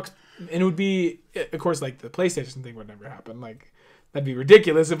Xbox, and it would be, of course, like the PlayStation thing would never happen. Like, that'd be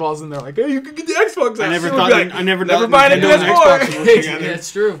ridiculous if all of a sudden they're like, "Hey, you can get the Xbox." I app. never So it would thought. be like, I never never thought buying a Nintendo and PS4. Xbox would work Yeah, together.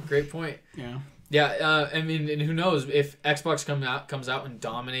 that's true. Great point. Yeah. Yeah, I mean, and who knows if Xbox comes out and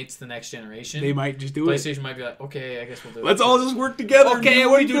dominates the next generation? They might just do it. PlayStation might be like, okay, I guess we'll do it. Let's all just work together. Okay,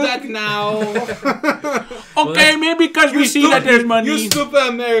 we do that now. Okay, maybe because we see that there's money. You super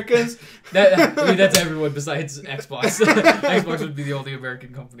Americans. I mean, that's everyone besides Xbox. Xbox would be the only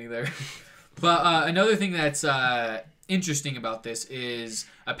American company there. But another thing that's interesting about this is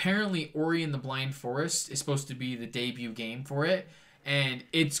apparently Ori and the Blind Forest is supposed to be the debut game for it, and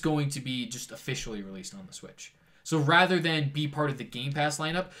it's going to be just officially released on the Switch. So rather than be part of the Game Pass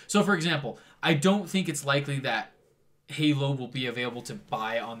lineup, so for example, I don't think it's likely that Halo will be available to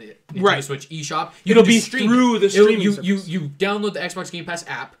buy on the Nintendo Switch eShop. It'll can be just stream through it. the streaming You download the Xbox Game Pass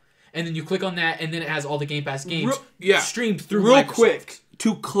app, and then you click on that, and then it has all the Game Pass games streamed through Real Microsoft. quick,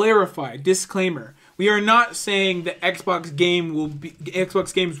 to clarify, disclaimer. We are not saying the Xbox games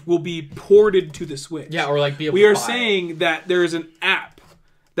will be ported to the Switch. Yeah, or like be able We to are buy. saying that there is an app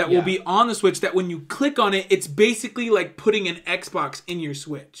that will be on the Switch that when you click on it, it's basically like putting an Xbox in your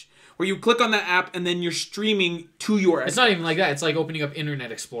Switch. Where you click on that app and then you're streaming to your Xbox. It's not even like that. It's like opening up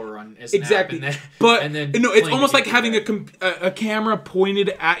Internet Explorer as Exactly, an app, but and then no, it's playing almost the like game having there. a camera pointed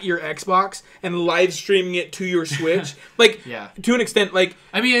at your Xbox and live streaming it to your Switch. Like, to an extent, like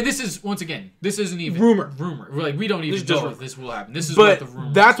I mean, this is once again, this isn't even rumor. We're like we don't even This is just know rumor. if this will happen. This is but what the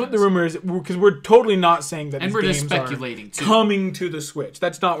rumor. that's what the rumor is, because we're totally not saying that. And these we're just games are speculating, too. coming to the Switch.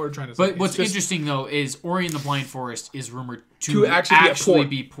 That's not what we're trying to say. But what's It's just interesting though is Ori and the Blind Forest is rumored to actually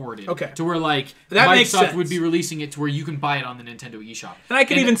be ported. Okay. To where like That makes Microsoft sense. would be releasing it to where you can buy it on the Nintendo eShop. And I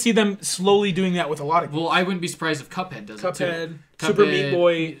could even see them slowly doing that with a lot of games. Well, I wouldn't be surprised if Cuphead does it too. Cuphead, Super Meat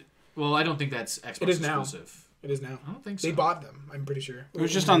Boy. Well, I don't think that's Xbox It is now. exclusive. It is now. I don't think so. They bought them, I'm pretty sure. It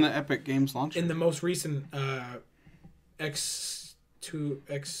was just on the Epic Games launcher. In the most recent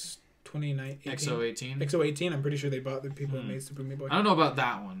X2018. XO18, I'm pretty sure they bought the people that made Super Meat Boy. I don't know about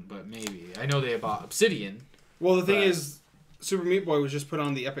that one, but maybe. I know they bought Obsidian. Well, the thing is, Super Meat Boy was just put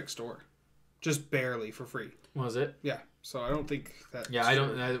on the Epic Store. Just barely for free. Was it? Yeah. So I don't think that... Yeah, I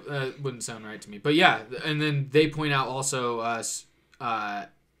don't... That wouldn't sound right to me. But yeah, and then they point out also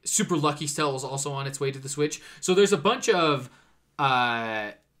Super Lucky Cell is also on its way to the Switch. So there's a bunch of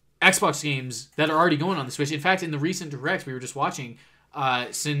Xbox games that are already going on the Switch. In fact, in the recent Direct we were just watching,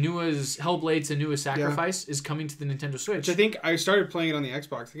 Senua's Hellblade Senua's Sacrifice is coming to the Nintendo Switch. Which I think I started playing it on the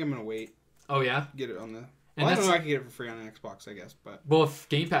Xbox. I think I'm going to wait. Oh, yeah? Get it on the... And Well, I don't know. I can get it for free on an Xbox, I guess. But well, if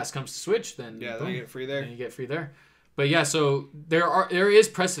Game Pass comes to Switch, then yeah, boom, then I get it free there. then you get free there. But yeah, so there is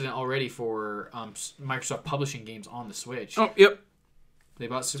precedent already for Microsoft publishing games on the Switch. Oh, yep. They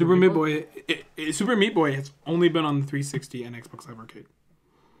bought Super Meat Boy. Super Meat Boy has only been on the 360 and Xbox Live Arcade.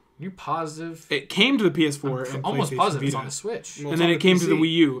 You're positive? It came to the PS4 I'm and almost PlayStation positive it's Vita. on the Switch. Well, And then on it came to the PC.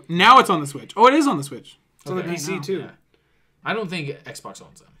 Wii U. Now it's on the Switch. Oh, it is on the Switch. It's on the Okay. PC Right too. now, yeah. I don't think Xbox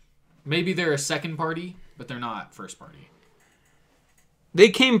owns them. Maybe they're a second party, but they're not first party. They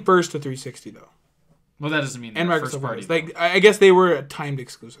came first to 360 though, Well, that doesn't mean and they're Microsoft first party. was. Like I guess they were a timed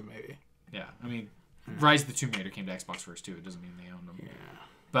exclusive maybe. Yeah, I mean, Rise of the Tomb Raider came to Xbox first too. It doesn't mean they own them. Yeah.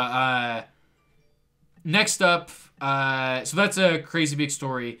 But next up, so that's a crazy big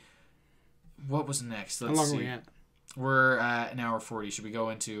story. What was next? Let's How long see. are we at? We're at an hour 40. Should we go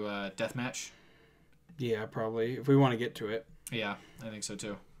into Deathmatch? Yeah, probably. If we want to get to it. Yeah, I think so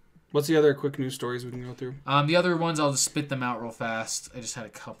too. What's the other quick news stories we can go through? The other ones, I'll just spit them out real fast. I just had a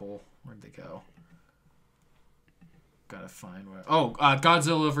couple. Where'd they go? Gotta find where. Oh,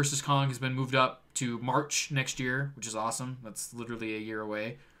 Godzilla vs. Kong has been moved up to March next year, which is awesome. That's literally a year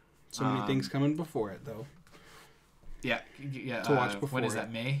away. So many things coming before it, though. Yeah. To watch before when is it.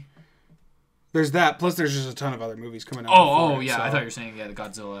 that, May? There's that. Plus, there's just a ton of other movies coming out. Oh, before it, yeah. so. I thought you were saying, the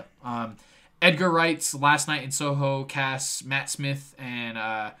Godzilla. Edgar Wright's Last Night in Soho casts Matt Smith and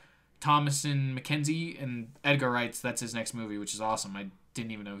Thomasin McKenzie. And Edgar Wright's, that's his next movie, which is awesome. I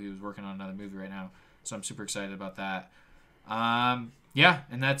didn't even know he was working on another movie right now. So I'm super excited about that. Yeah,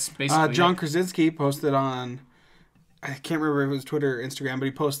 and that's basically John Krasinski posted on, I can't remember if it was Twitter or Instagram, but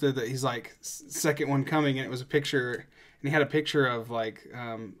he posted that he's like, second one coming, and it was a picture, and he had a picture of like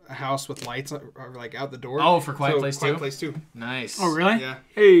a house with lights like out the door. Oh, for Quiet Place 2? Quiet Place 2. Nice. Oh really? Yeah.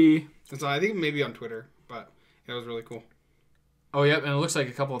 Hey. So I think maybe on Twitter, but it was really cool. Oh, yep, and it looks like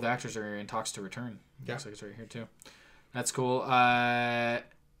a couple of the actors are in talks to return. Yeah. Looks like it's right here, too. That's cool. I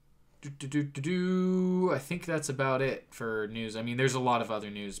think that's about it for news. I mean, there's a lot of other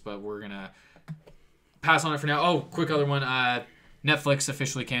news, but we're going to pass on it for now. Oh, quick other one. Netflix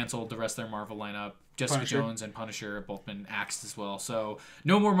officially canceled the rest of their Marvel lineup. Jessica Punisher. Jones and Punisher have both been axed as well. So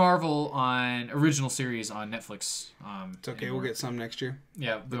no more Marvel on original series on Netflix. It's okay. Anymore. We'll get some next year.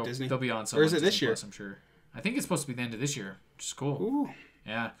 Yeah, Disney. they'll be on some. Or is on it this Disney year? Plus, I'm sure. I think it's supposed to be the end of this year, which is cool. Ooh.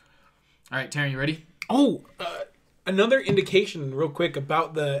 Yeah. All right, Taryn, you ready? Oh, another indication real quick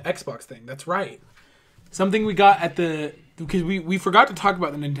about the Xbox thing. That's right. Something we got at the... Because we forgot to talk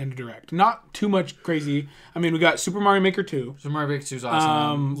about the Nintendo Direct. Not too much crazy. I mean, we got Super Mario Maker 2. Super Mario Maker 2 is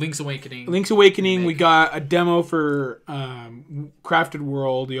awesome. Link's Awakening. Link's Awakening. Remake. We got a demo for Crafted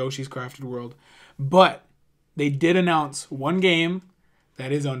World, Yoshi's Crafted World. But they did announce one game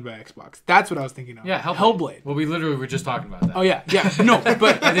that is owned by Xbox. That's what I was thinking of. Yeah, Hellblade. Well, we literally were just talking about that. Oh, yeah. No,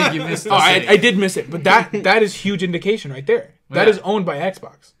 but... I think you missed Oh, I did miss it. But that is huge indication right there. That Yeah. is owned by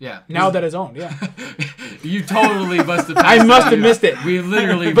Xbox. Yeah. Now that is owned, yeah. You totally must have I must have missed it. We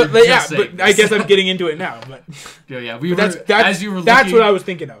literally But were yeah, just saying but I guess I'm getting into it now. But yeah, we were, that's as you were that's looking, what I was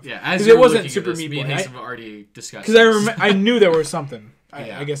thinking of. Yeah, as 'Cause you it were wasn't looking at Super this, Meat me and Boy. Hasten have already discussed Because this. I knew there was something.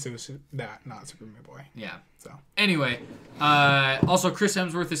 Yeah. I guess it was that, not Super Meat Boy. Yeah. So Anyway, also Chris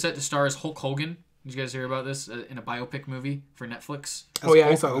Hemsworth is set to star as Hulk Hogan. Did you guys hear about this in a biopic movie for Netflix? Oh, yeah, I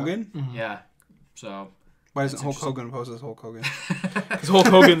Hulk saw that. Hogan. Yeah. So Why doesn't Hulk Hogan pose as Hulk Hogan? because Hulk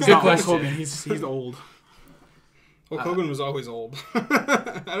Hogan's not Hulk question. Hogan. He's old. Hulk Hogan was always old.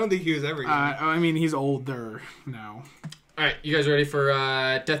 I don't think he was ever young. I mean, he's older now. all right, you guys ready for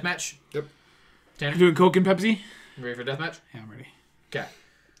Deathmatch? Yep. Tanner, You doing Coke and Pepsi? you ready for Deathmatch? Yeah, I'm ready. Okay.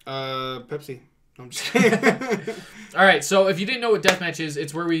 Pepsi. No, I'm just kidding. All right, so if you didn't know what Deathmatch is,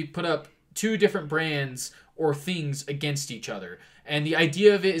 it's where we put up two different brands or things against each other. And the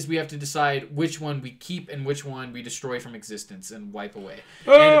idea of it is we have to decide which one we keep and which one we destroy from existence and wipe away.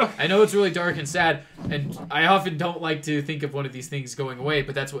 And I know it's really dark and sad, and I often don't like to think of one of these things going away,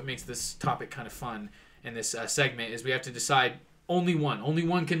 but that's what makes this topic kind of fun in this segment, is we have to decide only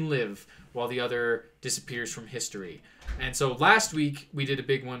one can live while the other disappears from history. And so last week we did a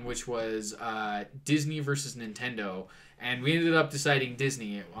big one, which was Disney versus Nintendo, and we ended up deciding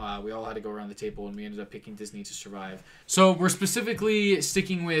Disney. We all had to go around the table, and we ended up picking Disney to survive. So we're specifically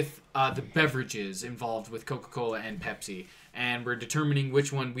sticking with the beverages involved with Coca-Cola and Pepsi, and we're determining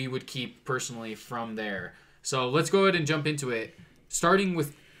which one we would keep personally from there. So let's go ahead and jump into it, starting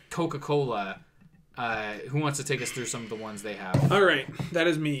with Coca-Cola. Who wants to take us through some of the ones they have? All right, that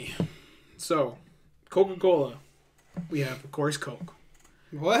is me. So, Coca-Cola. We have, of course, Coke.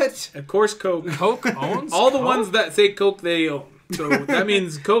 What? Of course, Coke. Coke owns All the Coke? ones that say Coke, they own. So that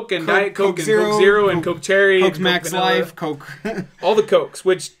means Coke and Diet Coke, Coke and Zero, Coke Zero and Coke Cherry, Coke and Max Coke Vanilla. Life, Coke. All the Cokes,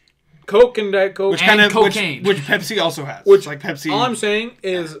 which Coke and Diet Coke. Which And kind of cocaine. which Pepsi also has. Which like Pepsi. All I'm saying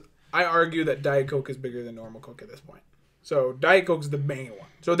is, I argue that Diet Coke is bigger than normal Coke at this point. So Diet Coke's the main one.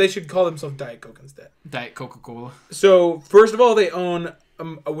 So they should call themselves Diet Coke instead. Diet Coca-Cola. So first of all, they own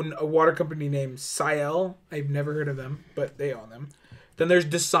a water company named Ciel. I've never heard of them, but they own them. Then there's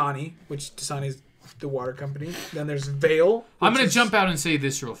Dasani, which Dasani is the water company. Then there's Vale. I'm going to jump out and say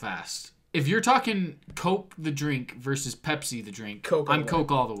this real fast. If you're talking Coke the drink versus Pepsi the drink, I'm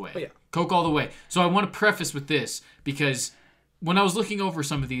Coke all the way. Oh, yeah. Coke all the way. So I want to preface with this because when I was looking over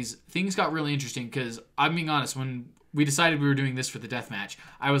some of these, things got really interesting because I'm being honest, when we decided we were doing this for the deathmatch,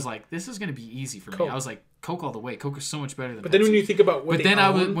 I was like, this is going to be easy for me. I was like, Coke all the way. Coke is so much better than But Pepsi. then when you think about what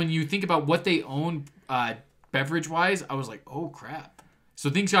when you think about what they own beverage-wise, I was like, oh, crap. So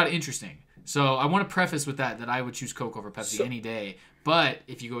things got interesting. So I want to preface with that I would choose Coke over Pepsi any day. But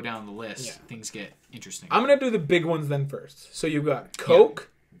if you go down the list, things get interesting. I'm going to do the big ones then first. So you've got Coke,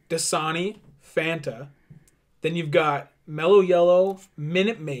 Dasani, Fanta. Then you've got Mellow Yellow,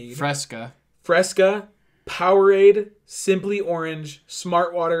 Minute Maid. Fresca, Powerade, Simply Orange,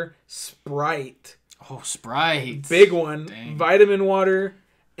 Smart Water, Sprite. Oh, Sprite. Big one. Dang. Vitamin Water.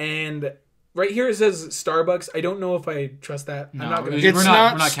 And right here it says Starbucks. I don't know if I trust that. No, I'm not going we're to.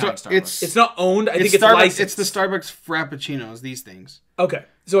 not counting Starbucks. It's not owned. I think it's Starbucks, licensed. It's the Starbucks Frappuccinos, these things. Okay.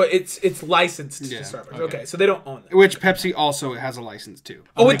 So it's licensed to Starbucks. Okay. So they don't own them. Which Pepsi also has a license to.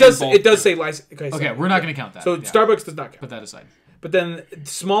 Oh, it does. It does say license. Okay, we're not going to count that. So Starbucks does not count. Put that aside. But then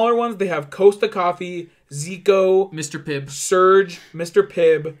smaller ones, they have Costa Coffee, Zico, Mr. Pibb, Surge, Mr.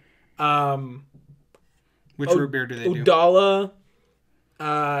 Pibb, Which root beer do they do? Udala,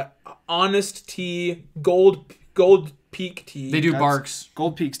 Honest Tea, Gold Peak Tea. They do Barks.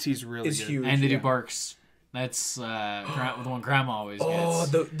 Gold Peak's tea is really good. Huge. And they do Barks. That's the one Grandma always gets. Oh,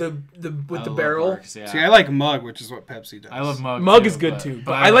 the with I the love barrel. Barks, yeah. See, I like Mug, which is what Pepsi does. I love Mug. Mug too, is good too,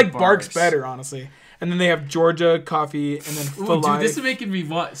 but I like Barks better, honestly. And then they have Georgia Coffee, and then Ooh, Full dude, Life. this is making me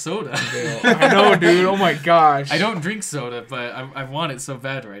want soda. I know, dude. Oh my gosh. I don't drink soda, but I want it so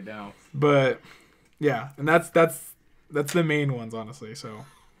bad right now. But yeah, and that's the main ones, honestly. So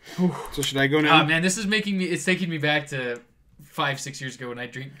should I go now? Oh man, this is it's taking me back to 5-6 years ago when I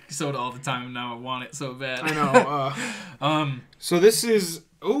drink soda all the time, and now I want it so bad. I know. So this is.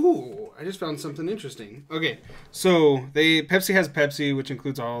 Oh, I just found something interesting. Okay, so Pepsi has Pepsi, which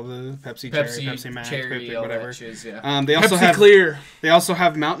includes all the Pepsi Cherry, Pepsi Max, Pepsi, whatever. They also Pepsi have Clear. They also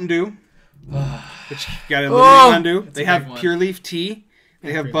have Mountain Dew, which you got to eliminate Mountain Dew. They have Pure Leaf Tea.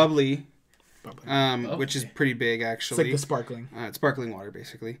 They have Bubbly. Which is pretty big, actually. It's like the sparkling. It's sparkling water,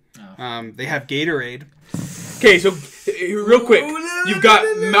 basically. They have Gatorade. Okay, so real quick, you've got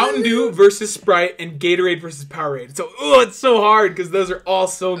Mountain Dew versus Sprite and Gatorade versus Powerade. So, it's so hard because those are all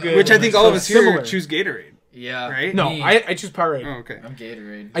so good. Which I think all of us similar. here choose Gatorade. Yeah. Right? No, I choose Powerade. Oh, okay. I'm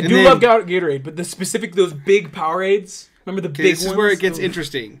Gatorade. I do love Gatorade, but those big Powerades. Remember the big ones? This is where it gets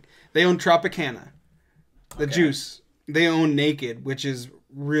interesting. They own Tropicana, the juice. They own Naked, which is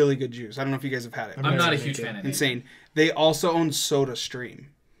really good juice. I don't know if you guys have had it. I'm not a huge fan of it. Insane. They also own Soda Stream,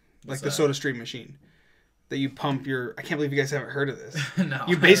 like the Soda Stream machine that you pump your. I can't believe you guys haven't heard of this. No.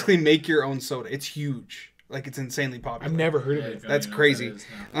 You basically make your own soda. It's huge. Like it's insanely popular. I've never heard of it. That's crazy.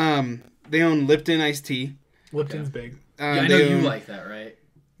 They own Lipton iced tea. Lipton's big. I know you like that, right?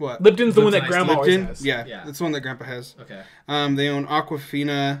 What? Lipton's the one that Grandma always has. Yeah, that's the one that Grandpa has. Okay. They own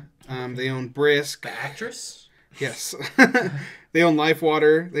Aquafina. They own Brisk. The actress? Yes. They own Life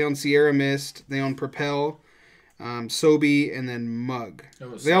Water. They own Sierra Mist. They own Propel, Sobe, and then Mug.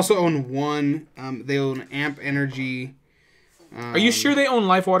 They also own One. They own Amp Energy. Are you sure they own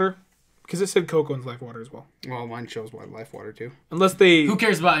Life Water? Because it said Coke owns Life Water as well. Well, mine shows Life Water too. Unless they. Who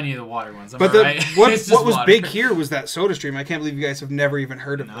cares about any of the water ones? But right? what was big here was that Soda Stream. I can't believe you guys have never even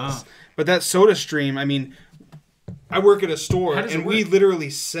heard of this. But that Soda Stream, I mean, I work at a store and we literally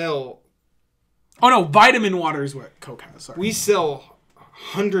sell. Oh no, vitamin water is what Coke has. Sorry. We sell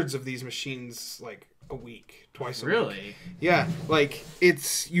hundreds of these machines like a week, twice a week. Really? Yeah, like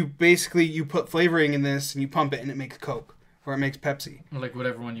it's you put flavoring in this and you pump it and it makes Coke or it makes Pepsi. Or like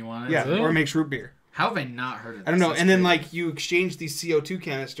whatever one you want. Yeah, or it makes root beer. How have I not heard of this? I don't know. And then like you exchange these CO2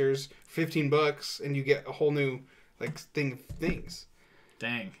 canisters for $15 and you get a whole new like thing of things.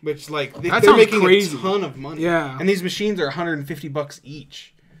 Dang. Which like That they're sounds making crazy. a ton of money. Yeah. And these machines are $150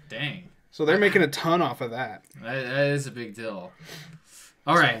 each. Dang. So they're making a ton off of that. That is a big deal.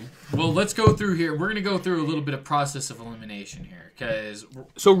 All right. Well, let's go through here. We're going to go through a little bit of process of elimination here.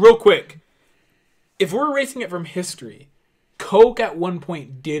 So real quick, if we're erasing it from history, Coke at one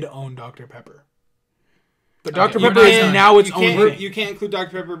point did own Dr. Pepper. But Dr. Pepper is now its own thing. You can't include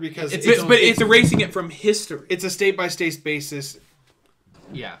Dr. Pepper because it's erasing it from history. It's a state-by-state basis.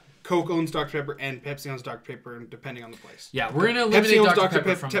 Yeah. Coke owns Dr. Pepper and Pepsi owns Dr. Pepper, depending on the place. Yeah, we're going to eliminate Pepsi owns Dr.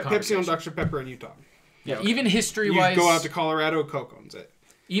 Pepper from the Pepsi conversation. owns Dr. Pepper in Utah. Yeah, even history-wise... You go out to Colorado, Coke owns it.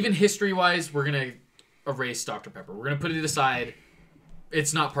 Even history-wise, we're going to erase Dr. Pepper. We're going to put it aside.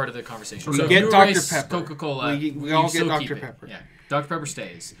 It's not part of the conversation. We So get if you Dr. erase Pepper. Coca-Cola, We all get Dr. Pepper. Yeah. Dr. Pepper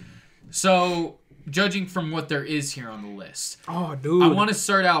stays. So, judging from what there is here on the list, Oh, dude. I want to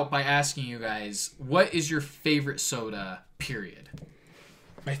start out by asking you guys, what is your favorite soda, period?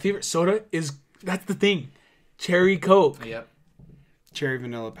 My favorite soda is, that's the thing, Cherry Coke. Yep. Cherry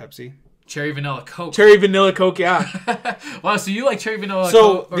vanilla Pepsi. Cherry vanilla Coke. Cherry vanilla Coke, yeah. Wow, so you like cherry vanilla So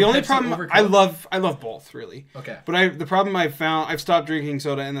Coke? Or the only Pepsi problem over Coke? I love both really. Okay. But the problem I've stopped drinking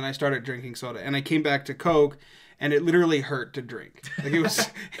soda and then I started drinking soda and I came back to Coke and it literally hurt to drink. Like it was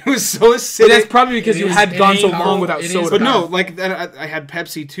so acidic. But that's probably because It you is- had it gone ain't so powerful. long without It is soda. But no, powerful. like then I had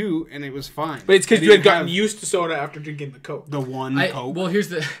Pepsi too and it was fine. But it's because I you had didn't gotten have used to soda after drinking the Coke. the one Coke. Well, here's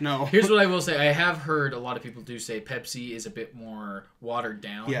what I will say. I have heard a lot of people do say Pepsi is a bit more watered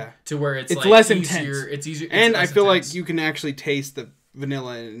down. Yeah. To where it's like less easier. intense. It's easier. It's And I less feel intense. like you can actually taste the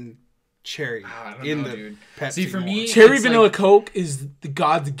vanilla and cherry I don't in know, the dude. Pepsi. See, for more. me, Cherry it's vanilla like- Coke is the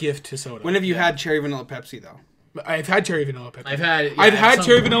God's gift to soda. When have you had cherry vanilla Pepsi though? I've had cherry vanilla Pepsi. I've had I've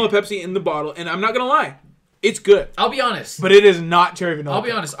cherry some- vanilla Pepsi in the bottle, and I'm not gonna lie, it's good. I'll be honest. But it is not cherry vanilla. I'll be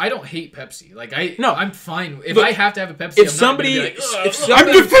Pepsi. honest. I don't hate Pepsi. Like No. I'm fine if Look, I have to have a Pepsi. if I'm somebody- not gonna be like, if "Ugh,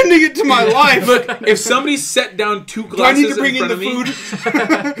 somebody- I'm defending it to my life. Look, if somebody set down two Do I glasses need to bring in front the of me,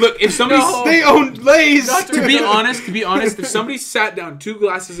 food? look, if somebody No. They own Lay's. to be honest, if somebody sat down two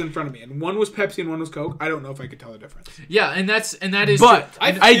glasses in front of me and one was Pepsi and one was Coke, I don't know if I could tell the difference. yeah, and that is. But true.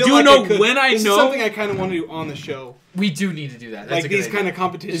 I feel do like know could. when I This know- is something I kind of want to do on the show. we do need to do that. That's Like a good these idea. kind of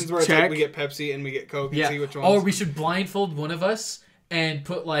competitions where it's Check. like we get Pepsi and we get Coke and Yeah. see which ones. Or we should blindfold one of us and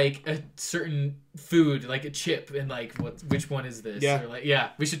put like a certain food, like a chip, and like which one is this? Yeah. Or like, yeah,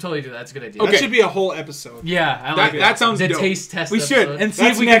 we should totally do that. That's a good idea. That Okay. should be a whole episode. Yeah, I like that sounds the dope. taste test. We should, episode. and see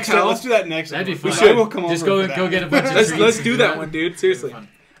That's if we can next. tell. Let's do that next. That'd be episode. fun. I will come Just over go for that. go get a bunch of let's treats do and that one, dude. Seriously. That'd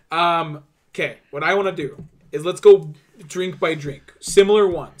be fun. Okay, what I want to do is let's go drink by drink, similar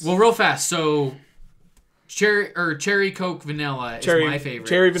ones. Well, real fast. So, cherry Coke vanilla is Cherry- my favorite.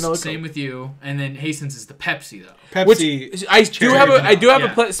 cherry vanilla Same Coke. with you, and then Hastings is the Pepsi though. Pepsi. Which I do cherry have vanilla. I do have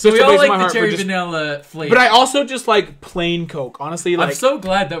Yeah. a So we special all place in like my the heart for cherry just, vanilla flavor. but I also just like plain Coke. Honestly, like I'm so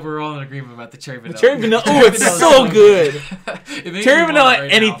glad that we're all in agreement about the cherry vanilla. cherry vanilla. Oh, it's Vanilla's so good. It makes me Cherry want vanilla, it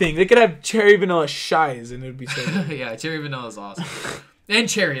right anything. They could have cherry vanilla shies, and it'd be so good. now. Yeah, cherry vanilla is awesome. And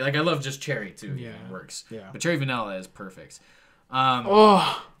cherry, like I love just cherry too. Yeah. It works. Yeah. But cherry vanilla is perfect.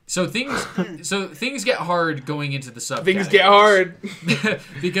 Oh, So things get hard going into the sub. things get hard.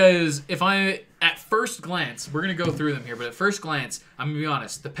 Because if I at first glance, we're gonna go through them here, but at first glance, I'm gonna be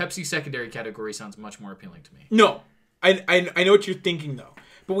honest, the Pepsi secondary category sounds much more appealing to me. No, I know what you're thinking though,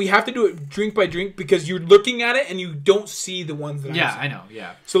 but we have to do it drink by drink because you're looking at it and you don't see the ones that Yeah, I'm I know.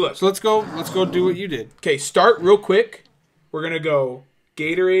 Yeah. So look, So let's go do what you did. okay, start real quick. We're gonna go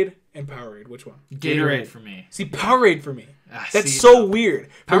Gatorade and Powerade. Which one? Gatorade for me. See, Powerade for me. Ah, That's see, so weird.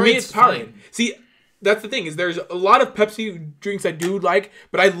 For me, Powerade's it's Powerade. fine. See, that's the thing is there's a lot of Pepsi drinks I do like,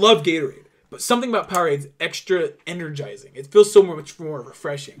 but I love Gatorade. But something about Powerade's extra energizing. It feels so much more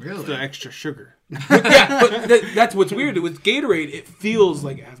refreshing. Really? The extra sugar. Yeah, but that's what's weird. With Gatorade, it feels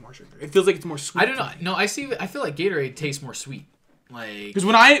like it has more sugar. It feels like it's more sweet. I don't know. No, I feel like Gatorade tastes more sweet. Like Because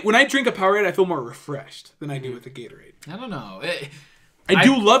when I drink a Powerade, I feel more refreshed than I do with a Gatorade. I don't know. I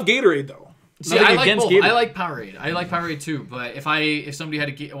do love Gatorade though. See, Nothing I like against both. Gatorade. I like Powerade. I like Powerade too. But if somebody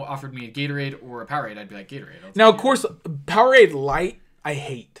had offered me a Gatorade or a Powerade, I'd be like Gatorade. I'll Now, of take course, Powerade Light, I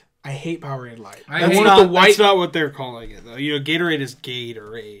hate. I hate Powerade Light. I That's hate- not, the white- that's not what they're calling it though. You know, Gatorade is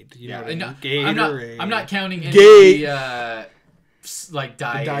Gatorade. You know what I it. mean? No, Gatorade. I'm not counting any Gay. of the like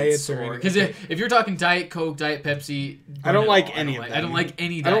diets, diets or because if you're talking Diet Coke, Diet Pepsi, I don't no, like any of that. I don't like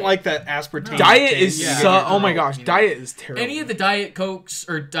any. I Diet. don't like that aspartame. Diet taste. is Yeah. so. Oh my No, gosh, you know. Diet is terrible. any of the Diet Cokes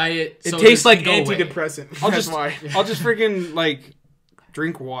or Diet. it sodas tastes like can go away. antidepressant. I'll That's just why. I'll just freaking like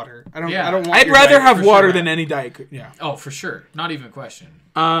drink water. I don't. Yeah. I don't want. I'd your rather diet have for water sure. than any Diet Coke. Yeah. Oh, for sure, not even a question.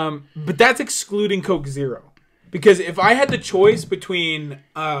 But that's excluding Coke Zero, because if I had the choice between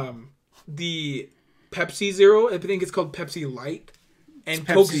the Pepsi Zero, I think it's called Pepsi Light, and It's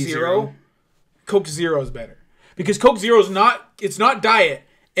Coke Pepsi Zero, Zero. Coke Zero is better because Coke Zero is not. It's not diet,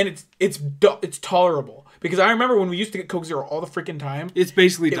 and it's tolerable. Because I remember when we used to get Coke Zero all the freaking time. It's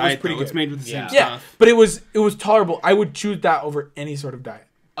basically It was diet. pretty Though. It's good. made with the Yeah. same Yeah, stuff. but it was tolerable. I would choose that over any sort of diet.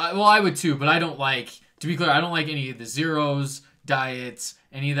 Well, I would too, but I don't like. To be clear, I don't like any of the zeros, diets,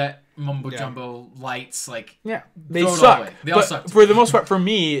 any of that mumbo jumbo lights. Like, Yeah, they Throw it all suck. away. They all But suck to for the most part, for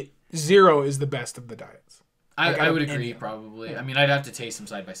me, Zero is the best of the diets. Like, I would out of agree any. probably. I mean, I'd have to taste them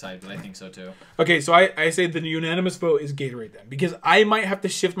side by side, but I think so too. Okay, so I say the unanimous vote is Gatorade then, because I might have to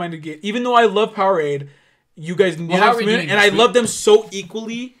shift mine to Gatorade. Even though I love Powerade, you guys how have are we some in it, doing and this? I love them so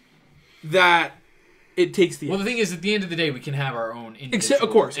equally that it takes the Well, the thing is, at the end of the day, we can have our own. Except, of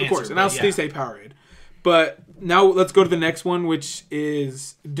course, answer, and but I'll still yeah. say Powerade. But now let's go to the next one, which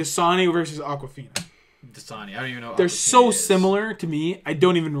is Dasani versus Aquafina. Dasani. I don't even know what They're Aquafina so is. similar to me. I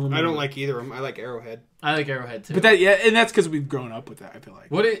don't even remember. I don't like either of them. I like Arrowhead. I like Arrowhead too. But and that's because we've grown up with that. I feel like.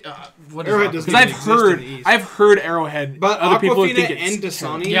 What is Arrowhead doesn't Because even exist in the East. I've heard Arrowhead, But other people Aquafina think it's and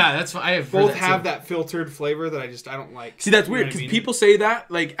Dasani Yeah, that's I have heard both that have too. that filtered flavor that I don't like. See, that's You know weird what I because mean? people say that.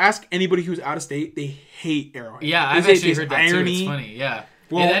 Like, ask anybody who's out of state, they hate Arrowhead. Yeah, They I've say it actually tastes heard that too. irony. It's funny. Yeah.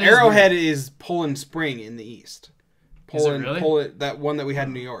 Well, Yeah, that is Arrowhead weird. is Poland Spring in the East. Is it Poland, really? Poland, that one that we had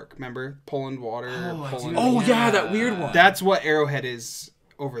in New York. Remember? Poland water. Oh, I do. Poland. Oh yeah, that weird one. That's what Arrowhead is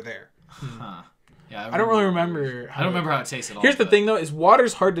over there. Huh. Yeah, I don't really remember. I don't remember how it tastes at all. Here's the but- thing though: is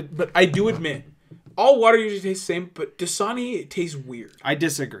water's hard to. But I do admit, all water usually tastes the same. But Dasani, it tastes weird. I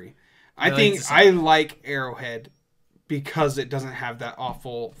disagree. I like think Dasani. I like Arrowhead because it doesn't have that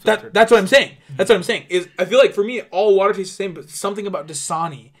awful filtered. That's what I'm saying. That's what I'm saying. Is I feel like for me, all water tastes the same. But something about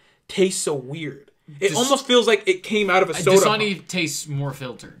Dasani tastes so weird. It almost feels like it came out of a soda. Dasani tastes more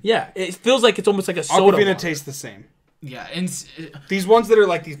filtered. Yeah, it feels like it's almost like a soda. Aquafina water. tastes the same. Yeah, and These ones that are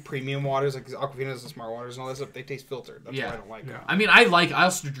like these premium waters, like these Aquafinas and Smart Waters and all that stuff, they taste filtered. That's why I don't like them. I mean, I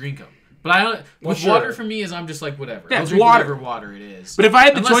also drink them, but I don't. With sure. water for me is I'm just like whatever. Yeah, I'll it's drink water. whatever water it is. But if I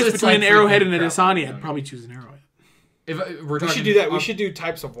had the Unless choice it's between like an Arrowhead and a freaking Dasani, crap, I'd probably choose an Arrowhead. If we're We talking, should do that. We should do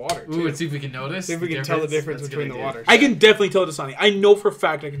types of water too. Ooh, and see if we can notice. See if we can tell the difference That's a between good the idea. waters. I can definitely tell Dasani. I know for a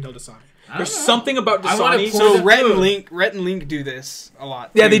fact I can tell Dasani. There's know. something about I wanna Dasani. pour So the- Rhett and Link do this a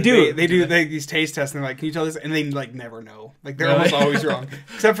lot. Yeah, too. they do. They do these taste tests and they're like, "Can you tell this?" And they like never know. Like they're Really? almost always wrong,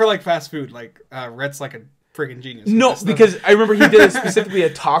 except for like fast food. Like Rhett's like a freaking genius. No, This stuff. because I remember he did specifically a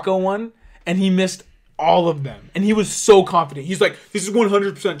taco one, and he missed all of them. And he was so confident. He's like, this is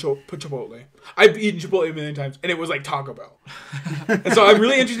 100% Chipotle. I've eaten Chipotle a million times, and it was like Taco Bell. And so I'm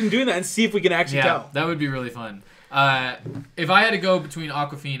really interested in doing that and see if we can actually Yeah, tell. that would be really fun. If I had to go between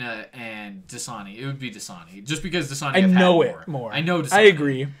Aquafina and Dasani, it would be Dasani. Just because Dasani, I I've know had it more. I know Dasani. I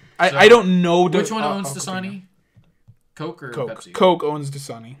agree. So, I don't know. Which one owns Aquafina. Dasani? Coke or Coke. Pepsi? Coke owns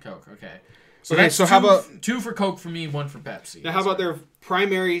Dasani. Coke. Okay. Okay, that's so how about- two for Coke for me, one for Pepsi? Now, how about their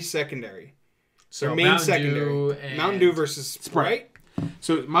primary, secondary? so Their main Mountain secondary. Dew and Mountain Dew versus Sprite.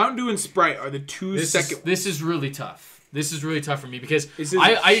 So Mountain Dew and Sprite are the two second. This is really tough. This is really tough for me because This is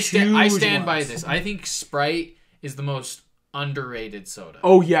I huge stand by ones. this. I think Sprite is the most underrated soda.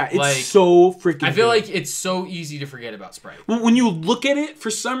 Oh yeah, it's Like, so freaking. I feel good. like it's so easy to forget about Sprite. When you look at it, for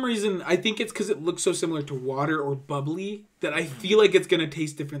some reason, I think it's because it looks so similar to water or bubbly that I feel like it's gonna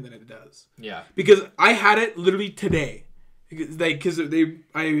taste different than it does. Yeah. Because I had it literally today, because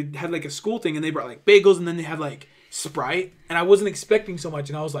I had like a school thing and they brought like bagels and then they had like Sprite and I wasn't expecting so much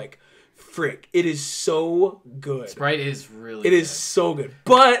and I was like, frick, it is so good. Sprite is really It good. is so good,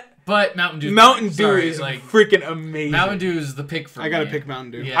 but Mountain Dew. Mountain Dew sorry, is like freaking amazing. Mountain Dew is the pick for me. I gotta pick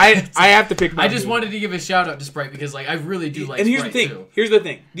Mountain Dew. Yeah. I have to pick. I Mountain just Dew. wanted to give a shout out to Sprite because like I really do like And here's Sprite the thing. too. Here's the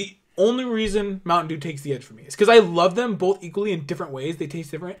thing. The only reason Mountain Dew takes the edge for me is because I love them both equally in different ways. They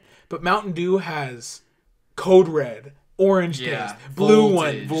taste different, but Mountain Dew has Code Red, Orange Yeah, taste, Blue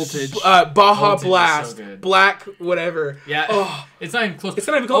Voltage. one, Voltage. Baja Voltage is so Blast, good. Black, whatever. Yeah. Oh. It's not even close. It's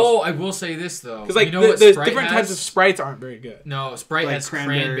not even close. Oh, I will say this though. Because like you know the what the Sprite different has? types of Sprites aren't very good. No, Sprite Like has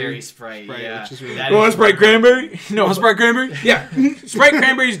cranberry cranberry Sprite. Sprite, Yeah. which is really That You want is Sprite cranberry? No, Want Sprite cranberry? Yeah, Sprite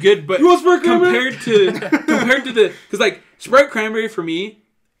cranberry is good, but You want Sprite cranberry? compared to the because like Sprite cranberry for me,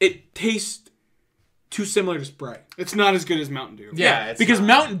 it tastes too similar to Sprite. It's not as good as Mountain Dew. Yeah, it's because not.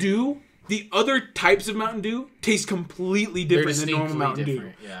 Mountain Dew, the other types of Mountain Dew taste completely different than normal distinctly Mountain Dew.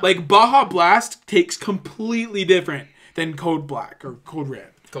 different, yeah. Like Baja Blast tastes completely different than Code Black or Code Red.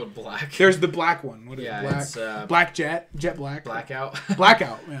 Code Black. There's the black one. What is Yeah, it? Black? it's, Black Jet Black. Blackout.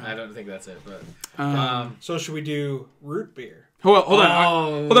 Blackout. Yeah. I don't think that's it, but So should we do root beer? Hold on.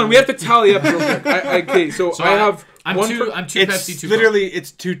 Oh. Hold on. We have to tally up real quick. okay, so I have I'm one. two. for- I'm two It's Pepsi, two literally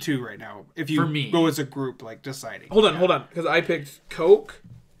it's 2-2 right now. If you For me. go as a group, like deciding. Hold on, because I picked Coke,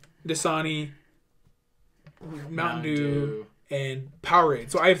 Dasani, Mountain Dew, and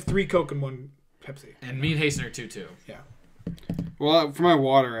Powerade. So I have 3 Coke and 1 Pepsi. and me and Hasten are 2-2. Yeah. Well, for my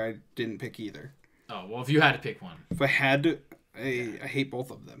water, I didn't pick either. Oh well, if you had to pick one, If I had to, I hate both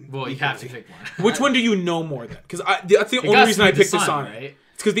of them. well, you have to pick one. Which one do you know more then? Because that's the It only got reason to I be picked Dasani, Dasani. right?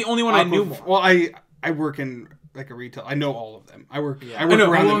 It's because the only one I knew more. Well, I work in like a retail. I know all of them. I work I know,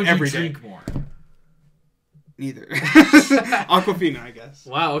 around How them long every do you day. drink more? Neither. Aquafina, I guess.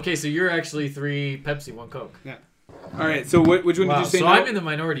 Wow. Okay, so you're actually 3 Pepsi, 1 Coke. Yeah. All right, so which one Wow. did you say So now? I'm in the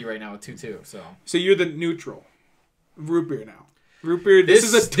minority right now with 2-2. So So you're the neutral. Root beer now. Root beer, this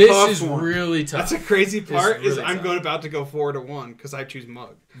is a tough one. really tough. That's a crazy part. really Is I'm tough. going about to go 4-1 because I choose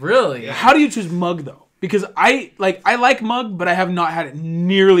mug. Really? Yeah. How do you choose mug though? Because I like mug, but I have not had it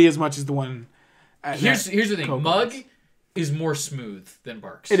nearly as much as the one Here's the thing. Coke Mug is. is more smooth than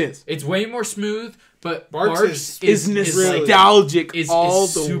Barks. It is. It's way more smooth, but Barks is like- nostalgic is all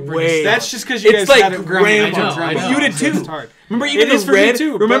super the way. nostalgic. That's just because you It's guys like had it growing grandma. up. I know. But you did So too. it's hard. Remember It even is the for me red?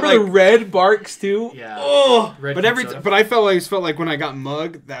 too, but Remember like- the red Barks too? Yeah. Oh, Red But Fruit soda. but I always felt like when I got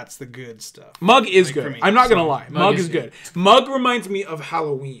Mug, that's the good stuff. Mug is Like, for good. me. I'm not gonna So, lie. Mug Mug is is good. Mug reminds me of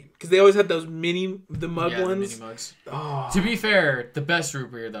Halloween because they always had those Mug The ones. mini mugs. Oh. To be fair, the best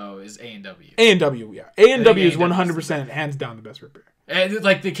root beer though is A&W. A&W, yeah. A&W is A&W is 100% hands down the best root beer. And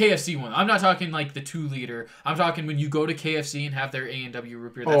like the KFC one. I'm not talking like the 2-liter. I'm talking when you go to KFC and have their A&W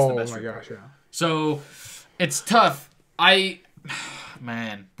root beer. That's the best root beer. gosh, yeah. So it's tough.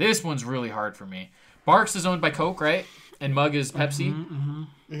 Man, this one's really hard for me. Barks is owned by Coke, right? And Mug is Pepsi.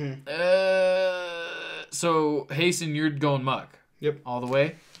 So Hasten, you're going Mug. Yep. All the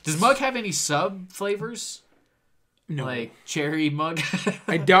way. Does Mug have any sub flavors? No. Like cherry Mug?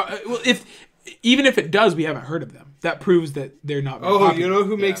 I doubt. Well, even if it does, we haven't heard of them. That proves that they're not. Very Oh, popular. you know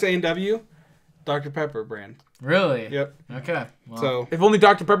who makes A&W? Dr. Pepper brand. Really? Yep. Okay. Well, So If only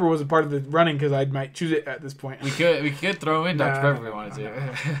Dr Pepper was a part of the running, because I might choose it at this point. we could throw in Dr. Nah, Pepper if we wanted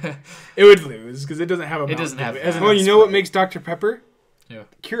to. It would lose because it doesn't have a. It doesn't have Mountain Dew. that. oh, you know what makes Dr. Pepper? Yeah.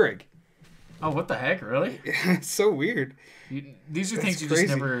 Keurig. Oh, what the heck? Really? It's so weird. These are That's things you crazy.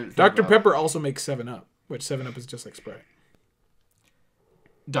 just never. think Dr about. Pepper also makes 7-Up, which 7-Up is just like Sprite.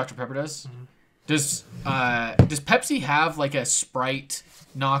 Dr. Pepper does. Mm-hmm. Does Pepsi have like a Sprite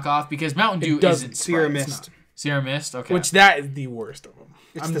knockoff? Because Mountain Dew doesn't. isn't Sierra Sprite. Mist. Sierra Mist. Okay. Which that is the worst of them.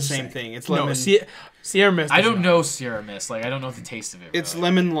 It's I'm the just same saying. thing. It's No, lemon. Sierra Mist. I is don't not. know Sierra Mist. Like I don't know the taste of it. It's really.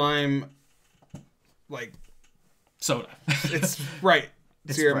 lemon lime. Like soda. it's right.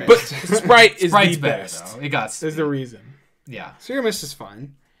 It's Sierra Sprite. Mist. But Sprite is Sprite's the better best. though. It got. There's the reason. Yeah. Sierra Mist is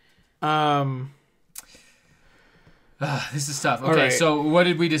fine. This is tough. Okay, All right. so what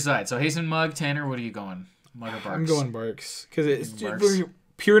did we decide? So Hasten, Mug, Tanner. What are you going? Mug or Barks? I'm going Barks because it's Barks. just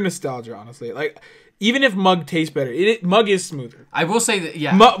pure nostalgia. Honestly, like even if Mug tastes better, Mug is smoother. I will say that.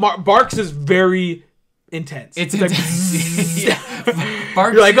 Yeah. Barks is very intense. It's like, intense. Yeah.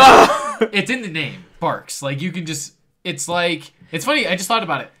 Barks. You're like, oh. It's in the name. Barks. Like you can just. It's like. It's funny. I just thought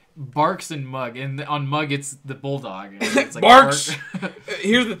about it. Barks and Mug, and on Mug it's the bulldog. And it's like Barks. Bark.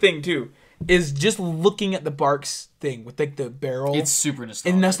 Here's the thing too, is just looking at the Barks thing with like the barrel. It's super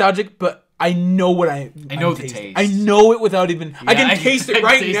nostalgic. It's nostalgic, but I know what I know I'm the tasting. taste. I know it without even. I Yeah, can taste I it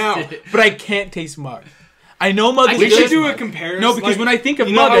right taste now, it. but I can't taste Mug. I know Mug. I is can We should good. taste do a Mug. comparison. No, because when I think of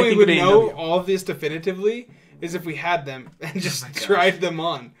you know Mug, how I we think would of know A&W. all of this definitively is if we had them and just gosh. tried them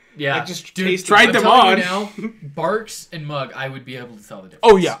on. Yeah. Like just Dude, taste tried I'm them telling on. you now, Barks and Mug, I would be able to tell the difference.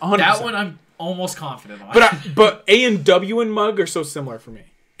 Oh yeah, 100%. That one I'm almost confident on. But A&W and Mug are so similar for me.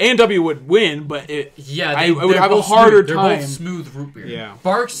 A&W would win, but yeah, I would they're have a both harder smooth. They're time. both smooth root beer. Yeah.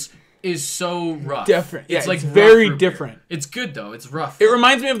 Barks is so rough. Different. Yeah, like it's rough very root beer. different. It's good though. It's rough. it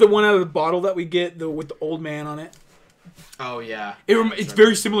reminds me of the one out of the bottle that we get with the old man on it. Oh yeah. It's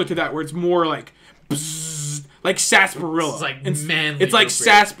very similar to that, where it's more like, bzzz, like sarsaparilla. It's like It's- manly It's like root beer.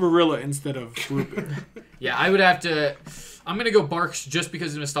 sarsaparilla instead of root beer. Yeah, I would have to. I'm gonna go Barks just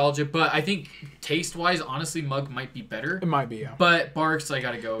because of nostalgia, but I think taste-wise, honestly, Mug might be better. It might be, yeah. But Barks, I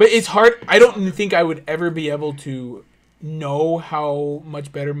gotta go. But it's hard. I don't think I would ever be able to know how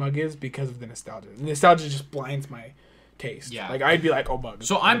much better Mug is because of the nostalgia. The nostalgia just blinds my taste. Yeah. Like I'd be like, oh, Mug.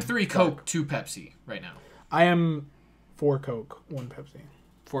 So I'm 3 Coke, 2 Pepsi right now. I am 4 Coke, 1 Pepsi.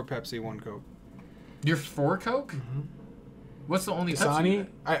 4 Pepsi, 1 Coke. You're 4 Coke? Mm-hmm. What's the only Pepsi?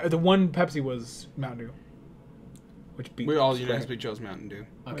 Dasani. The one Pepsi was Mountain Dew, which beat. We all Sprite. unanimously chose Mountain Dew.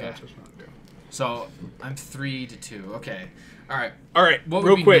 Okay. Yeah, just Mountain Dew. So I'm 3-2. Okay. All right. All right, What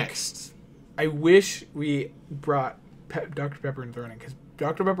real would be quick. next? I wish we brought Dr Pepper into the running because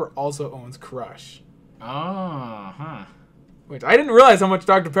Dr Pepper also owns Crush, Oh, huh. which I didn't realize how much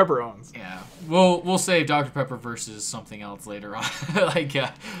Dr Pepper owns. Yeah. We'll save Dr. Pepper versus something else later on, like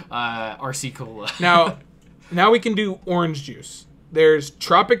RC Cola. Now we can do orange juice. There's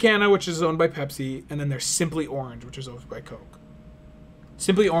Tropicana, which is owned by Pepsi, and then there's Simply Orange, which is owned by Coke.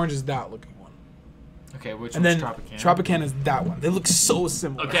 Simply Orange is that looking one. Okay, which And one's then Tropicana? Tropicana is that one. They look so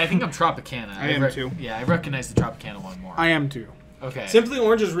similar. Okay, I think I'm Tropicana. I am too. Yeah, I recognize the Tropicana one more. I am too. Okay. Simply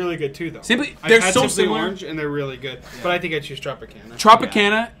Orange is really good too, though. Simply, I've they're had so Simply similar. Orange and they're really good. But I think I choose Tropicana.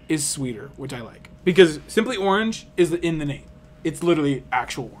 Tropicana is sweeter, which I like. Because Simply Orange is in the name. It's literally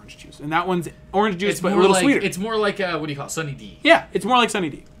actual orange juice. And that one's orange juice, but a more little like, sweeter. It's more like, what do you call it? Sunny D. Yeah, it's more like Sunny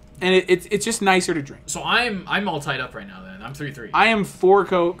D. And it's just nicer to drink. So I'm all tied up right now then. I'm 3-3. I am 4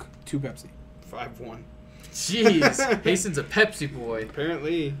 Coke, 2 Pepsi. 5-1. Jeez, Hason's a Pepsi boy.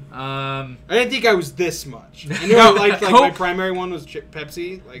 Apparently. Um, I didn't think I was this much. I knew like my primary one was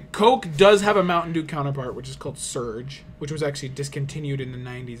Pepsi. Like Coke does have a Mountain Dew counterpart, which is called Surge, which was actually discontinued in the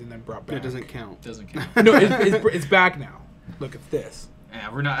 90s and then brought back. it doesn't count. doesn't count. No, it's back now. Look at this. Yeah,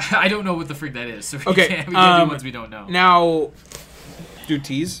 we're not. I don't know what the freak that is. So we Okay, can't do ones we don't know. Now, Do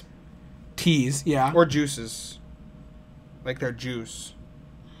teas teas, yeah. or juices, like their juice,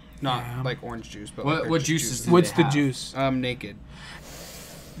 not Yeah. like orange juice, but What- like their what juice. juices do What's they the have? juice? Naked.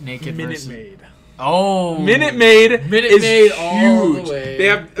 Naked Minute versus. Maid. Oh, Minute Maid Minute is Maid all the huge. way. They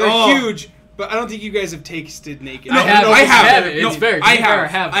have They're huge, but I don't think you guys have tasted naked. I have. I have. haven't. It's No, very. I to be fair,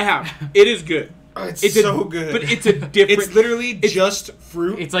 have. I have. It is good. Oh, it's It's so a, good. but it's a different. It's literally just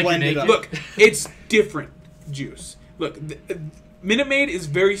fruit. It's like blended naked. up. Look, it's different juice. Look, Minute Maid is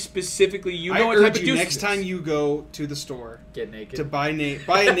very specifically. You know I what type urge of you juice. next it is. time you go to the store Get naked. to buy a naked.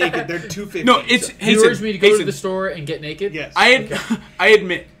 They're $2.50. No, it's You Hasten, urge me to go to Hasten. the store and get naked? yes. I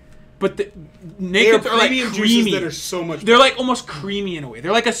admit, but the They are nakeds are like premium creamy. juices that are so much. They're like almost creamy in a way.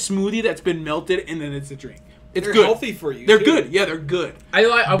 They're like a smoothie that's been melted and then it's a drink. It's They're good. healthy for you. They're too. good. Yeah, they're good. I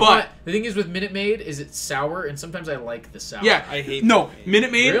But- want. The thing is with Minute Maid is it's sour, and sometimes I like the sour. Yeah, I hate no Minute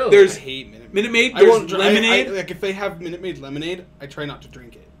Minute Maid. Really? I There's hate Minute Maid. Minute Maid. I There's won't. lemonade. Like if they have Minute Maid lemonade, I try not to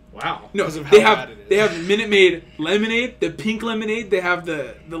drink it. Wow. No, because of they how have bad it is. they have Minute Maid lemonade, the pink lemonade. They have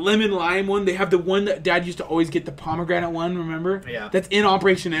the lemon lime one. They have the one that Dad used to always get, the pomegranate one. Remember? Yeah. That's in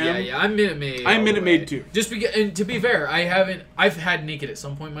Operation M. Yeah. I'm Minute Maid. I'm all Minute the Maid way. too. Just because, and to be fair, I've had naked at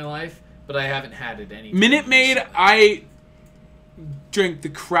some point in my life, but I haven't had it any. Minute Maid, I drink the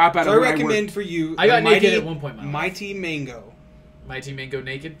crap out So of. I when recommend work. for you. I got the naked Mighty- at one point in my life. Mighty Mango Mighty Mango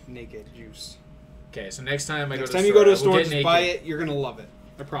naked. naked juice. Okay, so next time I Next go to time you go to a I will store, get just naked. buy it. You're gonna love it.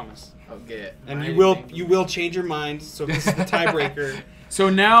 I promise. I'll get. And Mighty you Mango. will change your mind. So this is the tiebreaker. So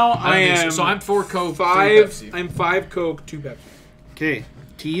now I don't think so. am. So I'm 4 Coke, 3 five. Pepsi. I'm 5 Coke, 2 Pepsi. Okay,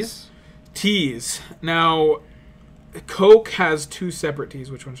 teas. Teas. Now, Coke has 2 separate teas.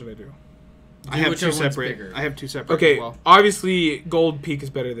 Which one should I do? I have 2 whichever one's separate. bigger. I have 2 separate. Okay, As well. obviously Gold Peak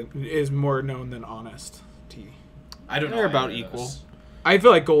is more known than Honest tea. I don't know. They're about either of equal. those. I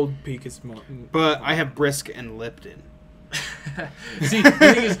feel like Gold Peak is more. But I have Brisk and Lipton. See, the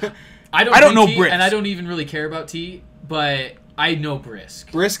thing is, I don't know tea, Brisk. and I don't even really care about tea, but I know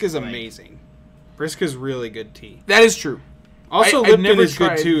Brisk. Brisk is amazing. Brisk is really good tea. That is true. Also, I've Lipton never is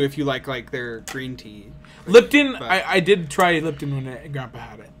tried- good too if you like their green tea. Lipton, But- I did try Lipton when Grandpa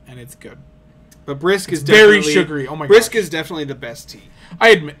had it, and it's good. But Brisk is very definitely sugary. Oh my Brisk gosh. is definitely the best tea. I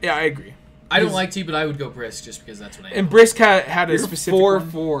admit, yeah, I agree. I don't like tea, but I would go Brisk just because that's what I am. And Brisk had a You're specific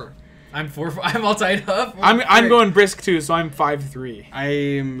 4-4. one. I'm 4. I'm all tied up. I'm going Brisk too, so I'm 5-3.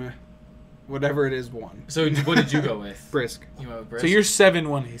 I'm whatever it is 1. So what did you go with? Brisk. You went with Brisk. So you're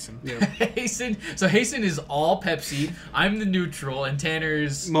 7-1, Hasten. Yeah. Hasten. So Hasten is all Pepsi. I'm the neutral, and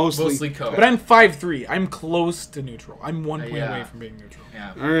Tanner's Mostly mostly Coke. But I'm 5-3. I'm close to neutral. I'm 1 point yeah. away from being neutral.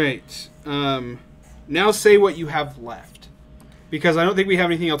 yeah. All right. Now say what you have left, because I don't think we have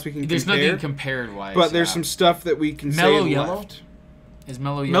anything else we can There's compare. nothing compared wise. But there's some stuff that we can Mellow say Yellow? left. Is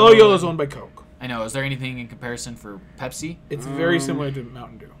Mellow Yellow. Mellow Yellow is owned by Coke. I know. Is there anything in comparison for Pepsi? It's very similar to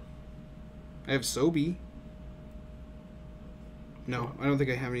Mountain Dew. I have Sobe. No, I don't think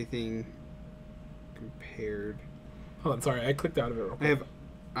I have anything compared. Hold on, sorry, I clicked out of it real I quick. have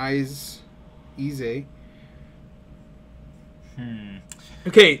Ize.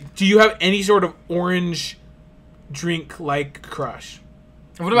 Okay, do you have any sort of orange drink like Crush?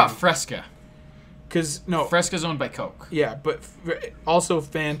 What about Fresca? Because, no. Fresca's owned by Coke. Yeah, but also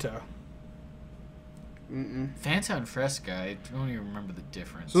Fanta. Fanta and Fresca, I don't even remember the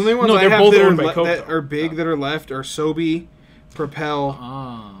difference. So the only ones No, I they're have both that, owned by Coke, that though. are big that are left are Sobe, Propel.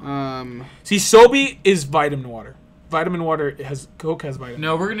 Oh. See, Sobe is vitamin water. Vitamin water Coke has vitamin.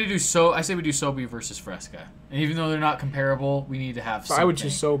 No, we're gonna do I say we do Sobe versus Fresca, and even though they're not comparable, we need to have. So Something. I would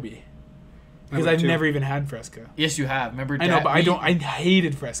choose Sobe. Because would I've too. never even had Fresca. Yes, you have. Remember? I know, but I don't. I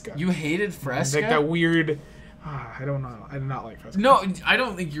hated Fresca. You hated It's Fresca. like that weird. I don't know. I did not like Fresca. No, I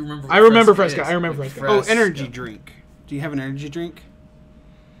don't think you remember. What I remember Fresca. is. I remember Fresca. Oh, energy drink. Do you have an energy drink?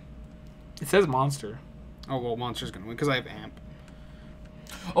 It says Monster. Oh, well, Monster's going to win because I have Amp.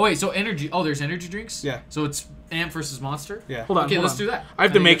 Oh wait, so energy. Oh, there's energy drinks. Yeah. So it's Amp versus Monster. Yeah. Hold on. Okay, hold let's on. do that. I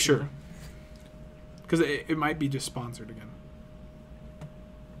have to think make that's- sure. Because it might be just sponsored again.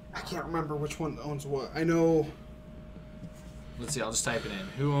 I can't remember which one owns what. I know. Let's see. I'll just type it in.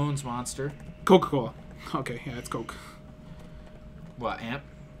 Who owns Monster? Coca-Cola. Okay, yeah, it's Coke. What? Amp.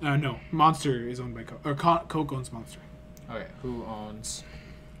 No, Monster is owned by Coke. Or Coke owns Monster. Okay. Who owns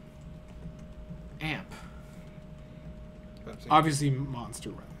Amp? Obviously, Monster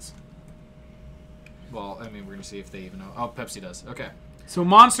wins. Well, I mean, we're gonna see if they even know. Oh, Pepsi does. Okay. So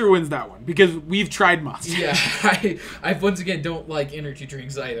Monster wins that one because we've tried Monster. Yeah, I once again don't like energy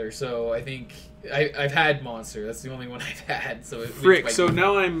drinks either. So I think I've had Monster. That's the only one I've had. So Frick. So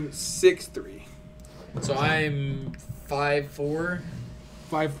now I'm 6'3". So I'm 5'4".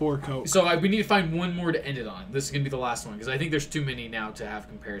 5'4" Coke. So we need to find one more to end it on. This is gonna be the last one because I think there's too many now to have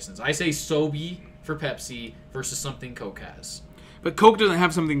comparisons. I say Sobe for Pepsi versus something Coke has. But Coke doesn't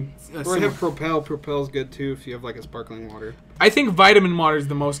have something Or similar. have Propel. Propel's good too if you have like a sparkling water. I think vitamin water is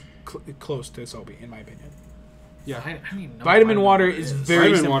the most close to Sobe, in my opinion. Yeah, I don't even know. Vitamin water is very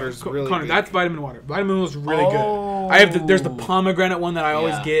Vitamin similar. water is really Connor, good. that's vitamin water. Vitamin water is really Oh. good. I have there's the pomegranate one that I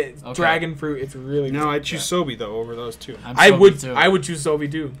always Yeah. get. Okay. Dragon fruit. It's really good. No, I choose Sobe though over those two. I'm I Sobe would too. I would choose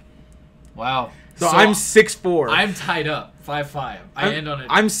Sobe too. Wow. So I'm 6'4". I'm tied up 5'5". I end on a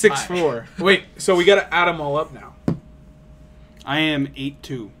I'm tie. 6'4". Wait, so we gotta add them all up now. I am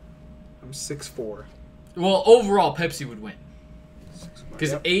 8'2". I'm 6'4". Well, overall, Pepsi would win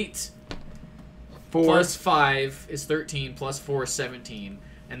because Yep. 8 4 plus 5 is 13, plus 4 is 17,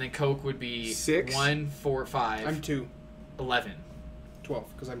 and then Coke would be 6. 1, 4, 5, I'm 2. 11. 12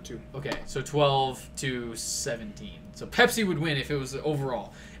 because I'm 2. Okay, so 12 to 17. So Pepsi would win if it was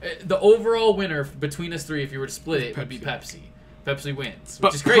overall. The overall winner between us three, if you were to split it, would be Pepsi. Pepsi wins, which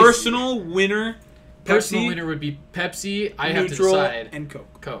But is crazy. personal winner, Personal Pepsi, winner would be Pepsi. I have to neutral, decide. and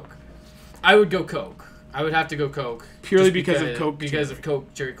Coke. Coke. I would go Coke. I would have to go Coke. Purely just because of Coke Because cherry. of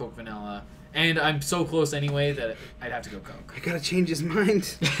Coke, cherry Coke, vanilla. And I'm so close anyway that I'd have to go Coke. I gotta change his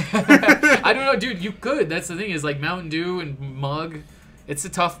mind. I don't know, dude. You could. That's the thing is like Mountain Dew and Mug. It's a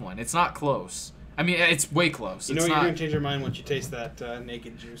tough one. It's not close. I mean, it's way close. You know it's you're not. gonna change your mind once you taste that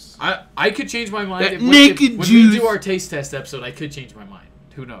naked juice. I could change my mind. That if naked when juice. we do our taste test episode, I could change my mind.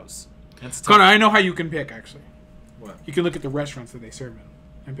 Who knows? That's tough. Connor, I know how you can pick actually. What? You can look at the restaurants that they serve in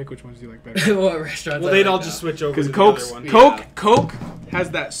and pick which ones you like better. What restaurants? Well, I they'd like all now. just switch over to Because the other Coke's one. Yeah. Coke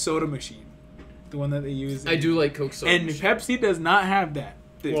has that soda machine, the one that they use. I do like Coke soda. And machine. Pepsi does not have that.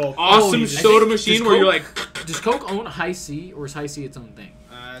 The Well, awesome I soda think- machine does where you're Coke- like. Does Coke own High C or is High C its own thing?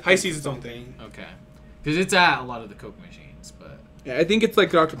 I High think C's its own thing. Okay, because it's at a lot of the Coke machines, but Yeah, I think it's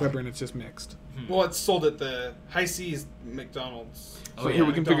like Dr Pepper and it's just mixed. Well, it's sold at the High C's McDonald's. Oh, So yeah. here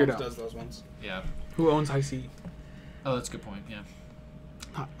we can figure it McDonald's out. does those ones. yeah. Who owns High C? Oh, that's a good point. Yeah.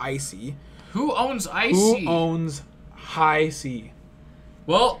 Not Icy. Who owns IC? Who owns High C?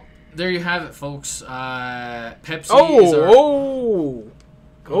 Well, there you have it, folks. Pepsi is our... Oh!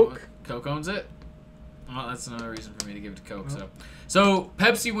 Coke? Coke owns it? Well, that's another reason for me to give it to Coke. So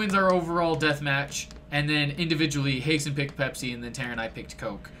Pepsi wins our overall death match, and then individually, Hasten picked Pepsi, and then Tara and I picked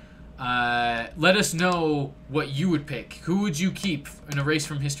Coke. Let us know what you would pick. Who would you keep in a race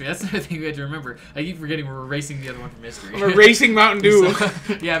from history? That's another thing we had to remember. I keep forgetting we're erasing the other one from history. I'm erasing Mountain Dew. So,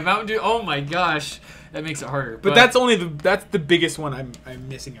 yeah, Mountain Dew. Oh my gosh, that makes it harder. But that's only that's the biggest one I'm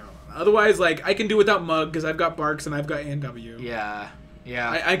missing out on. Otherwise, like I can do without Mug because I've got Barks and I've got NW. yeah.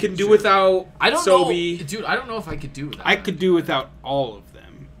 I can do without I don't Sobe. know, dude. I don't know if I could do that. I could do without all of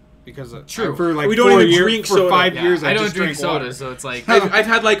them because True. for like We don't 4 even years, drink for soda. 5 Yeah, years. I don't just drink water. soda, so it's like I've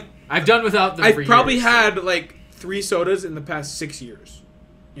had like I've done without them. I've for probably years, had like 3 sodas in the past 6 years.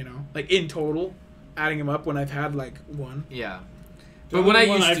 You know, like in total, adding them up when I've had like one. Yeah. The But when I only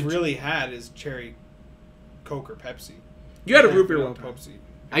one used I've to, really had is cherry Coke or Pepsi. You had a Yeah, root beer no one time. Pepsi.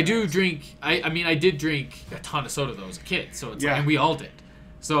 I do drink. I mean, I did drink a ton of soda though as a kid. So it's Yeah. and we all did.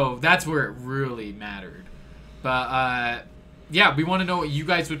 So that's where it really mattered. But yeah, we want to know what you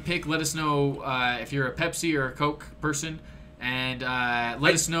guys would pick. Let us know if you're a Pepsi or a Coke person, and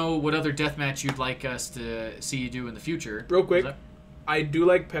let us know what other deathmatch you'd like us to see you do in the future. Real quick, Was I do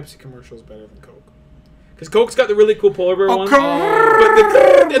like Pepsi commercials better than Coke. Because Coke's got the really cool polar bear one. Coke!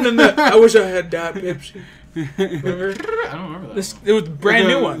 But and then I wish I had that Pepsi. Remember? that? I don't remember that. This one. it was a brand the,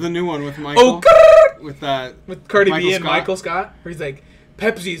 new one. The new one with Michael. Oh, with that. with Cardi Michael B and Scott. Michael Scott, where he's like,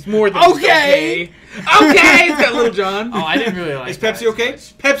 Pepsi's more than Okay. just okay. It's got Little John. Oh, I didn't really like. Is that Pepsi as okay?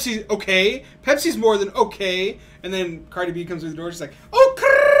 much. Pepsi's okay. Pepsi's more than okay. And then Cardi B comes through the door. She's like,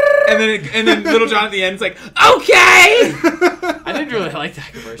 okay. And then Little John at the end is like, okay. I didn't really like that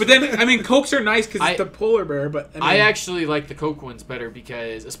commercial. But then I mean, Cokes are nice because I- it's the polar bear. But I, mean, I actually like the Coke ones better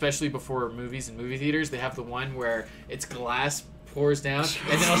because, especially before movies and movie theaters, they have the one where it's glass pours down,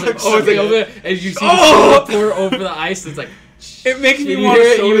 and then I was like, Oh, it's like- over, and you see Oh! the soda pour over the ice. And it's like it makes me you want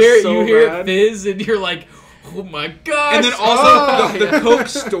hear, to you hear, so you hear bad. it fizz, and you're like, oh my gosh! And then also oh! the Coke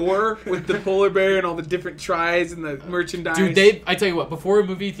store with the polar bear and all the different tries and the merchandise. Dude, I tell you what, before a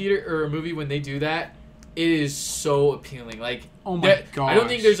movie theater or a movie when they do that, It is so appealing. Like, oh my gosh. I don't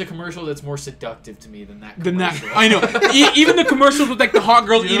think there's a commercial that's more seductive to me than that commercial. I know. Even the commercials with like the hot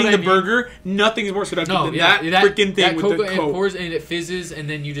girls You know eating what the I mean? burger, nothing is more seductive than that freaking thing with Coca, the Coke. It pours and it fizzes, and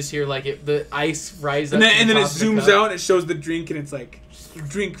then you just hear like the ice rise and up. then it top of the zooms cup. out and it shows the drink and it's like,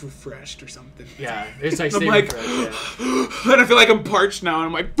 drink refreshed or something. Yeah, it's like, I'm like, fresh, and I feel like I'm parched now and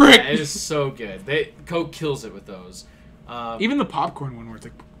I'm like, frick. yeah, it is so good. Coke kills it with those. Even the popcorn one where it's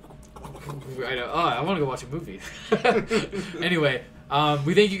like, I know. Oh, I want to go watch a movie. Anyway,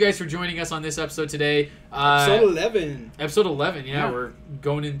 we thank you guys for joining us on this episode today. Episode 11. Episode 11. Yeah, we're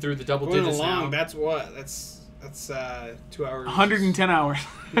going in through the double digits now. That's what. That's 2 hours. 110 hours.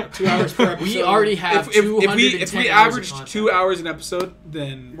 Yeah, 2 hours per episode. We already have if we average 2 hours an episode,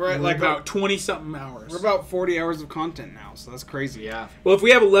 then we're at like about 20 something hours. We're about 40 hours of content now, so that's crazy. Yeah. Well, if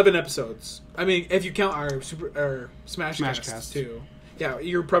we have 11 episodes, I mean, if you count our Smash casts too. Yeah,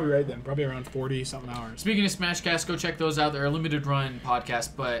 you're probably right then. Probably around 40 something hours. Speaking of Smashcast, go check those out. They're a limited run podcast,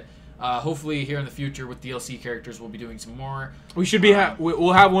 but hopefully here in the future with DLC characters, we'll be doing some more. We should be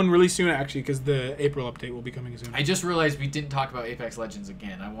we'll have one really soon actually because the April update will be coming soon. I just realized we didn't talk about Apex Legends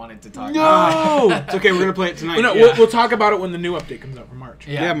again. I wanted to talk. No, It's okay. We're gonna play it tonight. no, Yeah. we'll talk about it when the new update comes out for March.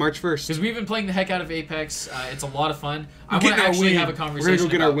 Yeah, March 1st. Because we've been playing the heck out of Apex. It's a lot of fun. I want getting to our actually win. have a We're conversation. gonna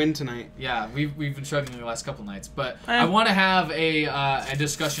go get about, our win tonight. Yeah, we've been struggling the last couple nights, but I want to have a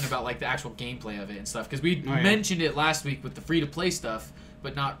discussion about like the actual gameplay of it and stuff because we mentioned it last week with the free to play stuff,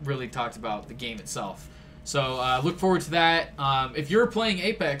 but not really talked about the game itself. So look forward to that. If you're playing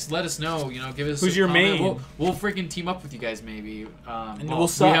Apex, let us know. You know, give us who's your main. We'll freaking team up with you guys maybe. And well, we'll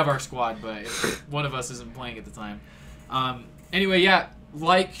suck. we have our squad, but one of us isn't playing at the time. Anyway, yeah.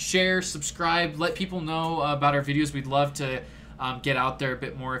 Like, share, subscribe. Let people know about our videos. We'd love to get out there a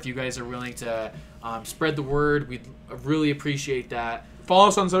bit more if you guys are willing to spread the word. We'd really appreciate that. Follow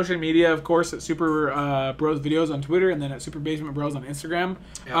us on social media, of course, at Super Bros Videos on Twitter and then at Super Basement Bros on Instagram.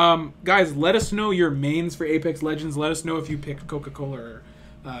 Yeah. Guys, let us know your mains for Apex Legends. Let us know if you picked Coca-Cola or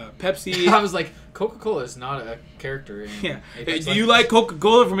Pepsi. I was like, Coca-Cola is not a character in Apex Do you Legends. like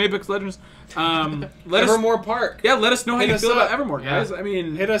Coca-Cola from Apex Legends? Evermore Park. Yeah, let us know how Hit you us feel about up. Evermore, Yeah. guys. I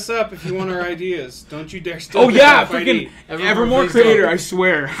mean, Hit us up if you want our ideas. Don't you dare steal oh yeah, RFID. freaking Evermore please creator, don't. I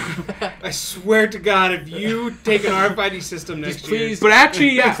swear. I swear to God, if you take an RFID system next year, please- But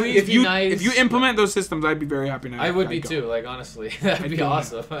actually, yeah, Please if be you nice. if you implement those systems, I'd be very happy. Now. I would be I'd go. too, like, honestly. That'd be do that.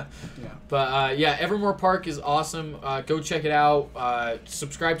 awesome. Yeah. But, yeah, Evermore Park is awesome. Go check it out.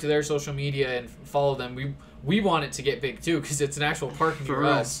 Subscribe to their social media and follow them. We want it to get big, too, because it's an actual park near For real.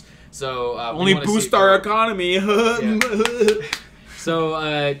 us. So we Only wanna see boost it our grow. economy.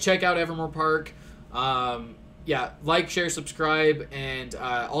 So check out Evermore Park. Yeah, like, share, subscribe, and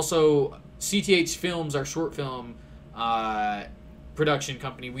also CTH Films, our short film production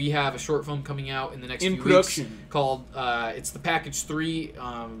company. We have a short film coming out in the next In few production. weeks called it's the Package 3.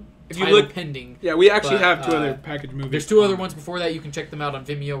 If you title look- pending. Yeah, we actually But, have two other package movies. There's two other ones before that. You can check them out on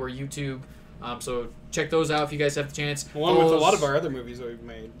Vimeo or YouTube. So check those out if you guys have the chance. along with a Follow lot us- of our other movies that we've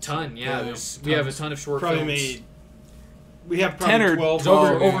made. ton, yeah. Yeah, We have a ton of short Probably films. made. We have 10 probably or 12. It's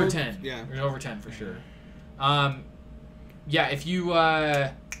over more. over 10. Yeah. There's over 10 for sure. Yeah, if you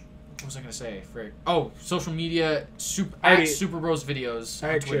what was I gonna say? Frick. Oh, social media at Super Bros Videos. I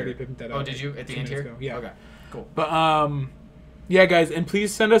on actually already Twitter. picked that up. Oh, did you at the a few end minutes here? ago, yeah. Okay. Cool. But yeah, guys, and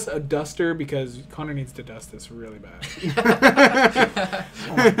please send us a duster because Connor needs to dust this really bad.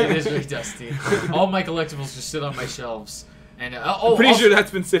 It is really dusty. All my collectibles just sit on my shelves. And I'm pretty sure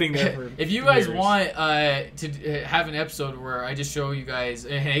that's been sitting there for if you guys years. want to have an episode where I just show you guys,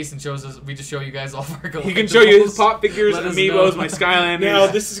 and Hasten shows us, we just show you guys all of our collectibles. He can show you his pop figures, Let us amiibos, know. my Skylanders. Now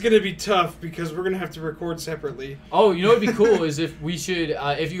this is gonna be tough because we're gonna have to record separately. Oh, you know what'd be cool is if we should,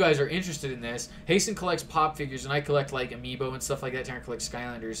 if you guys are interested in this, Hasten collects pop figures and I collect like amiibo and stuff like that. Taryn collects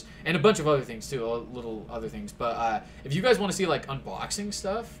Skylanders and a bunch of other things too, little other things. But if you guys want to see like unboxing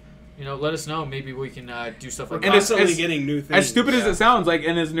stuff, you know, let us know. Maybe we can do stuff like We're that. And it's- constantly as- getting new things. As stupid as Yeah. it sounds, like,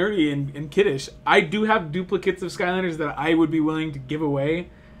 and as nerdy and kiddish, I do have duplicates of Skylanders that I would be willing to give away.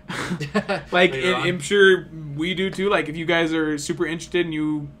 Like, Later on. I'm sure we do too. Like, if you guys are super interested and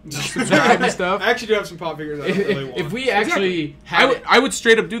you subscribe and stuff, I actually do have some pop figures I don't really want. If we actually had, I would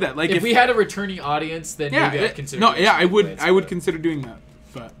straight up do that. Like, if we had a returning audience, then yeah, maybe I'd consider. no, doing yeah, I something would, like that, I would but- consider doing that.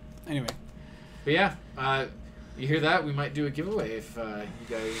 But anyway, But yeah, you hear that? We might do a giveaway if you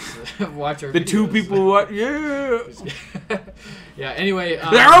guys watch our the two videos. people, what? Yeah, Yeah. Anyway,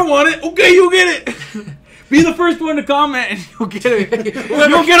 I want it. Okay, you get it. Be the first one to comment, and you'll get it.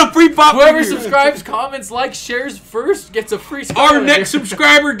 You'll get a free pop. whoever figure. subscribes, comments, likes, shares first gets a free. Our Skylander. next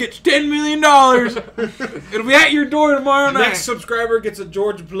subscriber gets $10 million. It'll be at your door tomorrow night. Next subscriber gets a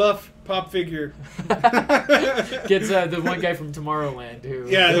George Bluff pop figure. Gets the one guy from Tomorrowland who.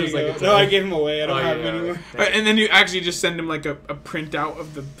 Yeah, there was you like go. a No, I toy. gave him away. I don't Oh, have yeah, him anymore. And then you actually just send him like a printout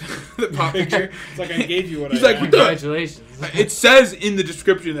of the pop picture. It's like I gave you what He's I like, had. what the- Congratulations. It says in the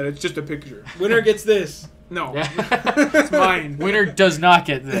description that it's just a picture. Winner gets this. No, Yeah. it's mine. Winner does not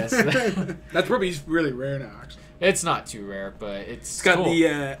get this. That's probably really rare now, actually. It's not too rare, but it's It's got cool.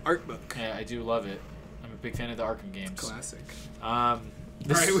 the art book. Yeah, I do love it. I'm a big fan of the Arkham games. Classic. This, All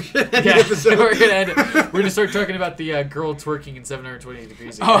right, we should end yeah, the episode. we're gonna end it. We're gonna start talking about the girl twerking in 728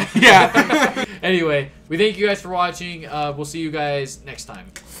 degrees. Again. Oh, yeah. Anyway, we thank you guys for watching. We'll see you guys next time.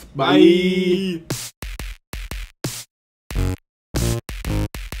 Bye.